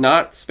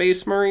not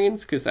Space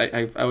Marines, because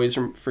I always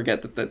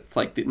forget that that's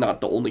like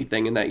not the only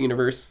thing in that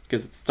universe,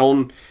 because it's its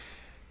own...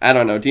 I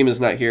don't know,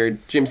 Dima's not here.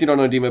 James, you don't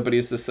know Dima, but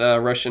he's this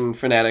Russian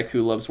fanatic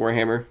who loves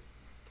Warhammer.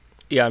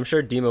 Yeah, I'm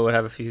sure Dima would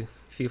have a few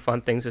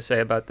fun things to say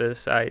about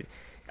this.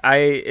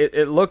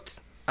 It looked,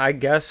 I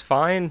guess,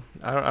 fine.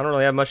 I don't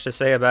really have much to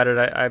say about it.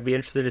 I'd be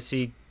interested to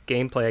see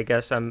gameplay. I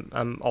guess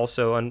I'm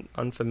also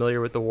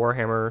unfamiliar with the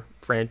Warhammer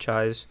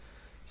franchise,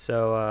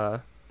 so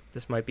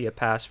this might be a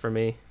pass for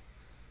me.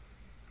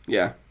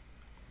 Yeah.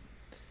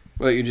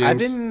 What about you, James? I've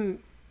been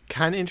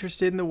kind of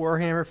interested in the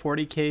Warhammer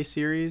 40k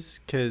series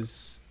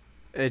because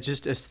it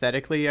just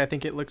aesthetically, I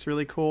think it looks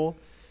really cool.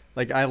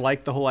 Like, I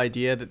like the whole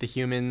idea that the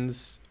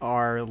humans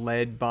are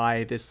led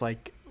by this,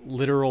 like,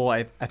 literal,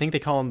 I think they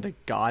call him the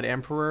God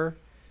Emperor.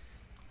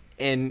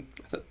 And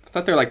I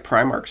thought they're like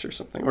Primarchs or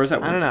something. Or is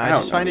that... I don't know. I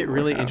just find it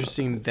really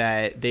interesting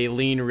that they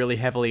lean really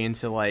heavily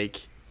into,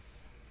 like,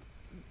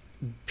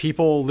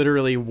 people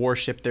literally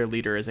worship their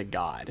leader as a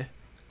god.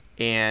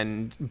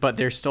 But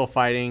they're still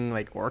fighting,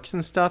 like, orcs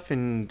and stuff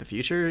in the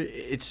future.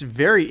 It's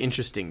very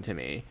interesting to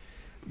me.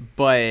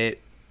 But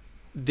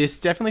this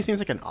definitely seems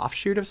like an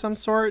offshoot of some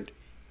sort.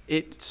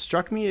 It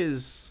struck me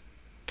as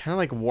kind of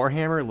like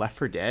Warhammer Left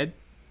 4 Dead,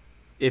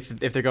 if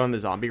they're going the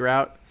zombie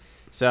route.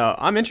 So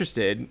I'm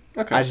interested.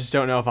 Okay. I just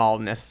don't know if I'll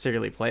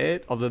necessarily play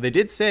it. Although they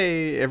did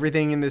say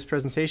everything in this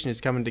presentation is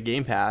coming to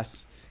Game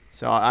Pass.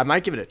 So I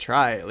might give it a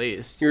try at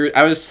least.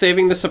 I was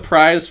saving the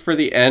surprise for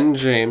the end,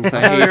 James.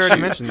 I hate you already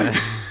you. mentioned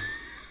that.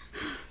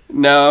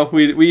 No,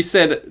 we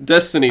said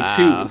Destiny 2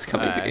 was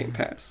coming to Game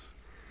Pass.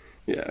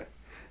 Yeah.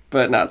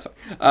 But no, it's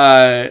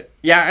fine.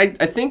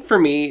 I think for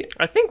me...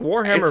 I think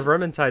Warhammer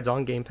Vermintide's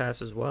on Game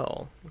Pass as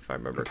well, if I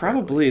remember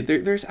probably.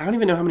 There's I don't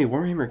even know how many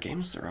Warhammer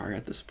games there are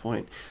at this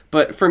point.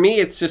 But for me,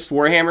 it's just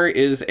Warhammer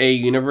is a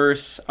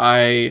universe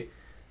I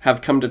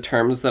have come to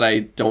terms that I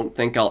don't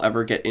think I'll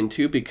ever get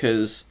into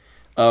because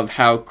of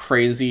how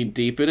crazy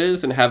deep it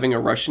is, and having a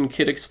Russian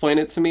kid explain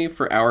it to me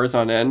for hours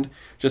on end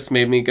just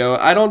made me go,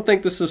 I don't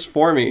think this is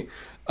for me.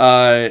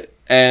 I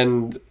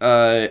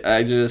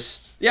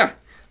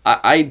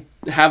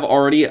have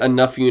already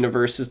enough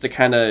universes to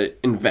kind of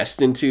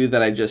invest into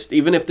that I just,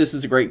 even if this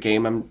is a great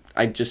game,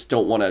 I just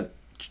don't want to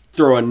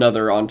throw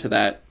another onto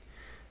that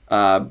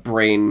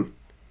brain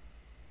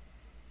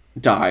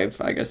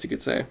dive, I guess you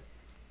could say.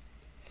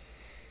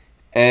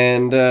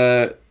 And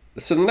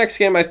so the next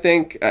game, I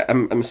think,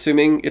 I'm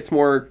assuming it's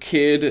more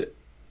kid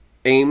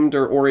aimed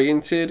or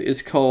oriented,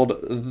 is called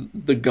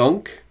The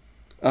Gunk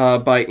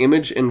by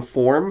Image and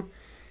Form.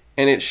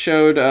 And it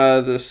showed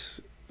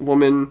this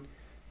woman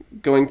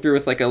going through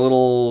with like a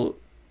little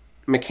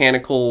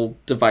mechanical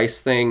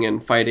device thing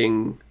and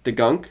fighting the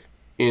gunk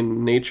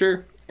in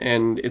nature.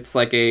 And it's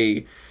like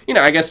a,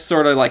 I guess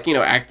sort of like,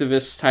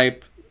 activist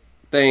type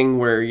thing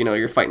where,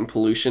 you're fighting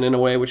pollution in a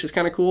way, which is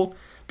kind of cool.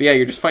 But yeah,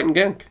 you're just fighting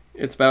gunk.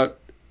 It's about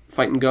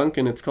fighting gunk,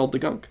 and it's called The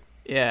Gunk.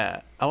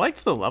 Yeah, I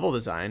liked the level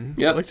design.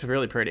 Yep. It looks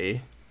really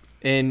pretty.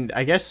 And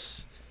I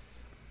guess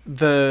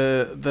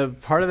the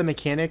part of the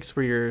mechanics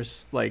where you're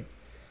like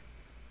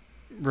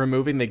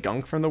removing the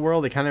gunk from the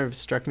world, it kind of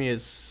struck me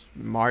as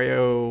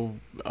Mario.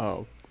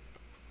 Oh,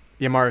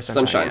 yeah, Mario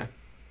Sunshine.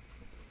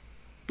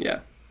 Yeah.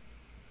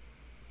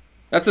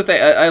 That's the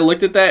thing. I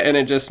looked at that and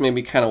it just made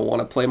me kind of want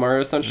to play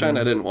Mario Sunshine.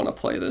 I didn't want to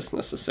play this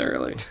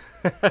necessarily.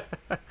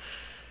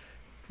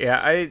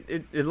 Yeah,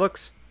 it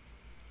looks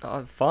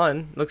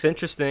fun. Looks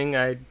interesting.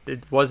 I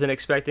wasn't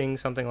expecting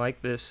something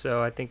like this,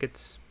 so I think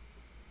it's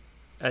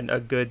a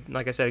good,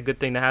 like I said, a good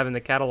thing to have in the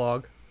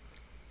catalog.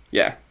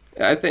 Yeah,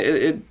 I think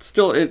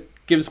it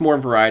gives more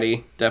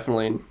variety,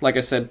 definitely. Like I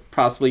said,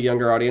 possibly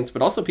younger audience,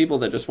 but also people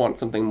that just want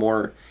something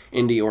more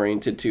indie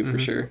oriented too, for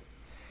sure.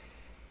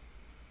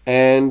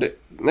 And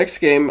next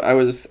game, I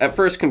was at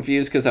first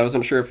confused because I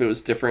wasn't sure if it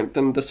was different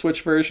than the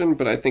Switch version,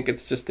 but I think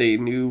it's just a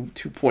new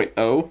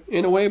 2.0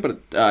 in a way,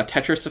 but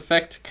Tetris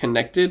Effect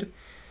Connected.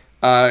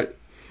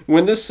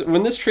 When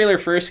this trailer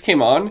first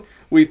came on,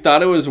 we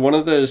thought it was one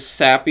of those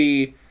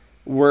sappy,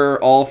 we're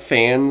all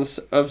fans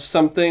of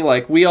something,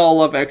 like we all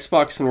love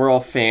Xbox and we're all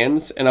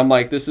fans, and I'm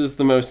like, this is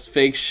the most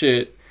fake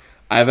shit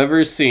I've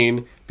ever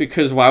seen,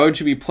 because why would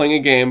you be playing a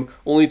game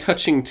only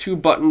touching two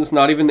buttons,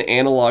 not even the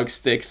analog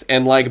sticks,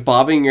 and like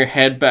bobbing your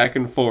head back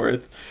and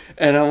forth?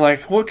 And I'm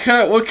like, what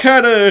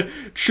kind of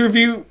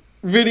tribute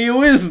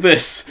video is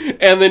this?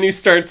 And then you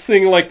start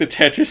seeing like the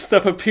Tetris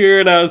stuff appear,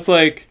 and I was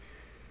like,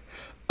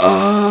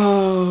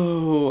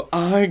 oh,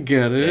 I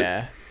get it.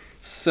 Yeah.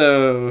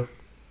 So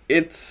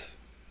it's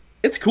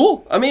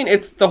cool. I mean,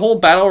 it's the whole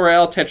Battle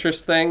Royale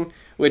Tetris thing,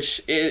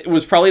 which it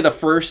was probably the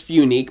first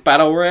unique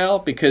Battle Royale,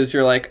 because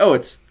you're like, oh,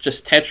 it's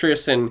just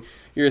Tetris and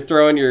you're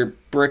throwing your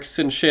bricks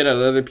and shit at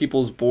other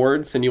people's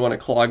boards and you want to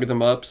clog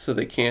them up so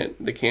they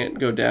can't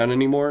go down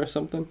anymore or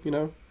something,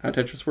 how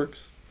Tetris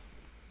works.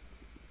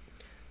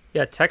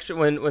 Yeah,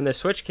 when the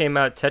Switch came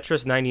out,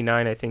 Tetris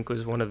 99, I think,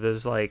 was one of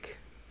those, like,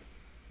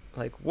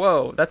 like,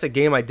 whoa, that's a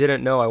game I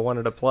didn't know I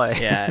wanted to play.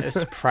 Yeah, it's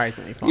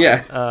surprisingly fun.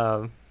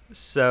 Yeah.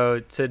 So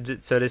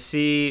to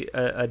see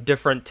a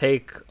different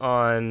take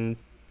on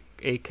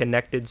a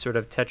connected sort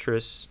of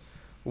Tetris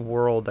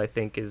world, I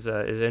think is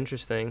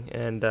interesting.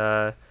 And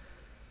yeah,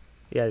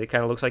 it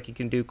kind of looks like you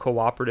can do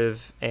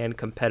cooperative and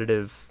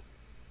competitive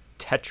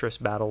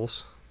Tetris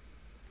battles.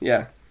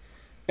 Yeah.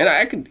 And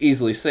I could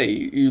easily say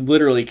you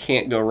literally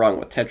can't go wrong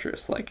with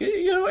Tetris. Like,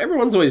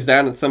 everyone's always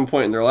down at some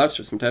point in their lives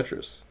for some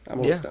Tetris. I'm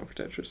always down for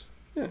Tetris.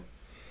 Yeah.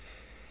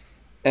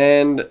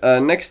 And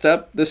next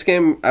up, this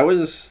game, I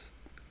was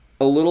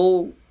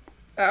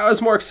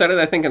more excited,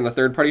 I think, in the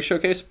third-party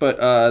showcase,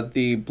 but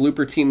the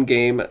Blooper Team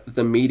game,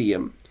 The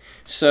Medium.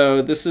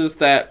 So this is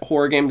that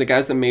horror game, the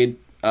guys that made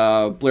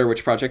Blair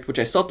Witch Project, which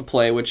I still have to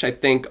play, which I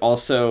think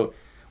also,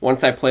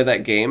 once I play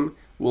that game,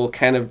 will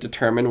kind of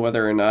determine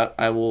whether or not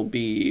I will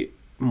be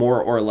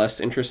more or less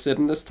interested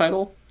in this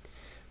title.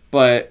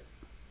 But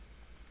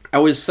I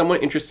was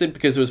somewhat interested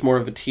because it was more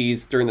of a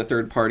tease during the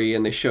third party,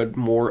 and they showed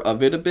more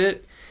of it a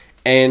bit.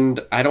 And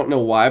I don't know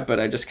why, but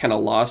I just kind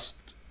of lost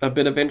a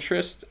bit of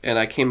interest, and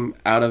I came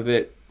out of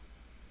it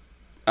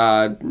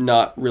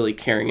not really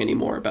caring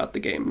anymore about the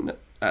game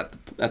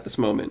at this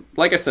moment.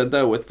 Like I said,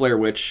 though, with Blair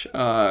Witch,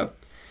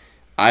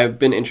 I've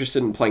been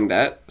interested in playing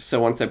that.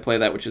 So once I play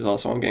that, which is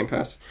also on Game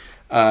Pass,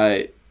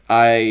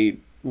 I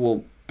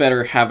will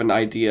better have an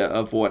idea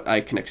of what I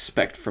can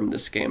expect from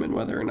this game and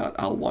whether or not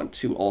I'll want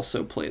to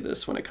also play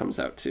this when it comes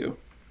out too.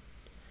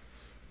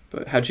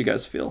 But how'd you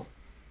guys feel?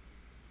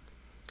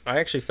 I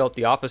actually felt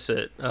the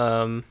opposite.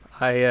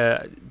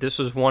 This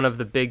was one of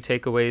the big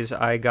takeaways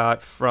I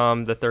got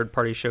from the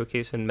third-party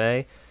showcase in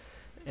May,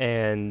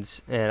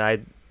 and I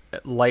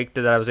liked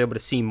that I was able to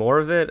see more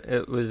of it.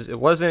 It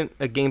wasn't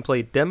a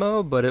gameplay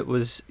demo, but it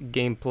was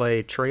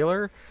gameplay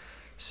trailer.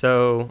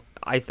 So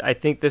I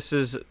think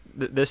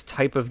this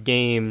type of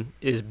game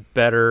is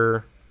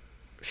better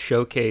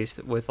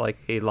showcased with like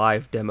a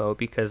live demo,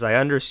 because I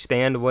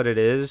understand what it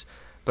is,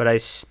 but I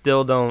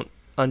still don't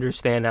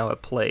understand how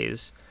it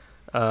plays.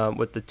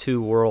 With the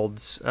two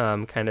worlds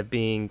kind of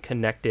being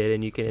connected,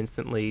 and you can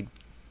instantly,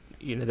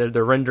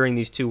 they're rendering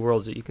these two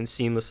worlds that you can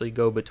seamlessly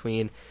go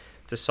between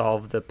to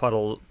solve the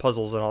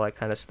puzzles and all that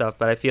kind of stuff.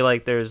 But I feel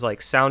like there's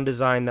like sound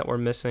design that we're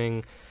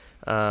missing,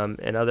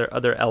 and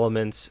other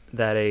elements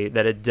that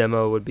a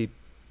demo would be,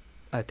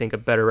 I think, a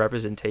better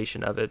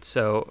representation of it.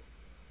 So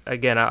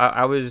again,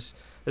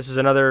 this is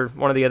another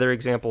one of the other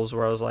examples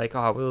where I was like,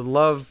 oh, I would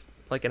love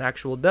like an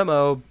actual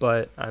demo,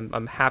 but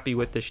I'm happy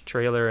with this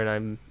trailer, and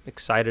I'm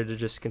excited to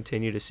just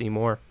continue to see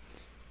more.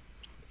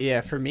 Yeah,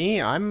 for me,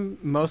 I'm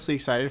mostly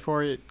excited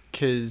for it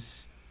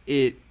because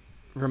it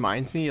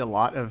reminds me a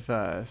lot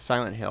of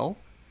Silent Hill,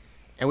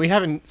 and we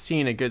haven't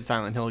seen a good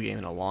Silent Hill game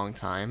in a long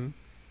time,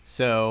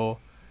 so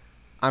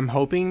I'm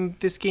hoping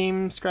this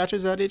game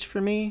scratches that itch for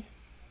me.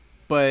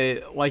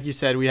 But like you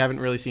said, we haven't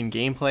really seen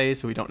gameplay,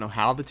 so we don't know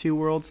how the two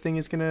worlds thing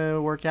is going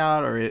to work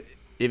out, or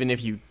even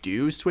if you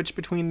do switch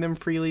between them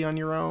freely on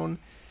your own.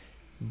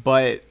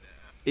 But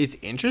it's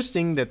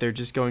interesting that they're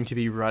just going to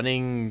be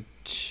running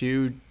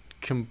two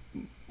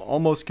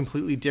almost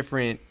completely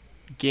different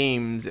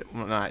games.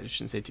 Well, no, I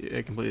shouldn't say two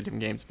completely different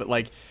games, but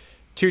like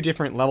two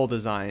different level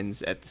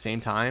designs at the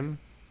same time.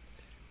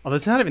 Although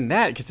it's not even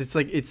that, because it's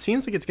like, it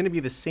seems like it's going to be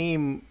the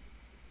same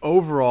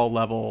overall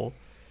level.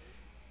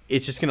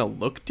 It's just going to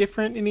look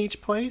different in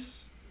each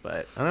place,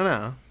 but I don't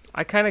know.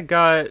 I kind of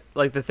got,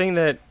 like, the thing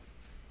that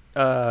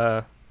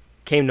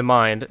came to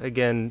mind,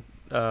 again,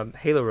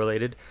 Halo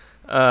related,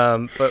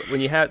 but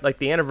when you had like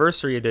the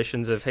anniversary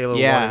editions of Halo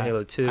 1 and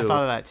Halo 2, I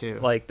thought of that too.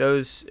 Like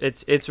those,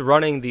 it's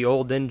running the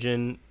old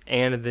engine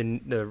and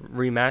the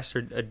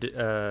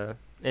remastered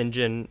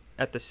engine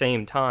at the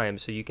same time,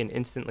 so you can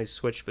instantly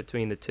switch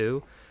between the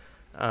two.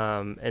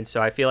 And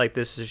so I feel like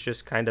this is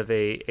just kind of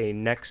a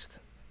next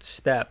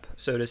step,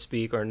 so to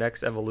speak, or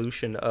next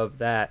evolution of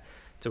that,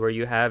 to where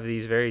you have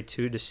these very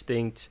two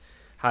distinct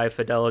high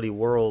fidelity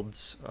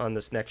worlds on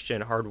this next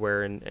gen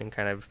hardware, and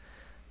kind of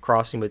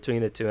crossing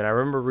between the two. And I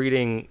remember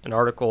reading an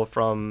article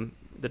from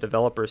the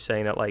developers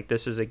saying that like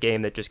this is a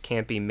game that just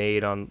can't be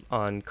made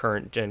on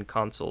current gen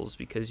consoles,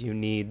 because you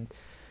need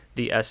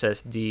the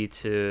SSD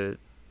to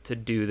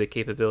do the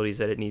capabilities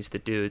that it needs to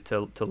do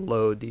to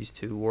load these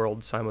two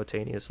worlds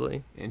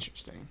simultaneously.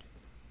 Interesting.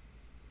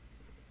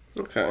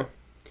 Okay.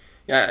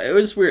 Yeah, it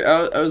was weird.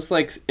 I was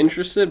like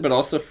interested, but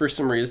also for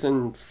some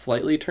reason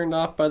slightly turned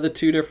off by the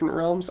two different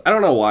realms. I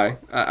don't know why.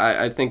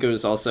 I think it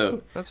was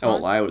also, I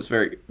won't lie, it was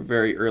very,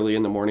 very early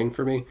in the morning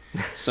for me.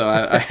 So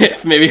I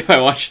maybe if I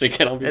watched it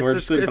again, I'll be more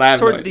interested. But I have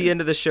towards the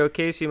end of the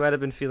showcase, you might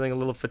have been feeling a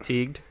little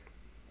fatigued.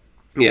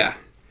 Yeah.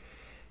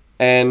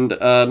 And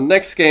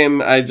next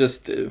game, I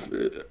just,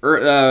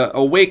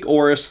 awake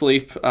or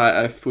asleep,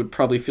 I would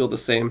probably feel the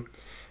same.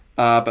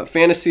 But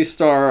Phantasy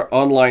Star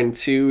Online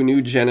 2,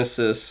 New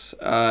Genesis,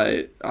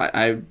 I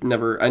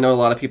know a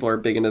lot of people are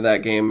big into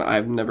that game.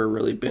 I've never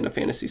really been a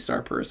Phantasy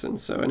Star person,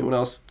 so anyone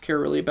else care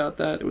really about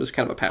that? It was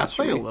kind of a pass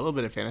for me. I played a little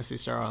bit of Phantasy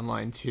Star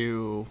Online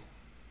 2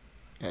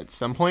 at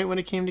some point when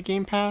it came to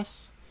Game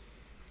Pass,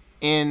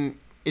 and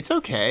it's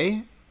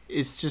okay.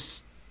 It's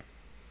just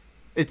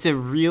it's a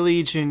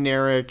really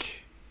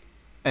generic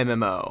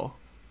MMO.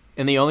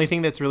 And the only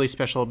thing that's really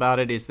special about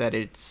it is that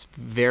it's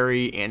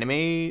very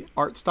anime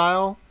art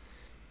style.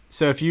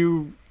 So if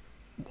you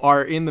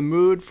are in the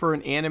mood for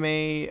an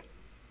anime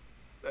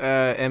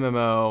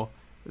MMO,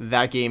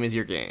 that game is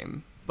your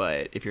game.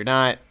 But if you're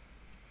not,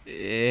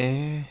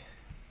 I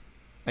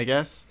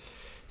guess.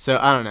 So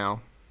I don't know.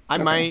 I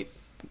might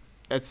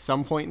at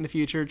some point in the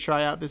future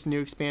try out this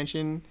new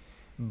expansion,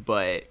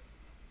 but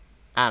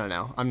I don't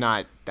know. I'm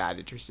not that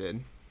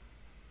interested.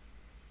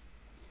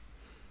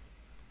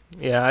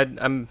 Yeah,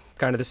 I'm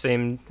kind of the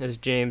same as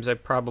James. I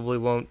probably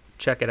won't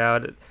check it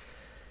out.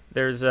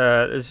 There's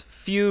some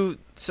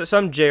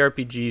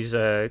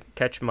JRPGs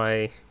catch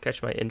my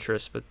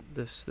interest, but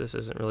this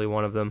isn't really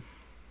one of them.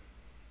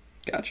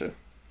 Gotcha.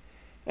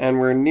 And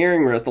we're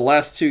at the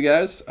last two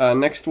guys.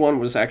 Next one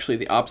was actually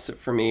the opposite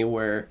for me,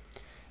 where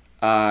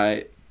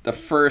the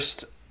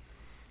first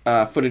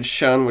footage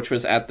shown, which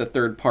was at the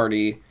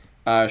third-party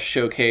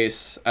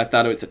showcase, I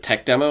thought it was a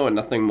tech demo and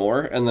nothing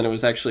more, and then it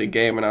was actually a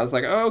game, and I was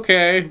like, oh,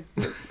 okay,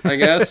 I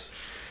guess.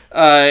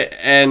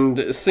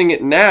 And seeing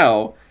it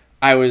now,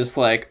 I was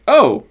like,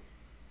 oh,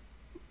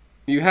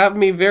 you have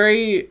me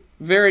very,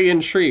 very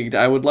intrigued.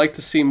 I would like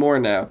to see more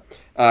now.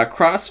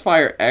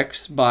 Crossfire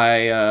X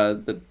by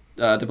the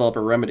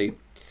developer Remedy.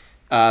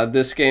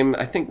 This game,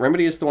 I think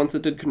Remedy is the ones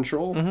that did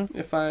Control,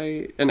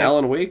 and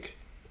Alan Wake.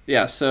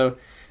 Yeah, so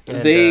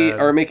they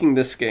are making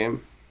this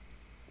game.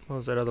 What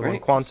was that other one?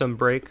 Quantum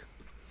Break.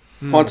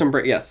 Quantum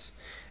Break, yes.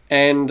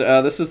 And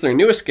this is their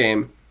newest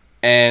game,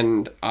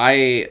 and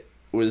I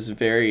was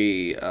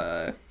very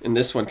in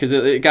this one because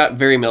it got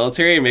very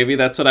military, and maybe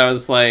that's what I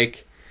was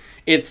like.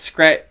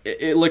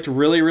 It looked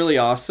really, really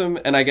awesome,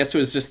 and I guess it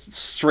was just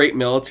straight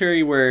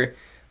military, where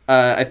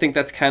I think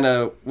that's kind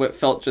of what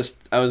felt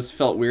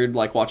weird,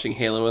 like watching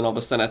Halo, and all of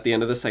a sudden at the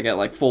end of this I get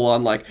like full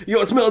on like, yo,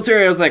 it's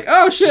military. I was like,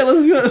 oh shit,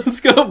 let's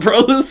go,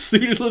 bro. Let's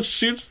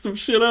shoot some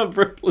shit up,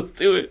 bro. Let's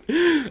do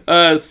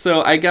it.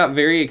 So I got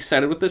very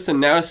excited with this, and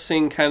now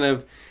seeing kind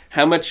of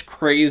how much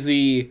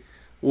crazy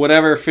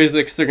whatever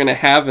physics they're gonna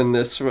have in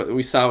this, what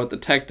we saw with the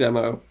tech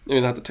demo. I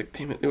mean, not the tech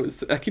demo.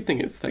 I keep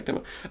thinking it's the tech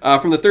demo.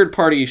 From the third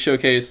party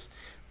showcase.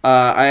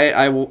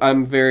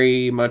 I'm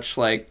very much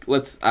like,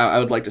 I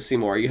would like to see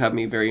more. You have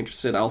me very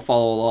interested. I'll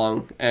follow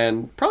along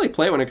and probably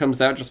play it when it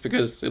comes out, just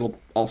because it'll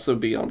also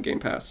be on Game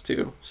Pass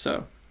too.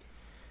 So,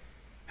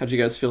 how'd you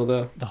guys feel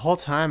though? The whole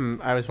time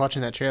I was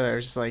watching that trailer, I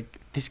was just like,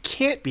 this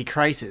can't be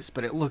Crysis,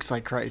 but it looks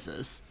like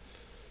Crysis.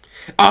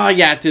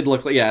 Yeah,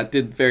 it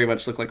did very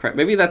much look like Crysis.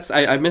 Maybe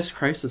I miss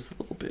Crysis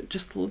a little bit,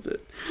 just a little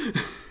bit.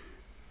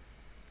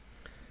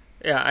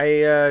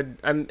 Yeah,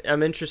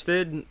 I'm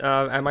interested.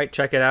 I might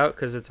check it out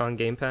because it's on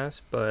Game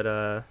Pass,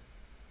 but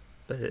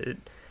it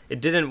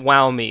didn't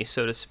wow me,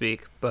 so to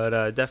speak.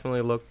 But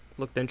definitely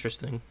looked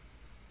interesting.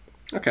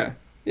 Okay,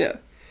 yeah,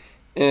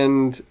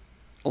 and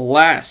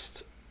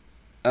last,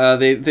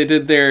 they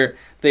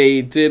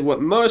did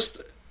what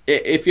most,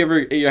 if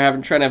you're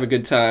trying to have a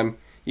good time,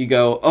 you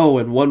go, oh,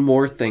 and one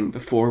more thing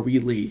before we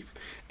leave,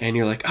 and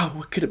you're like, oh,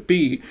 what could it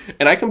be?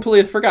 And I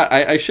completely forgot.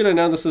 I should have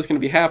known this was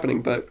going to be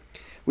happening, but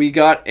we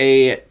got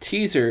a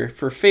teaser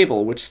for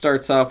Fable, which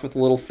starts off with a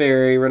little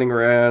fairy running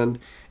around,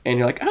 and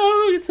you're like,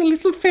 oh, it's a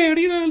little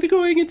fairy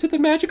going into the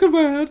magical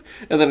world.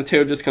 And then a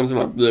toad just comes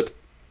along, blip,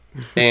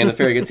 and the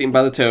fairy gets eaten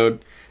by the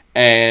toad,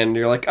 and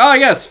you're like, oh,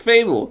 yes,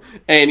 Fable.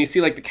 And you see,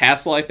 like, the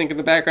castle, I think, in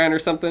the background or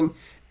something,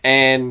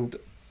 and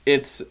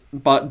it's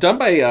done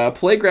by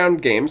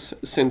Playground Games,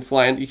 since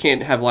you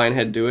can't have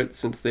Lionhead do it,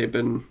 since they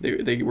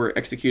were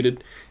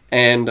executed,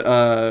 and,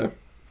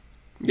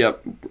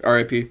 yep,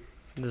 R.I.P.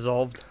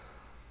 Dissolved.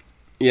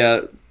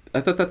 Yeah,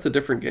 I thought that's a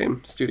different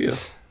game studio.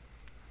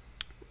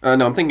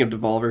 No, I'm thinking of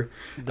Devolver.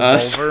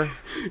 Devolver?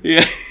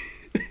 Yeah.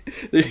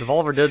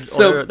 Devolver did.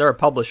 They're a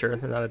publisher.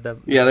 They're not a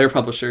dev. Yeah, they're a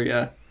publisher.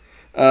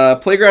 Yeah.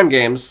 Playground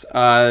Games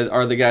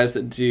are the guys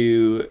that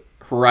do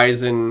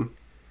Horizon.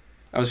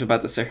 I was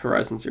about to say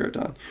Horizon Zero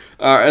Dawn.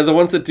 Are the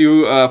ones that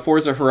do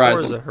Forza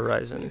Horizon. Forza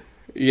Horizon.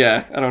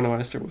 Yeah, I don't know why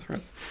I started with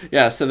Horizon.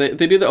 Yeah, so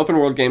they do the open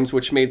world games,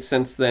 which made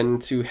sense then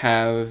to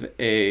have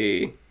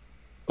a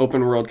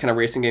open world kind of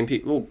racing game.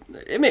 People,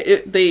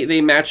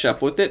 they match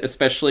up with it,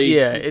 especially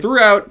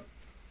throughout. What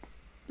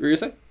were you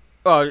saying?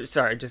 Oh,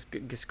 sorry. Just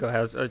go ahead.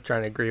 I was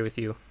trying to agree with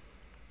you.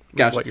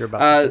 Gotcha. What you're about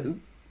to say.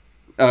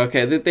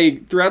 Okay. They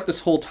throughout this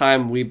whole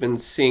time we've been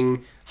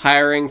seeing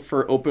hiring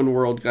for open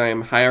world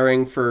game,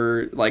 hiring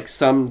for like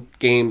some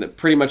game that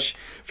pretty much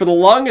for the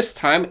longest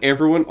time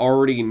everyone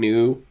already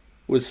knew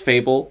was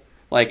Fable.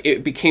 Like,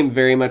 it became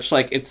very much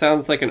like, it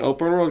sounds like an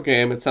open world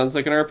game, it sounds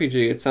like an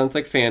RPG, it sounds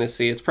like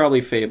fantasy, it's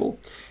probably Fable.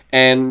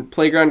 And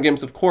Playground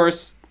Games, of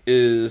course,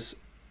 is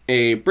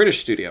a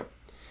British studio.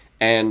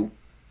 And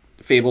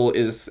Fable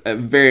is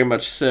very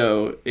much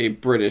so a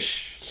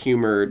British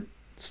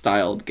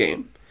humor-styled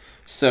game.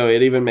 So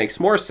it even makes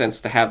more sense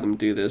to have them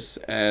do this,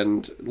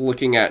 and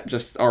looking at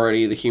just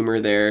already the humor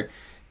there.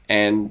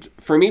 And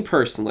for me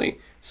personally,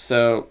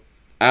 so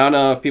I don't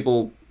know if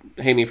people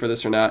hate me for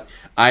this or not,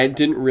 I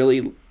didn't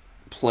really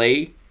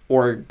play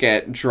or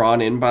get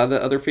drawn in by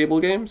the other Fable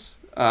games.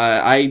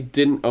 I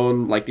didn't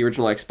own like the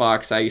original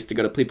Xbox. I used to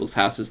go to people's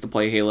houses to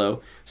play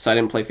Halo, so I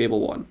didn't play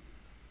Fable 1.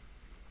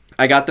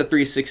 I got the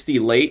 360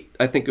 late.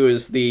 I think it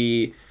was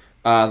the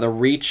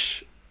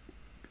Reach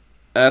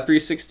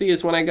 360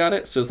 is when I got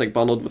it, so it was like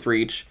bundled with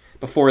Reach.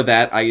 Before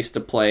that, I used to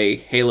play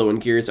Halo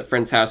and Gears at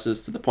friends'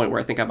 houses to the point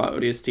where I think I bought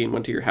ODST and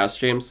went to your house,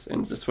 James,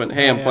 and just went,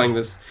 hey, I'm playing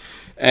this.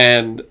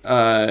 And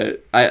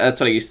that's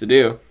what I used to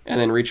do.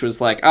 And then Reach was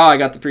like, oh, I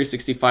got the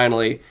 360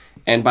 finally.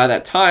 And by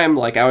that time,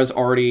 like, I was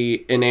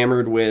already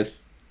enamored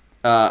with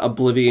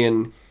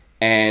Oblivion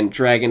and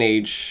Dragon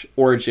Age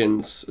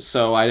Origins,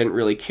 so I didn't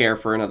really care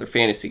for another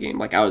fantasy game.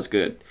 Like, I was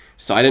good.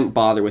 So I didn't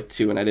bother with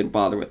 2, and I didn't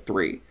bother with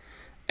 3.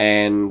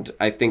 And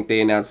I think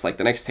they announced like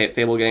the next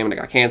Fable game, and it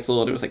got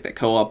canceled. It was like that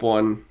co-op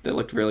one that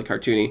looked really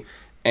cartoony.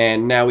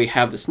 And now we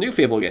have this new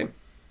Fable game.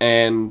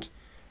 And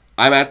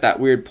I'm at that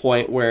weird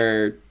point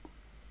where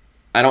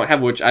I don't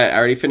have Witcher. I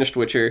already finished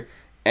Witcher,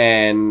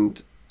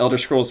 and Elder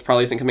Scrolls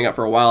probably isn't coming out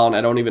for a while, and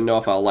I don't even know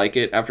if I'll like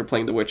it after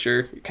playing The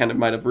Witcher. It kind of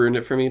might have ruined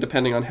it for me,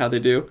 depending on how they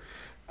do.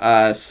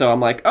 So I'm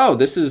like, oh,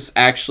 this is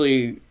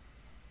actually...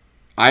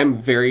 I'm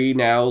very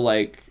now,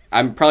 like...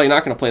 I'm probably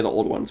not going to play the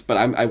old ones, but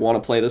I want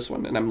to play this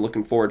one, and I'm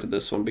looking forward to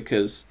this one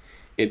because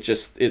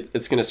it's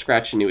going to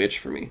scratch a new itch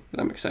for me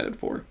that I'm excited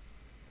for.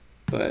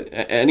 But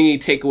any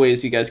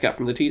takeaways you guys got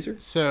from the teaser?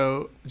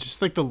 So,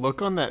 just like the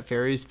look on that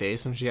fairy's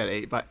face when she got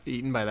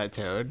eaten by that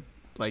toad,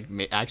 like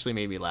actually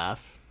made me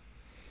laugh.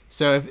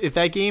 So if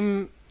that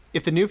game,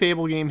 if the new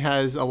Fable game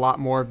has a lot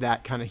more of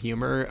that kind of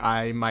humor,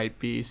 I might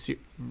be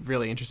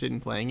really interested in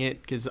playing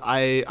it, because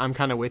I'm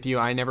kind of with you.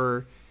 I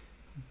never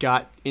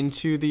got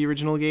into the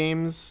original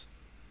games.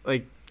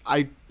 Like,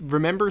 I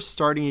remember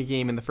starting a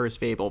game in the first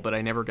Fable, but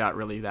I never got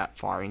really that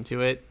far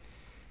into it.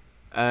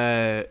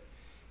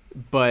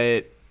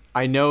 But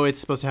I know it's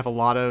supposed to have a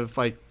lot of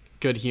like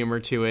good humor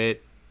to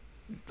it.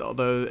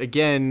 Although,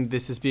 again,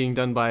 this is being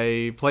done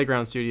by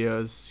Playground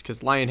Studios,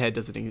 because Lionhead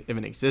doesn't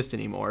even exist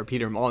anymore.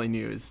 Peter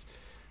Molyneux's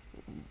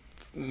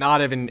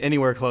not even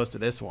anywhere close to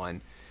this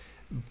one.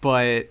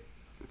 But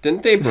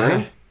didn't they burn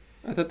him?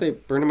 I thought they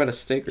burned him at a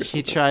stake or something.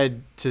 He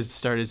tried to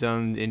start his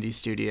own indie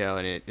studio,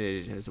 and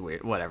it was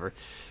weird. Whatever.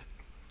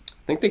 I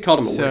think they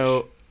called him a witch.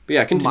 But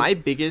yeah, continue. My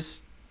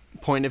biggest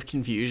point of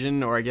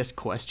confusion, or I guess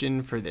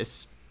question for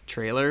this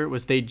trailer,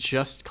 was they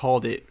just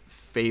called it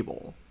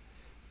Fable.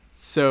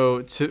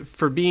 So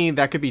for me,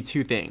 that could be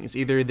two things.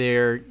 Either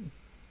they're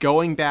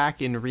going back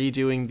and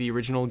redoing the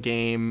original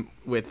game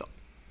with,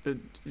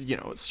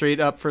 straight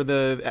up for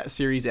the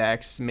Series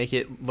X, make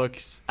it look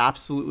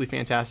absolutely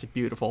fantastic,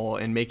 beautiful,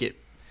 and make it,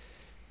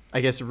 I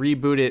guess,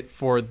 reboot it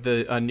for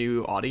a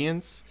new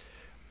audience.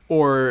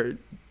 Or,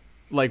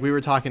 like we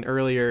were talking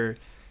earlier,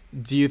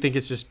 do you think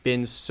it's just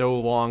been so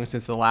long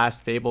since the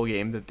last Fable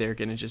game that they're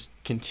going to just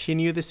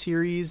continue the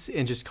series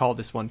and just call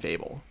this one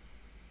Fable?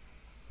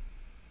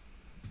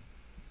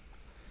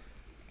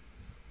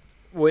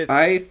 Go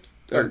ahead.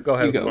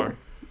 Go.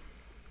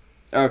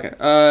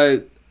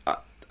 Okay.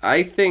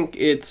 I think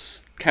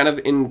it's kind of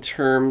in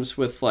terms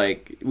with,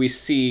 like, we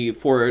see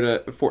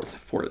Forza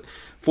Motorsport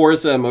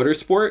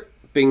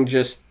being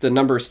just the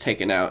numbers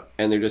taken out,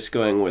 and they're just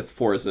going with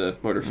Forza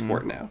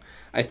Motorsport now.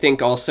 I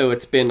think also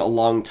it's been a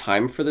long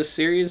time for this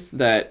series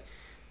that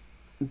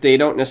they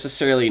don't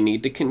necessarily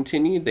need to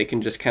continue. They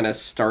can just kind of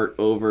start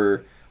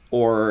over,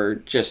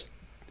 or just,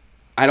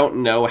 I don't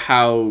know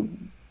how...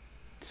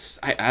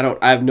 I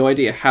have no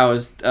idea how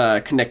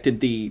connected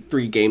the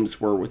three games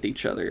were with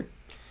each other.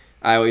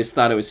 I always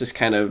thought it was just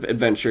kind of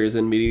adventures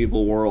in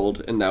medieval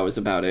world, and that was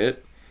about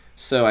it.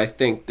 So I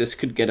think this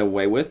could get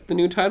away with the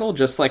new title,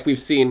 just like we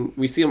see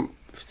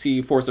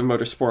Forza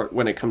Motorsport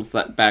when it comes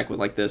back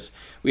with like this.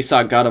 We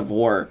saw God of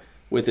War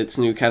with its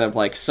new kind of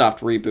like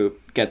soft reboot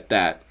get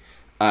that.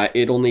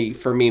 It only,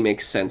 for me,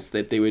 makes sense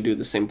that they would do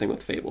the same thing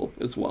with Fable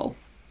as well.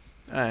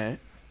 All right.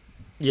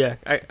 Yeah,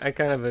 I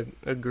kind of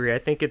agree. I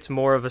think it's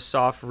more of a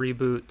soft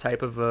reboot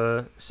type of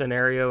a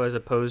scenario as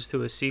opposed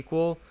to a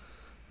sequel.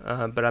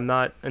 But I'm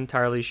not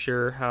entirely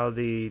sure how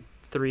the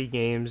three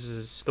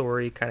games'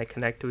 story kind of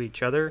connect to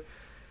each other.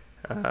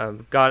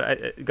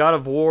 God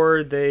of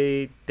War,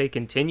 they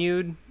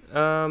continued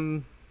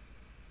Kratos'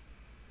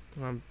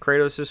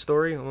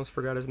 story. Almost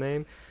forgot his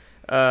name.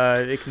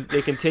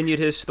 They continued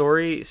his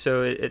story,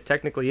 so it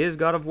technically is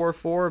God of War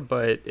 4,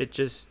 but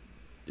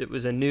it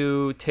was a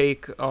new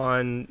take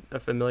on a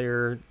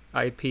familiar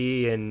IP,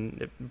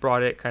 and it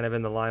brought it kind of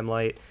in the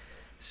limelight.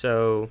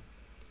 So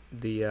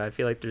I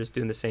feel like they're just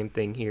doing the same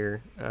thing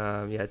here.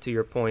 To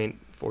your point,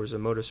 Forza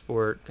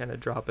Motorsport kind of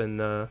dropping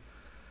the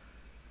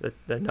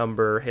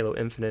number, Halo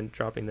Infinite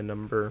dropping the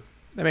number.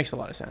 That makes a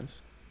lot of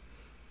sense.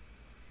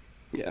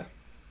 Yeah.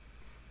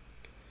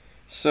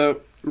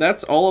 So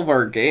that's all of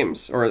our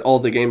games, or all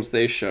the games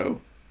they showed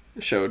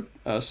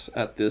us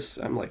at this,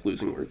 I'm like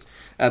losing words,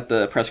 at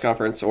the press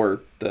conference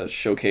or the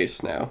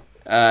showcase now.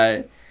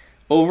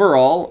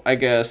 Overall, I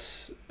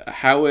guess,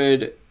 how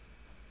would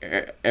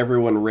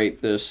everyone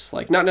rate this?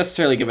 Like, not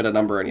necessarily give it a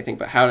number or anything,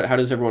 but how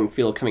does everyone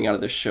feel coming out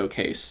of this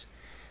showcase?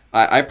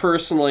 I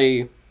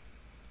personally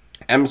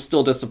am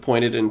still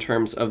disappointed in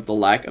terms of the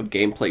lack of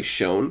gameplay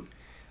shown.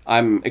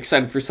 I'm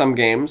excited for some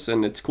games,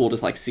 and it's cool to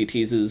like see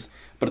teases,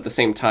 but at the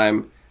same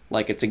time,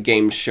 like it's a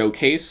game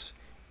showcase.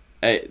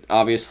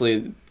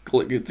 Obviously,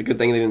 it's a good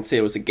thing they didn't say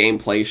it was a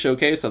gameplay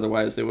showcase,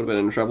 otherwise they would have been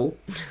in trouble.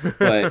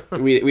 But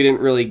we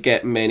didn't really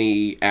get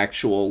many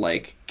actual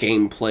like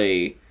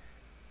gameplay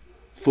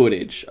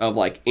footage of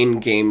like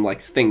in-game like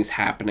things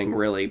happening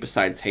really,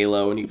 besides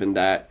Halo, and even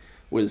that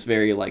was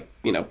very like,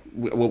 you know,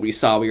 what we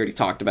saw we already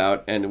talked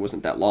about, and it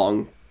wasn't that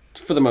long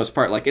for the most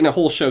part. Like in a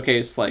whole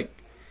showcase, like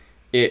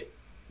it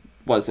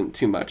wasn't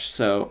too much.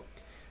 So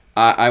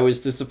I was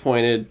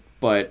disappointed,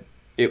 but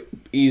it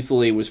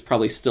easily was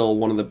probably still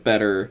one of the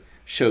better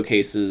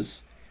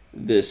showcases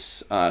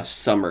this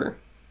summer,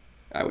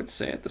 I would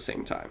say, at the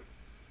same time.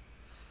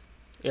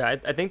 Yeah,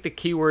 I think the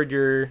keyword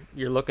you're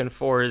looking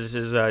for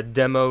is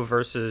demo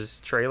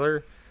versus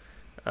trailer.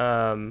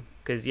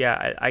 Because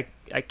yeah,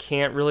 I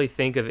can't really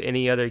think of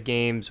any other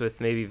games, with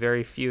maybe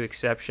very few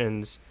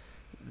exceptions,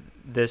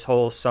 this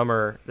whole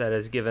summer that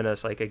has given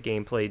us like a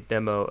gameplay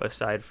demo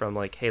aside from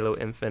like Halo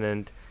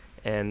Infinite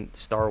and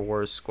Star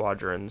Wars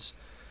Squadrons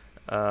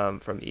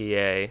from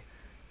EA.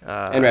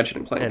 And Ratchet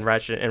and Clank. And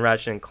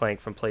Ratchet and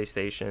Clank from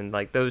PlayStation.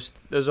 Like those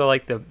are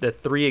like the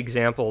three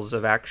examples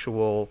of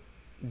actual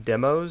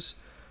demos.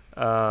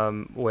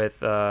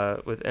 With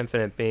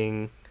Infinite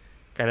being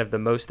kind of the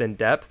most in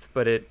depth,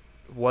 but it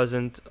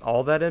wasn't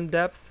all that in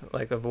depth,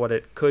 like of what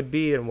it could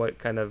be and what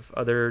kind of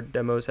other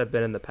demos have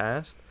been in the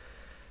past.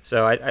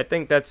 So I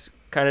think that's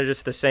kind of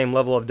just the same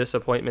level of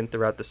disappointment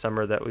throughout the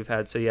summer that we've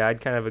had. So yeah, I'd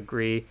kind of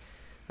agree.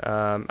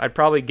 I'd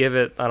probably give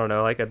it, I don't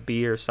know, like a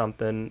B or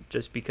something,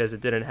 just because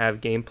it didn't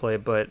have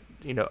gameplay. But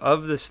you know,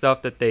 of the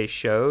stuff that they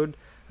showed,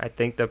 I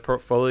think the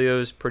portfolio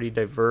is pretty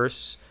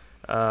diverse.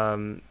 You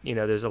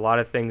know, there's a lot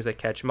of things that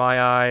catch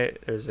my eye.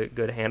 There's a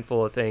good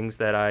handful of things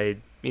that I,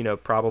 you know,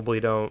 probably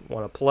don't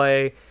want to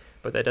play,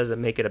 but that doesn't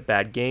make it a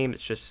bad game.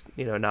 It's just,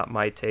 you know, not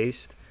my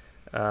taste.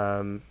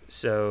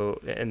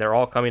 So, and they're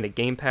all coming to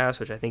Game Pass,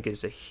 which I think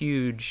is a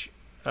huge,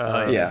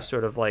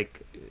 sort of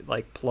like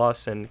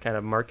plus and kind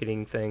of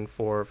marketing thing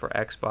for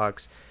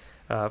Xbox,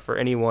 for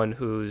anyone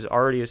who's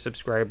already a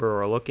subscriber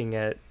or looking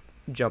at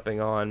jumping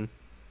on.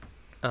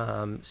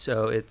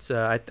 So it's,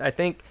 I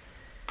think,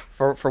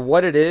 For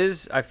what it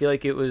is, I feel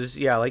like it was,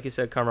 yeah, like you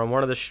said, Cameron,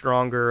 one of the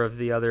stronger of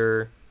the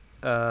other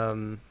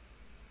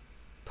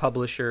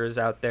publishers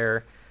out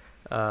there,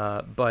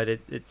 but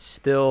it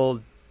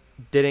still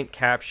didn't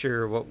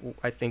capture what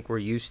I think we're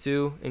used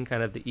to in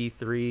kind of the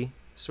E3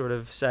 sort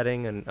of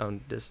setting, and on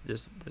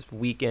this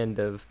weekend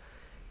of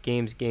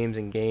games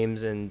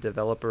and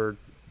developer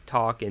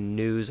talk and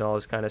news and all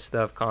this kind of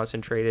stuff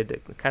concentrated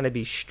to kind of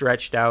be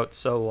stretched out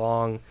so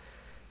long.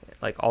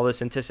 Like all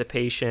this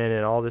anticipation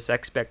and all this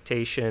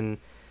expectation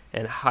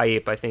and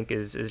hype, I think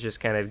is just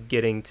kind of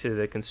getting to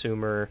the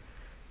consumer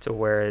to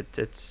where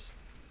it's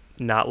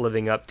not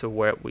living up to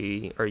what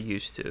we are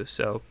used to.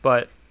 So,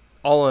 but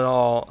all in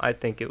all, I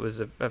think it was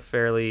a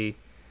fairly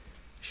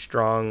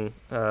strong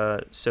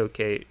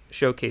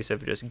showcase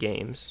of just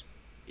games.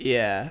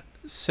 Yeah.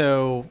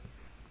 So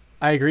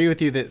I agree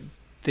with you that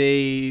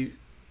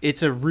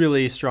it's a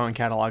really strong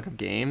catalog of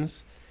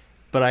games.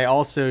 But I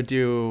also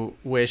do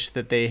wish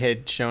that they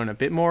had shown a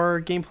bit more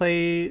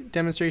gameplay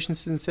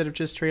demonstrations instead of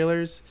just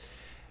trailers.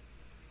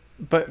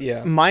 But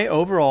yeah, my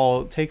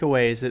overall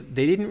takeaway is that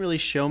they didn't really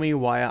show me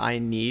why I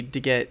need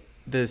to get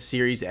the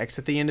Series X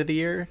at the end of the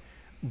year.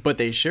 But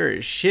they sure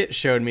as shit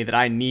showed me that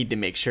I need to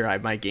make sure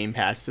my Game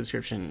Pass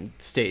subscription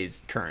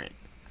stays current.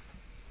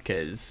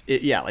 Because,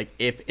 like,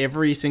 if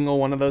every single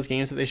one of those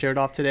games that they showed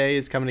off today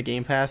is coming to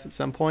Game Pass at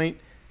some point,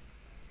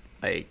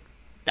 like,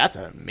 that's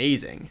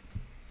amazing.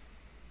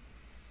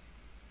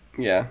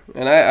 Yeah,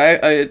 and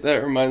I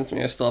that reminds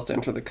me, I still have to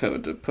enter the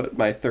code to put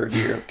my third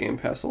year of Game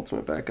Pass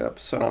Ultimate back up,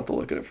 so I don't have to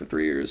look at it for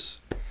 3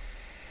 years.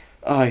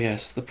 Ah,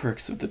 yes, the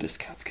perks of the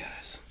discounts,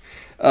 guys.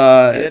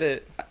 Get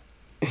it.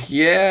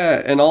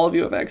 Yeah, and all of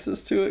you have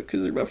access to it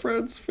because you're my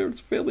friends. It's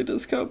family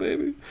discount,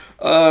 baby.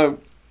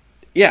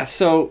 Yeah,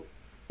 so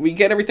we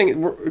get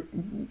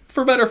everything,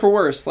 for better or for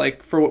worse,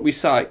 like, for what we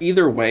saw.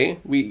 Either way,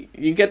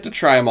 you get to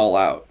try them all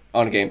out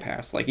on Game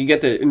Pass. Like, you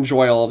get to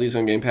enjoy all of these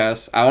on Game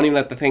Pass. I don't even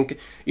have to think,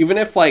 even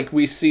if, like,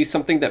 we see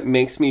something that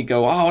makes me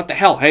go, oh, what the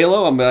hell,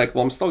 Halo? I'm like,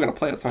 well, I'm still going to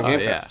play it. It's on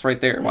Game Pass. It's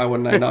right there. Why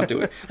wouldn't I not do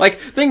it? Like,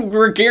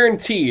 we're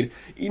guaranteed,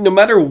 no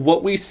matter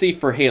what we see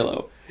for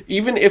Halo,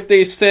 even if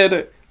they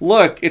said,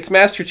 look, it's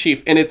Master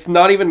Chief, and it's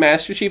not even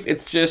Master Chief,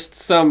 it's just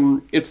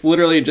it's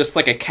literally just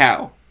like a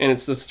cow, and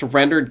it's just a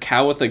rendered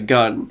cow with a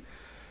gun,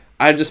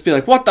 I'd just be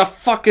like, what the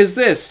fuck is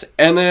this?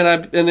 And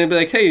then they'd be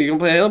like, hey, you can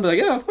play Halo? I'd be like,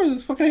 yeah, of course,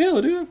 it's fucking Halo,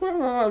 dude.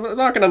 I'm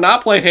not going to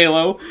not play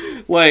Halo.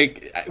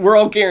 Like, we're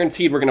all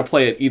guaranteed we're going to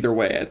play it either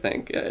way, I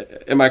think.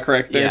 Am I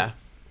correct there? Yeah.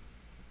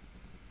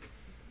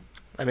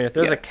 I mean, if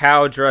there's a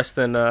cow dressed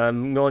in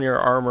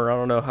Mjolnir armor, I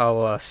don't know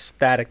how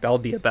static I'll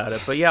be about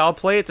it. But yeah, I'll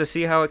play it to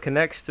see how it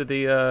connects to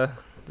the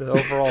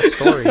overall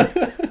story.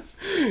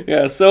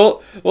 Yeah,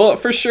 so, well,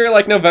 for sure,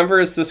 like, November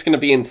is just going to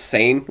be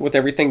insane with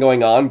everything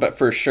going on, but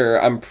for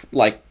sure, I'm,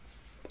 like,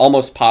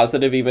 almost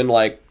positive even,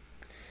 like,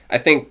 I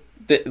think,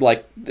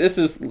 like, this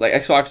is, like,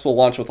 Xbox will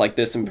launch with, like,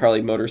 this and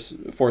probably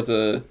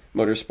Forza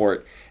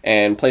Motorsport,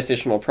 and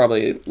PlayStation will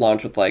probably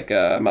launch with, like,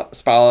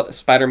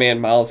 Spider-Man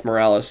Miles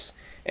Morales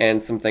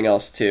and something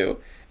else, too.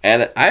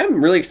 And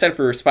I'm really excited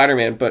for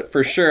Spider-Man, but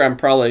for sure, I'm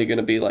probably going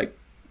to be, like,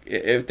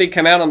 if they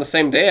come out on the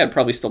same day, I'd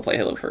probably still play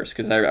Halo first,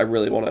 because I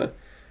really want to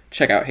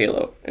check out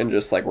Halo and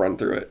just like run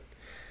through it.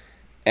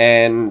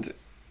 And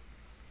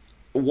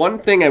one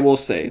thing I will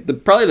say,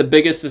 probably the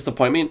biggest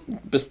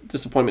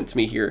disappointment to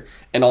me here,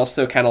 and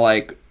also kind of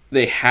like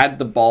they had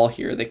the ball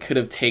here, they could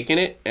have taken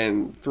it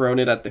and thrown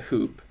it at the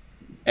hoop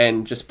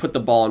and just put the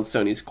ball in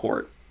Sony's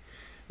court,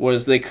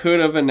 was they could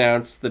have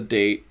announced the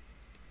date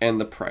and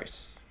the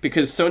price.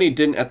 Because Sony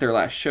didn't at their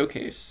last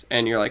showcase,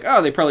 and you're like,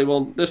 oh, they probably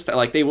will this time.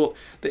 Like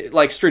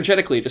like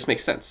strategically, it just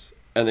makes sense,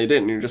 and they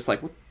didn't. And you're just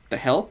like, what the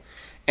hell?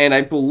 And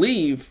I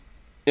believe,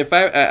 if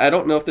I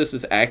don't know if this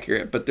is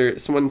accurate, but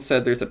someone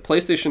said there's a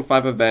PlayStation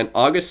 5 event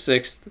August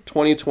 6th,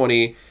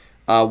 2020,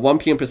 1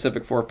 p.m.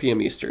 Pacific, 4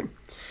 p.m. Eastern,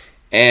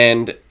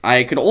 and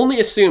I could only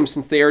assume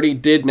since they already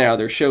did now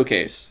their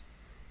showcase,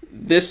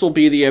 this will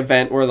be the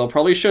event where they'll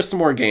probably show some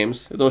more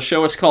games. They'll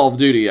show us Call of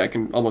Duty. I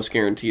can almost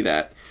guarantee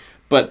that.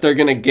 But they're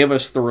going to give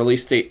us the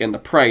release date and the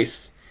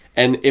price.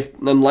 And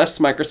unless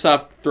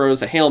Microsoft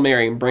throws a Hail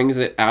Mary and brings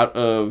it out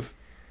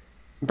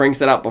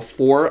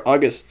before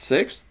August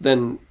 6th,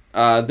 then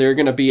they're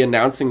going to be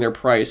announcing their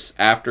price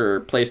after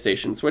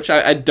PlayStation's, which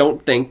I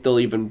don't think they'll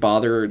even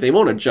bother. They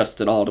won't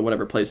adjust at all to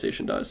whatever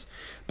PlayStation does.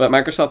 But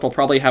Microsoft will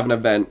probably have an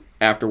event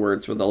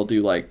afterwards where they'll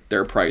do like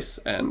their price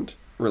and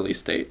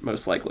release date,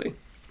 most likely.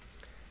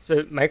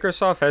 So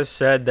Microsoft has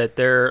said that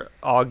their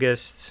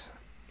August,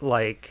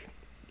 like,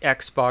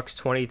 Xbox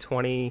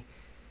 2020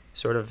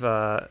 sort of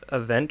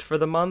event for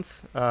the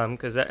month,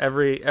 because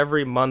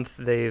every month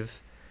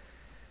they've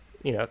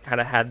kind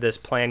of had this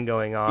plan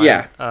going on.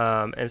 Yeah.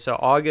 And so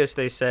August,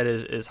 they said,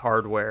 is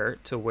hardware,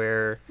 to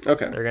where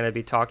Okay. they're going to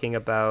be talking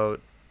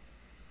about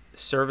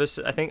service.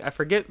 I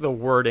forget the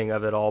wording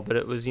of it all, but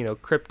it was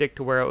cryptic,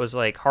 to where it was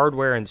like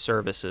hardware and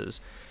services.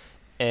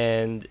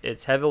 And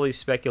it's heavily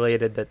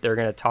speculated that they're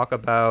going to talk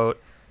about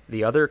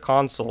the other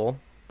console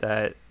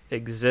that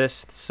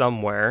exists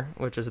somewhere,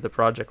 which is the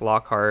Project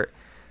Lockhart.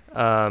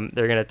 They're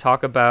going to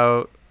talk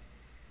about,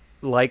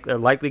 they're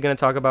likely going to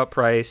talk about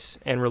price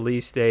and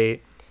release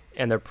date,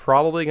 and they're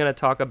probably going to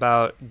talk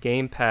about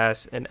Game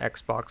Pass and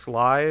Xbox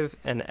Live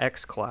and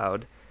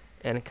xCloud,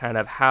 and kind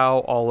of how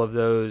all of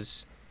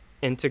those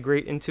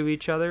integrate into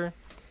each other.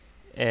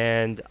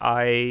 And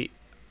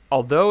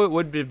although it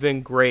would have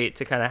been great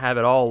to kind of have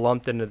it all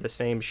lumped into the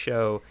same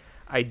show,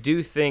 I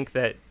do think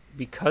that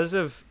because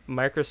of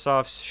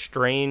Microsoft's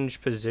strange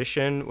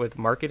position with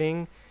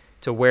marketing,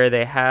 to where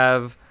they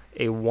have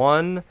a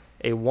 1,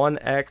 a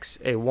 1X,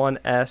 a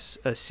 1S,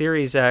 a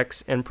Series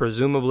X, and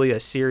presumably a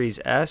Series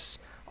S,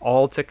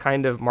 all to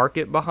kind of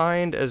market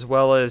behind, as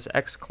well as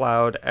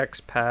xCloud,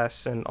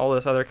 XPass, and all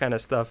this other kind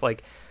of stuff.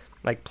 Like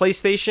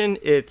PlayStation,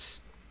 it's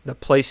the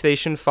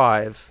PlayStation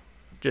 5.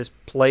 Just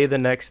play the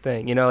next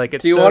thing.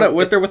 It's. Do you want it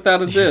with or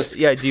without a disc?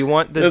 Yeah. Do you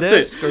want the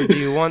disc or do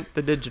you want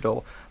the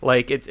digital?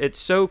 Like, it's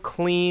so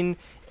clean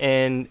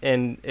and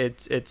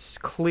it's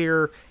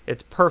clear.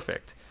 It's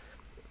perfect.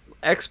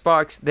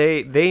 Xbox,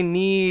 they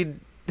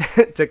need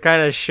to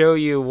kind of show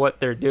you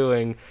what they're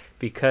doing,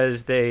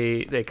 because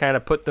they kind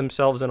of put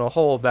themselves in a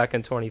hole back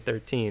in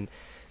 2013.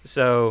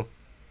 So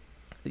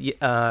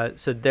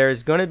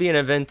there's going to be an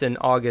event in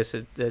August.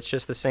 It's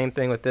just the same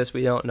thing with this.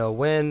 We don't know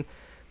when.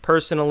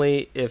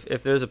 Personally,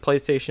 if there's a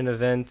PlayStation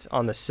event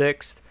on the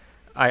 6th,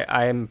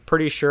 I'm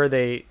pretty sure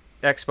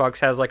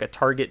Xbox has like a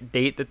target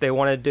date that they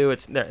want to do.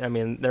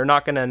 They're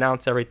not going to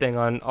announce everything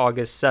on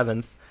August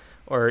 7th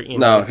or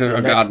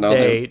the next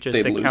day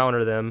just to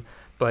counter them.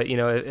 But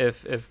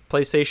if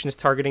PlayStation's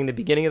targeting the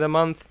beginning of the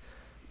month,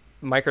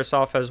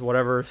 Microsoft has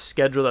whatever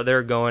schedule that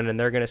they're going, and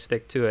they're going to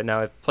stick to it.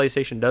 Now, if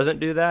PlayStation doesn't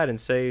do that and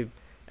say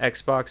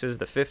Xbox is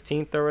the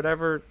 15th or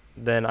whatever,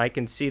 then I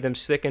can see them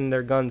sticking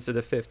their guns to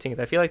the 15th.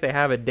 I feel like they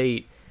have a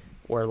date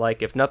where,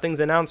 like, if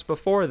nothing's announced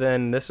before,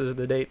 then this is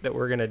the date that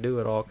we're going to do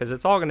it all. Because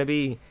it's all going to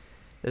be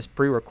this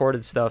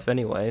pre-recorded stuff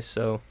anyway,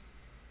 so...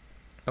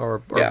 Or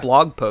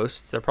blog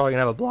posts. They're probably going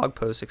to have a blog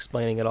post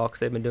explaining it all, because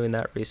they've been doing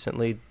that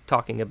recently,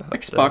 talking about...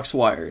 Xbox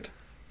Wired.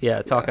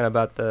 Yeah, talking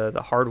about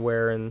the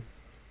hardware and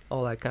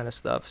all that kind of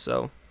stuff,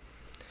 so...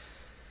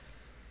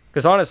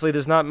 Because honestly,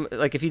 there's not...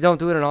 Like, if you don't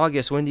do it in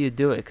August, when do you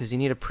do it? Because you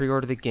need to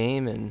pre-order the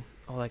game and...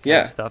 all that kind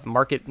of stuff.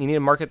 You need to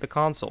market the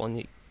console,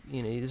 and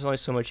there's only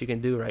so much you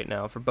can do right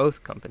now for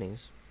both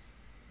companies.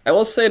 I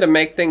will say, to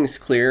make things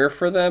clear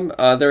for them,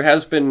 there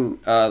has been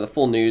the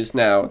full news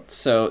now.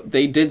 So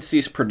they did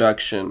cease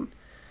production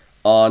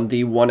on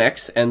the One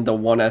X and the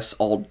One S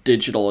all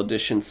digital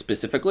edition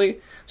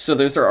specifically. So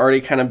those are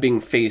already kind of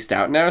being phased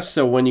out now.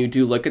 So when you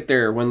do look at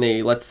when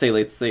they, let's say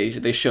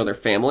they show their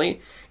family,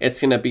 it's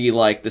going to be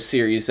like the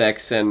Series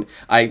X. And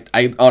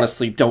I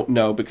honestly don't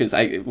know, because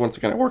once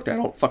again, I work there. I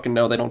don't fucking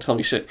know. They don't tell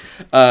me shit.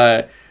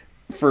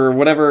 For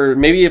whatever,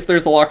 maybe if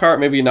there's a Lockhart,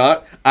 maybe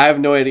not. I have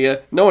no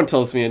idea. No one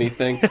tells me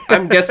anything.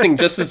 I'm guessing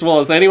just as well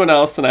as anyone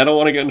else, and I don't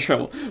want to get in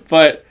trouble.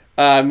 But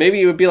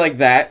maybe it would be like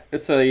that.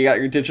 So you got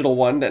your digital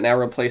one that now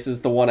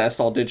replaces the One S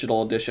all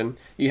digital edition.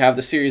 You have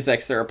the Series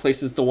X that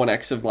replaces the One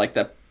X of like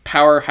the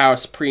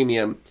powerhouse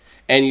premium,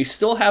 and you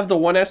still have the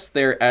One S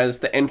there as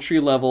the entry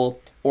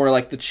level or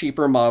like the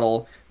cheaper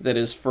model that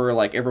is for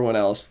like everyone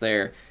else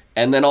there.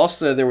 And then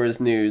also there was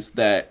news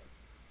that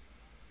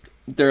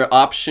their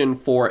option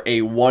for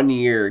a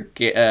 1-year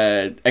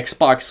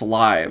Xbox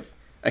Live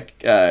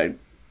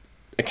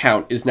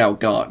account is now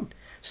gone.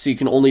 So you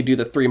can only do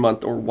the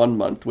 3-month or 1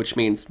 month, which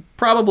means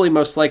probably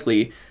most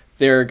likely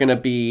they're going to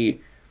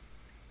be...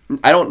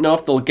 I don't know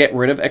if they'll get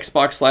rid of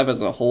Xbox Live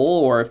as a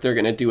whole, or if they're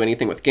going to do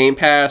anything with Game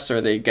Pass, or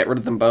they get rid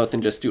of them both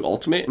and just do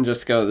Ultimate and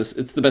just go, it's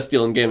the best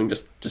deal in gaming,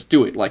 just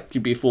do it. Like,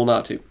 you'd be a fool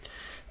not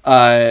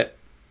to.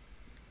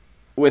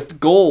 With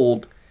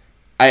Gold,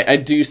 I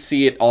do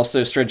see it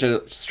also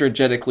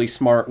strategically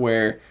smart,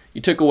 where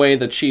you took away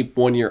the cheap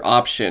 1-year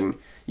option.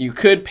 You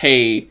could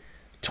pay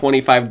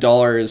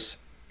 $25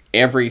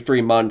 every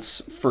 3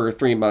 months for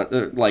 3 months,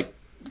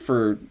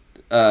 for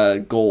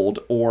Gold,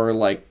 or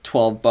like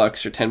 $12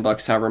 or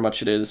 $10, however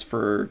much it is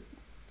for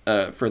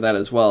that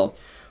as well.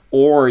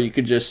 Or you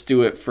could just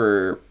do it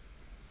for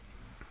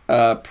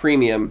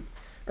Premium,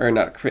 or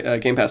not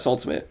Game Pass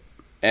Ultimate,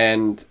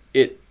 and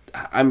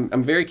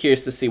I'm very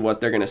curious to see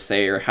what they're going to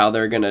say or how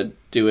they're going to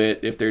do it.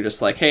 If they're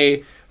just like,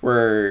 hey,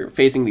 we're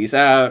phasing these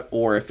out,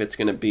 or if it's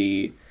going to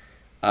be,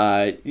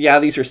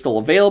 these are still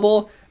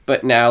available,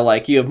 but now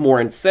like you have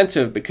more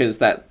incentive because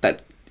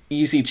that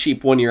easy,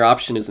 cheap 1-year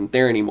option isn't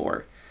there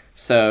anymore.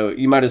 So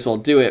you might as well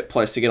do it,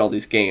 plus you get all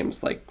these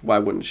games. Like, why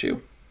wouldn't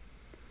you?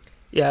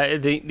 Yeah,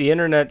 the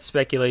internet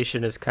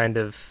speculation is kind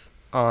of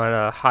on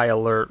a high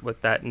alert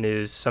with that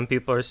news. Some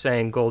people are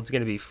saying Gold's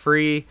going to be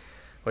free,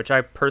 which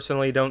I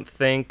personally don't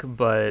think,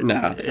 but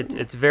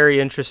it's very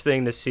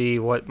interesting to see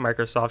what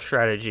Microsoft's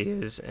strategy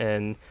is.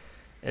 And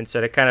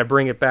so to kind of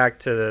bring it back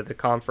to the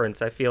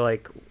conference, I feel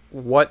like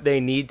what they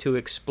need to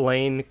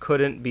explain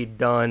couldn't be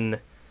done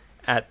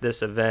at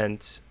this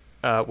event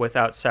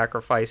without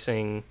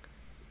sacrificing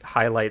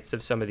highlights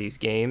of some of these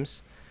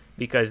games,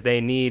 because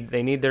they need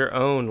their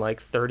own like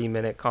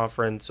 30-minute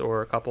conference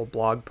or a couple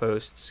blog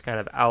posts kind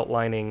of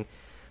outlining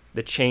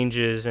the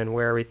changes and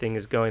where everything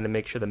is going, to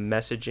make sure the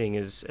messaging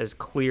is as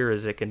clear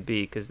as it can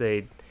be, because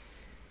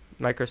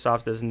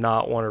Microsoft does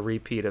not want a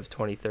repeat of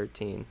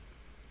 2013.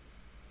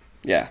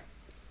 Yeah.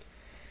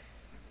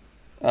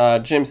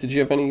 James, did you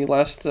have any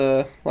last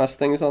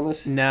things on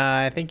this?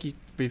 Nah, I think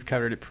we've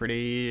covered it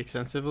pretty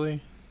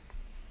extensively.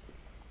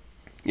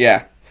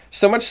 Yeah.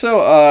 So much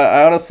so,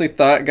 I honestly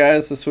thought,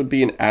 guys, this would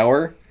be an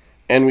hour,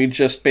 and we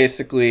just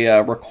basically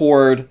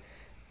record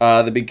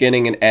the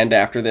beginning and end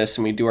after this,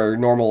 and we do our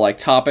normal like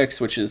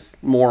topics, which is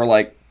more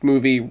like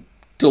movie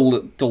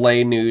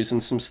delay news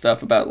and some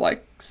stuff about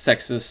like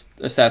sexist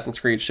Assassin's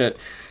Creed shit.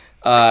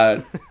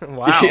 Wow.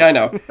 Yeah, I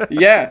know.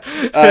 Yeah,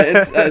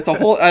 it's a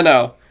whole. I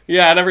know.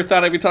 Yeah, I never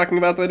thought I'd be talking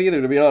about that either,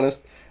 to be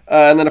honest.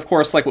 And then of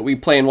course, like what we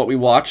play and what we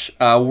watch.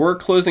 We're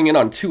closing in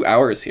on 2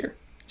 hours here,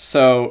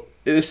 so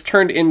this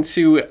turned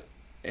into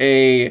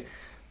a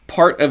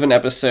part of an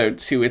episode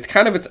too. It's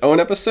kind of its own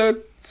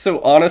episode.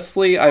 So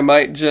honestly, I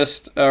might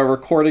just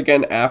record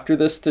again after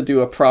this to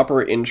do a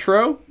proper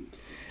intro,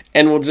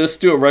 and we'll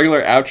just do a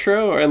regular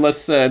outro.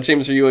 Unless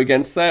James, are you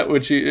against that?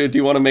 Do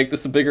you want to make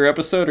this a bigger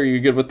episode, or are you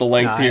good with the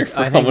length here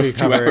for almost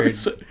 2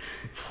 hours?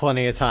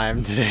 Plenty of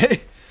time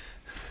today.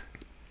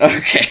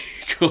 Okay,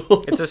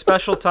 cool. It's a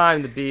special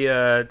time to be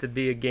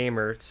a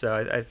gamer, so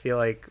I feel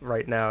like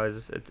right now I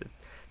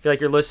feel like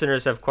your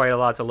listeners have quite a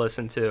lot to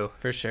listen to.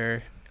 For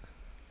sure.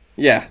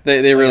 Yeah,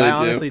 they really do. I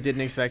honestly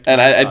didn't expect and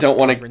I don't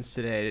want conference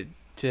today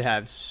to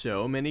have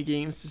so many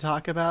games to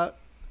talk about.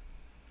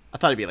 I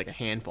thought it'd be like a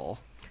handful.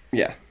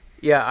 Yeah.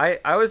 Yeah,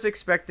 I was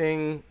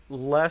expecting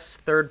less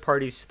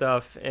third-party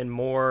stuff and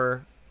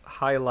more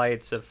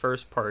highlights of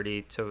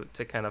first-party to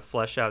kind of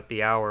flesh out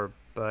the hour.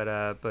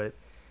 But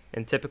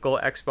in typical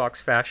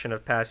Xbox fashion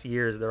of past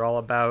years, they're all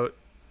about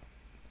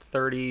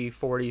 30,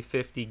 40,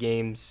 50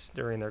 games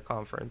during their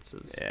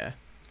conferences. Yeah.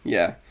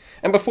 Yeah.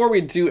 And before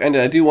we do end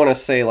it, I do want to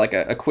say like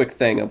a quick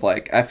thing of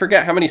like, I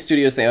forget how many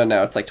studios they own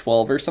now. It's like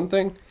 12 or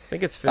something. I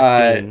think it's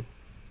 15.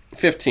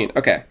 15.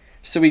 Okay.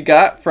 So we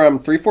got from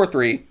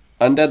 343,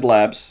 Undead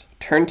Labs,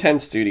 Turn 10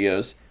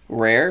 Studios,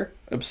 Rare,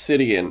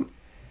 Obsidian,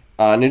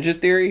 Ninja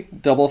Theory,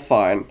 Double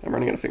Fine. I'm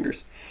running out of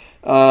fingers.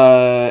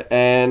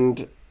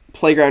 And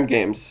Playground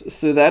Games.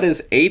 So that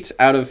is 8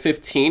 out of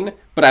 15.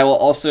 But I will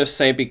also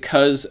say,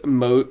 because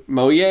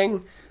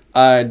Mojang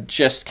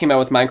just came out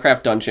with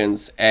Minecraft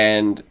Dungeons,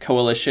 and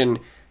Coalition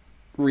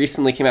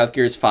recently came out with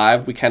Gears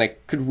 5, we kind of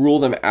could rule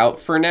them out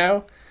for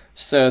now.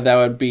 So that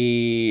would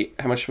be,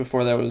 how much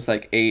before that was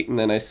like 8, and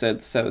then I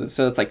said 7,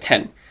 so that's like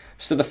 10.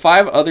 So the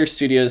 5 other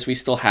studios we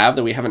still have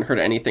that we haven't heard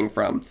anything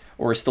from,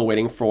 or we're still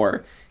waiting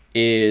for,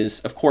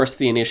 is, of course,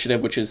 The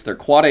Initiative, which is their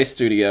Quad A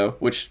studio,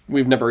 which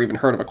we've never even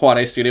heard of a Quad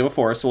A studio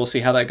before, so we'll see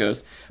how that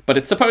goes. But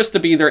it's supposed to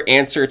be their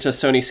answer to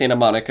Sony Santa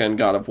Monica and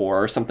God of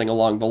War, or something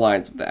along the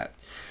lines of that.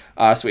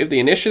 So we have The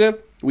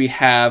Initiative, we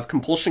have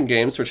Compulsion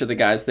Games, which are the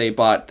guys they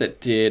bought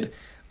that did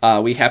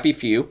We Happy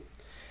Few.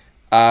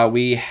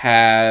 We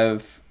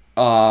have...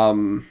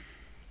 In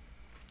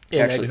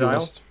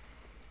Exile.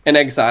 In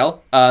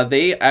Exile.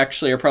 They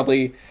actually are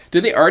probably...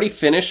 Did they already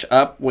finish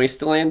up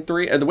Wasteland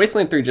 3? The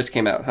Wasteland 3 just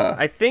came out, huh?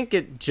 I think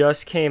it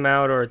just came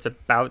out, or it's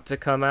about to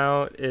come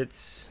out.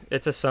 It's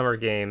a summer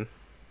game.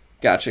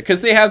 Gotcha,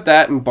 because they have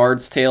that and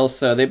Bard's Tale,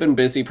 so they've been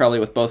busy probably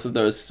with both of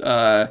those.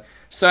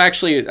 So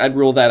actually, I'd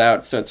rule that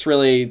out. So it's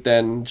really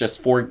then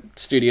just 4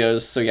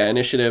 studios. So yeah,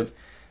 Initiative.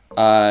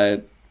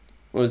 What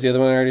was the other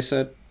one I already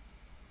said?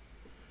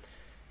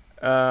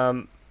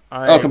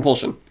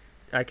 Compulsion.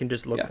 I can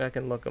just look. Yeah. I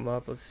can look them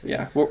up. Let's see.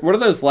 Yeah. What are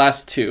those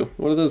last 2?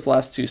 What are those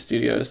last 2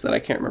 studios that I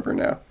can't remember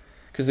now?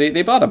 Because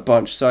they bought a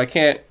bunch, so I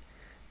can't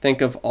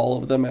think of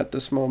all of them at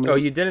this moment. Oh,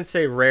 you didn't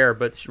say Rare,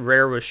 but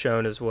Rare was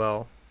shown as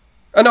well.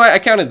 Oh no, I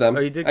counted them.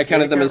 Oh, you did. I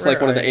counted them as like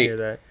one of the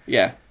 8.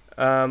 Yeah.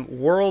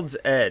 World's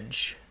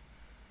Edge.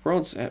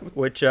 World's Edge.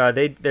 Which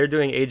they're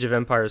doing Age of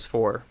Empires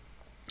 4.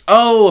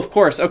 Oh, of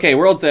course. Okay,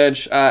 World's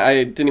Edge.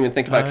 I didn't even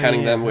think about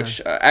counting them.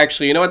 Which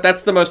actually, you know what?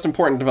 That's the most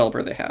important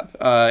developer they have.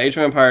 Age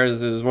of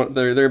Empires is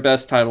their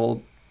best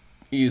title,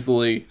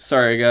 easily.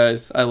 Sorry,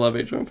 guys. I love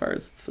Age of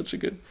Empires. It's such a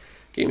good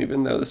game,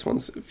 even though this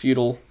one's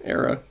feudal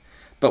era.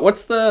 But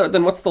what's the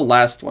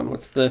last one?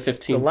 What's the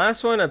 15? The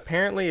last one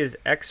apparently is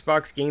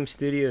Xbox Game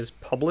Studios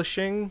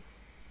Publishing,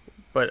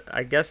 but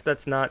I guess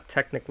that's not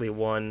technically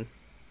one,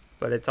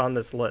 but it's on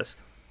this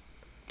list.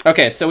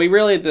 Okay, so we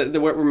really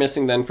what we're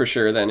missing then for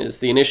sure then is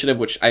The Initiative,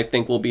 which I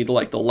think will be the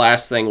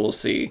last thing we'll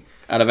see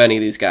out of any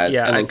of these guys.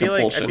 Yeah, and then I feel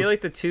Compulsion. like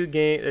the two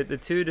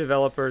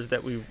developers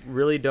that we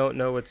really don't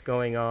know what's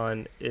going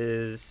on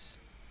is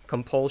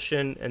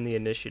Compulsion and The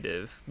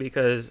Initiative,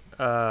 because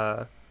We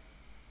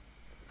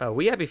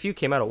Happy Few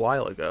came out a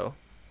while ago.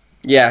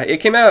 Yeah, it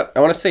came out,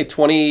 I want to say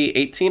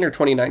 2018 or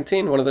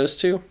 2019, one of those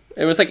two.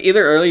 It was like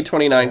either early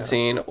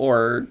 2019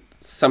 or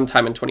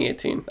sometime in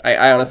 2018.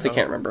 I honestly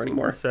can't remember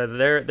anymore. So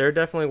they're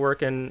definitely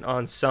working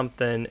on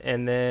something,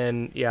 and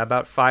then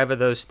about 5 of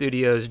those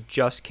studios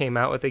just came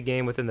out with a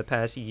game within the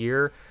past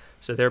year,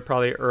 so they're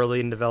probably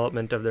early in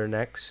development of their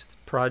next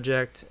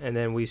project. And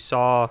then we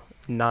saw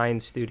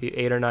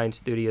 8 or 9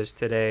 studios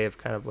today of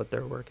kind of what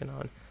they're working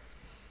on.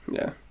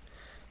 Yeah.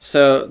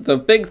 So the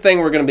big thing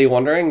we're going to be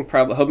wondering,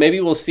 probably maybe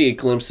we'll see a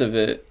glimpse of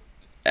it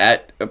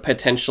at a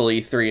potential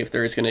E3, if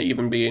there is going to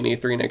even be an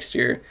E3 next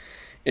year,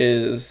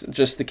 is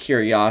just the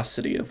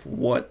curiosity of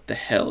what the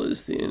hell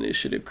is The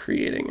Initiative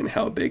creating and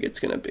how big it's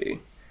going to be.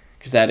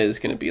 Because that is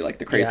going to be like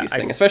the craziest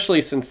thing,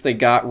 especially since they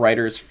got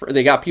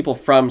they got people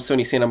from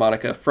Sony Santa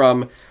Monica,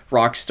 from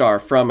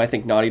Rockstar, from I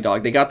think Naughty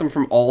Dog. They got them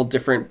from all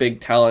different big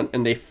talent,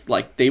 and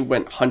they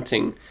went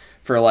hunting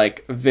for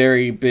like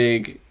very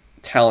big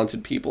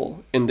talented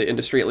people in the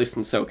industry, at least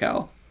in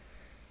SoCal.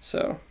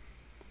 So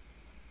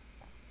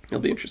it'll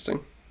be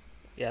interesting.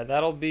 Yeah,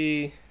 that'll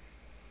be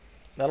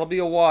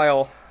a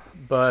while.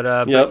 But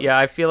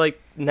I feel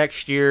like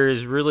next year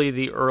is really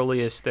the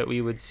earliest that we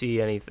would see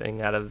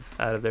anything out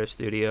of their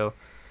studio.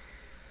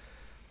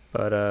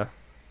 But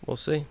we'll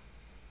see.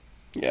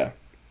 Yeah.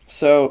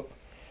 So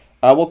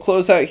we'll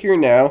close out here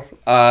now.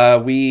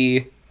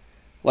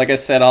 Like I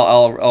said,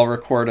 I'll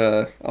record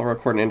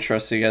an intro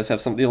so you guys have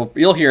something.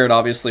 You'll hear it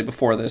obviously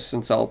before this,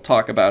 since I'll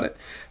talk about it.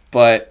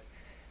 But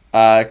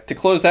to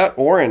close out,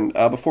 Oren,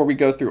 before we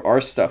go through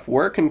our stuff,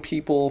 where can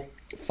people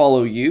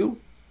follow you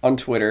on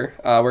Twitter?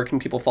 Where can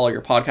people follow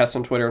your podcast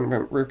on Twitter,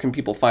 and where can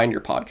people find your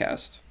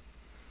podcast?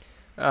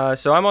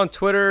 So I'm on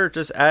Twitter,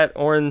 just at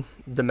Oren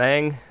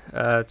Demang.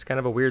 It's kind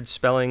of a weird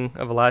spelling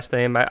of a last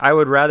name. I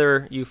would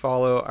rather you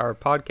follow our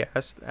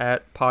podcast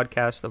at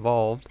Podcast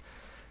Evolved.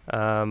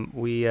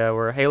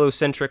 We're a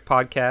Halo-centric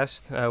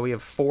podcast. We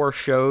have 4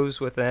 shows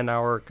within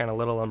our kind of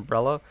little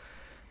umbrella.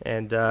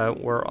 And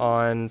we're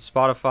on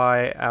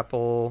Spotify,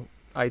 Apple,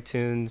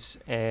 iTunes,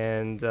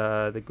 and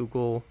the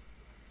Google...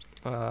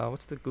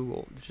 what's the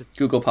Google? It's just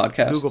Google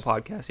Podcast. Google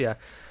Podcast, yeah.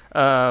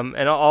 And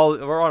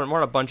we're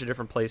on a bunch of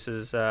different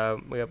places.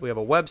 We have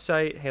a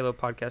website,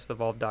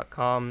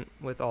 halopodcastevolve.com,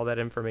 with all that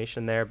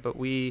information there. But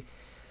we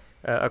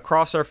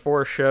across our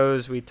 4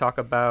 shows, we talk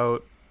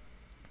about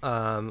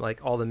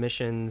like all the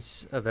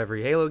missions of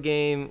every Halo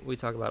game. We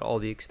talk about all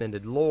the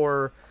extended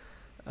lore.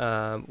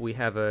 We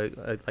have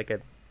a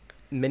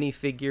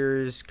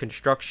minifigures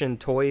construction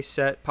toy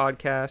set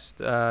podcast.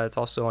 It's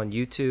also on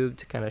YouTube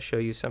to kind of show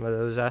you some of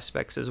those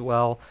aspects as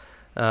well.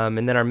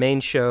 And then our main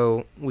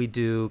show, we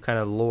do kind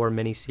of lore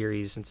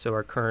miniseries. And so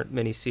our current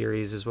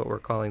miniseries is what we're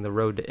calling The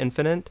Road to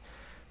Infinite,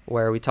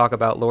 where we talk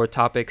about lore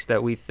topics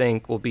that we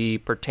think will be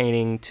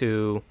pertaining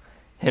to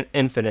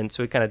Infinite.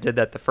 So we kind of did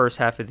that the first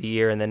half of the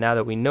year, and then now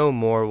that we know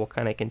more, we'll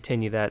kind of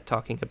continue that,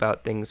 talking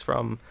about things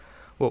from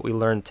what we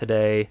learned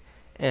today,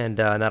 and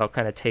that'll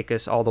kind of take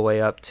us all the way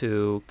up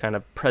to kind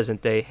of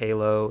present day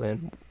Halo,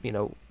 and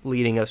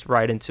leading us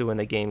right into when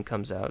the game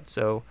comes out.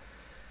 So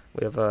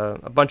we have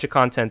a bunch of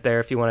content there.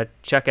 If you want to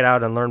check it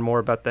out and learn more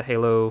about the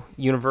Halo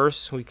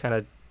universe, we kind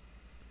of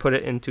put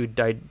it into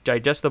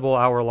digestible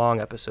hour-long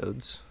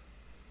episodes.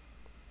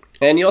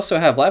 And you also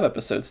have live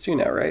episodes too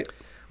now, right?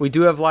 We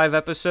do have live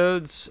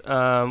episodes.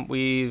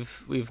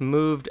 We've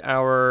moved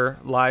our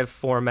live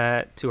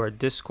format to our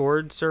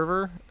Discord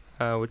server,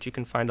 which you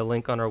can find a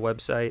link on our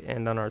website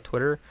and on our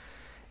Twitter.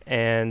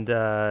 And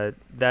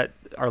that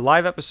our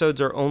live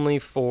episodes are only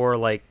for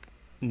like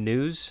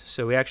news.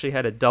 So we actually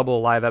had a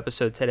double live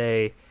episode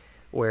today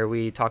where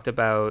we talked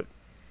about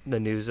the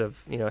news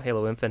of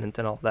Halo Infinite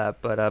and all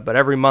that. But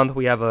every month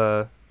we have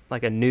a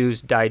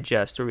news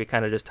digest where we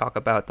kind of just talk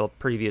about the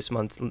previous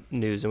month's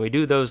news, and we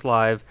do those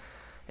live.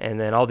 And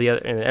then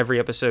every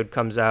episode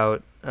comes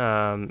out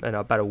in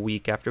about a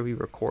week after we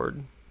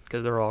record,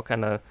 because they're all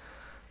kind of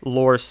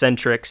lore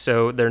centric,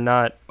 so they're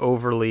not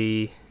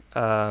overly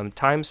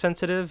time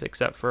sensitive,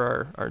 except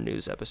for our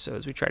news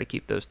episodes. We try to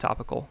keep those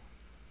topical.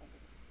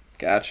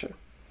 Gotcha.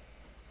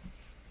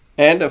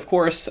 And of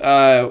course,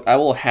 I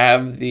will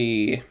have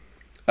the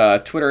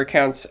Twitter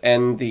accounts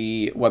and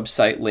the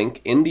website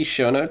link in the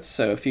show notes.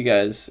 So if you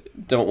guys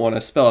don't want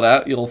to spell it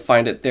out, you'll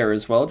find it there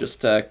as well.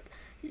 Just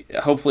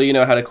hopefully you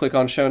know how to click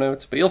on show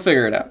notes, but you'll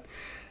figure it out.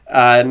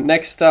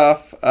 Next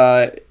off,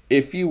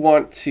 if you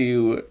want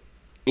to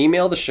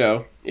email the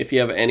show, if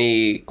you have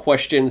any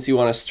questions you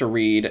want us to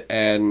read,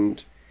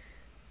 and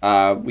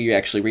we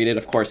actually read it,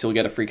 of course, you'll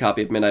get a free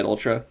copy of Midnight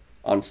Ultra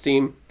on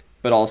Steam.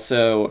 But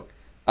also,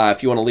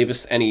 if you want to leave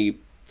us any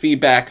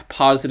feedback,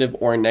 positive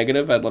or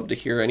negative, I'd love to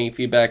hear any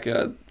feedback,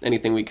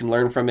 anything we can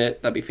learn from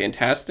it. That'd be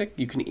fantastic.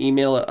 You can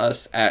email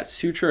us at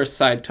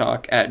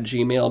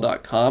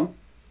sutrosidetalk@gmail.com.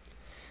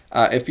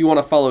 If you want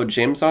to follow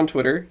James on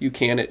Twitter, you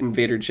can at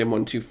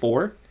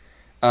InvaderJim124.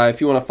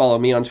 If you want to follow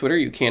me on Twitter,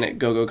 you can at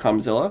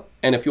GoGoComzilla.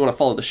 And if you want to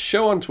follow the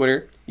show on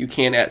Twitter, you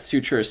can at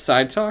Sutro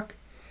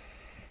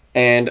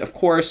And of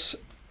course,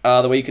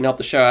 the way you can help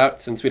the show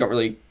out, since we don't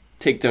really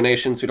take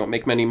donations, we don't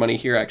make many money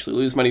here, actually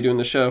lose money doing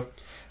the show.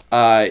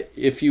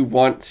 If you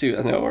want to,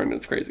 I know, Oren,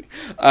 it's crazy.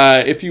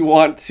 If you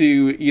want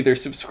to either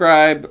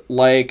subscribe,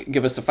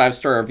 give us a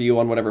 5-star review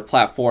on whatever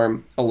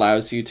platform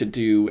allows you to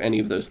do any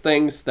of those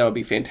things, that would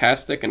be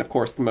fantastic. And of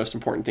course, the most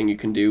important thing you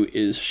can do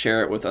is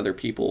share it with other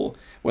people,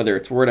 whether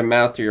it's word of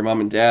mouth to your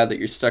mom and dad that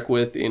you're stuck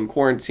with in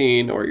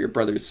quarantine, or your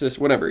brother, sister,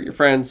 whatever, your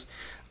friends,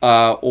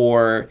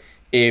 or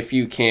if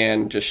you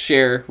can just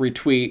share,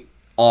 retweet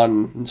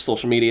on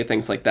social media,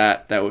 things like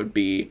that, that would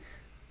be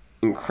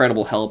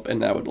incredible help,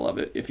 and I would love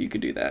it if you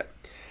could do that.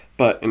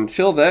 But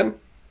until then,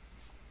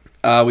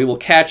 we will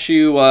catch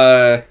you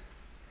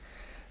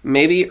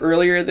maybe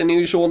earlier than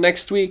usual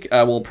next week.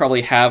 We'll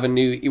probably have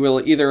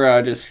we'll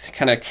either just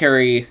kind of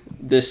carry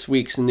this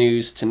week's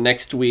news to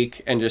next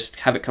week and just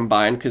have it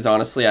combined, because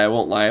honestly, I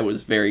won't lie, it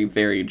was very,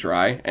 very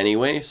dry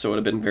anyway, so it would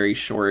have been very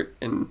short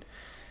and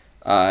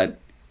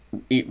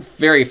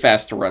very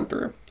fast to run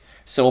through.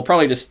 So we'll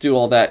probably just do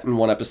all that in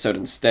one episode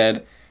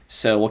instead.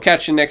 So we'll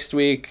catch you next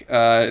week.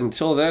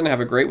 Until then, have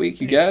a great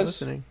week, you guys. Thanks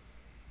for listening.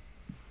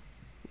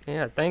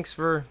 Yeah, thanks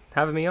for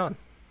having me on.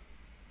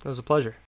 It was a pleasure.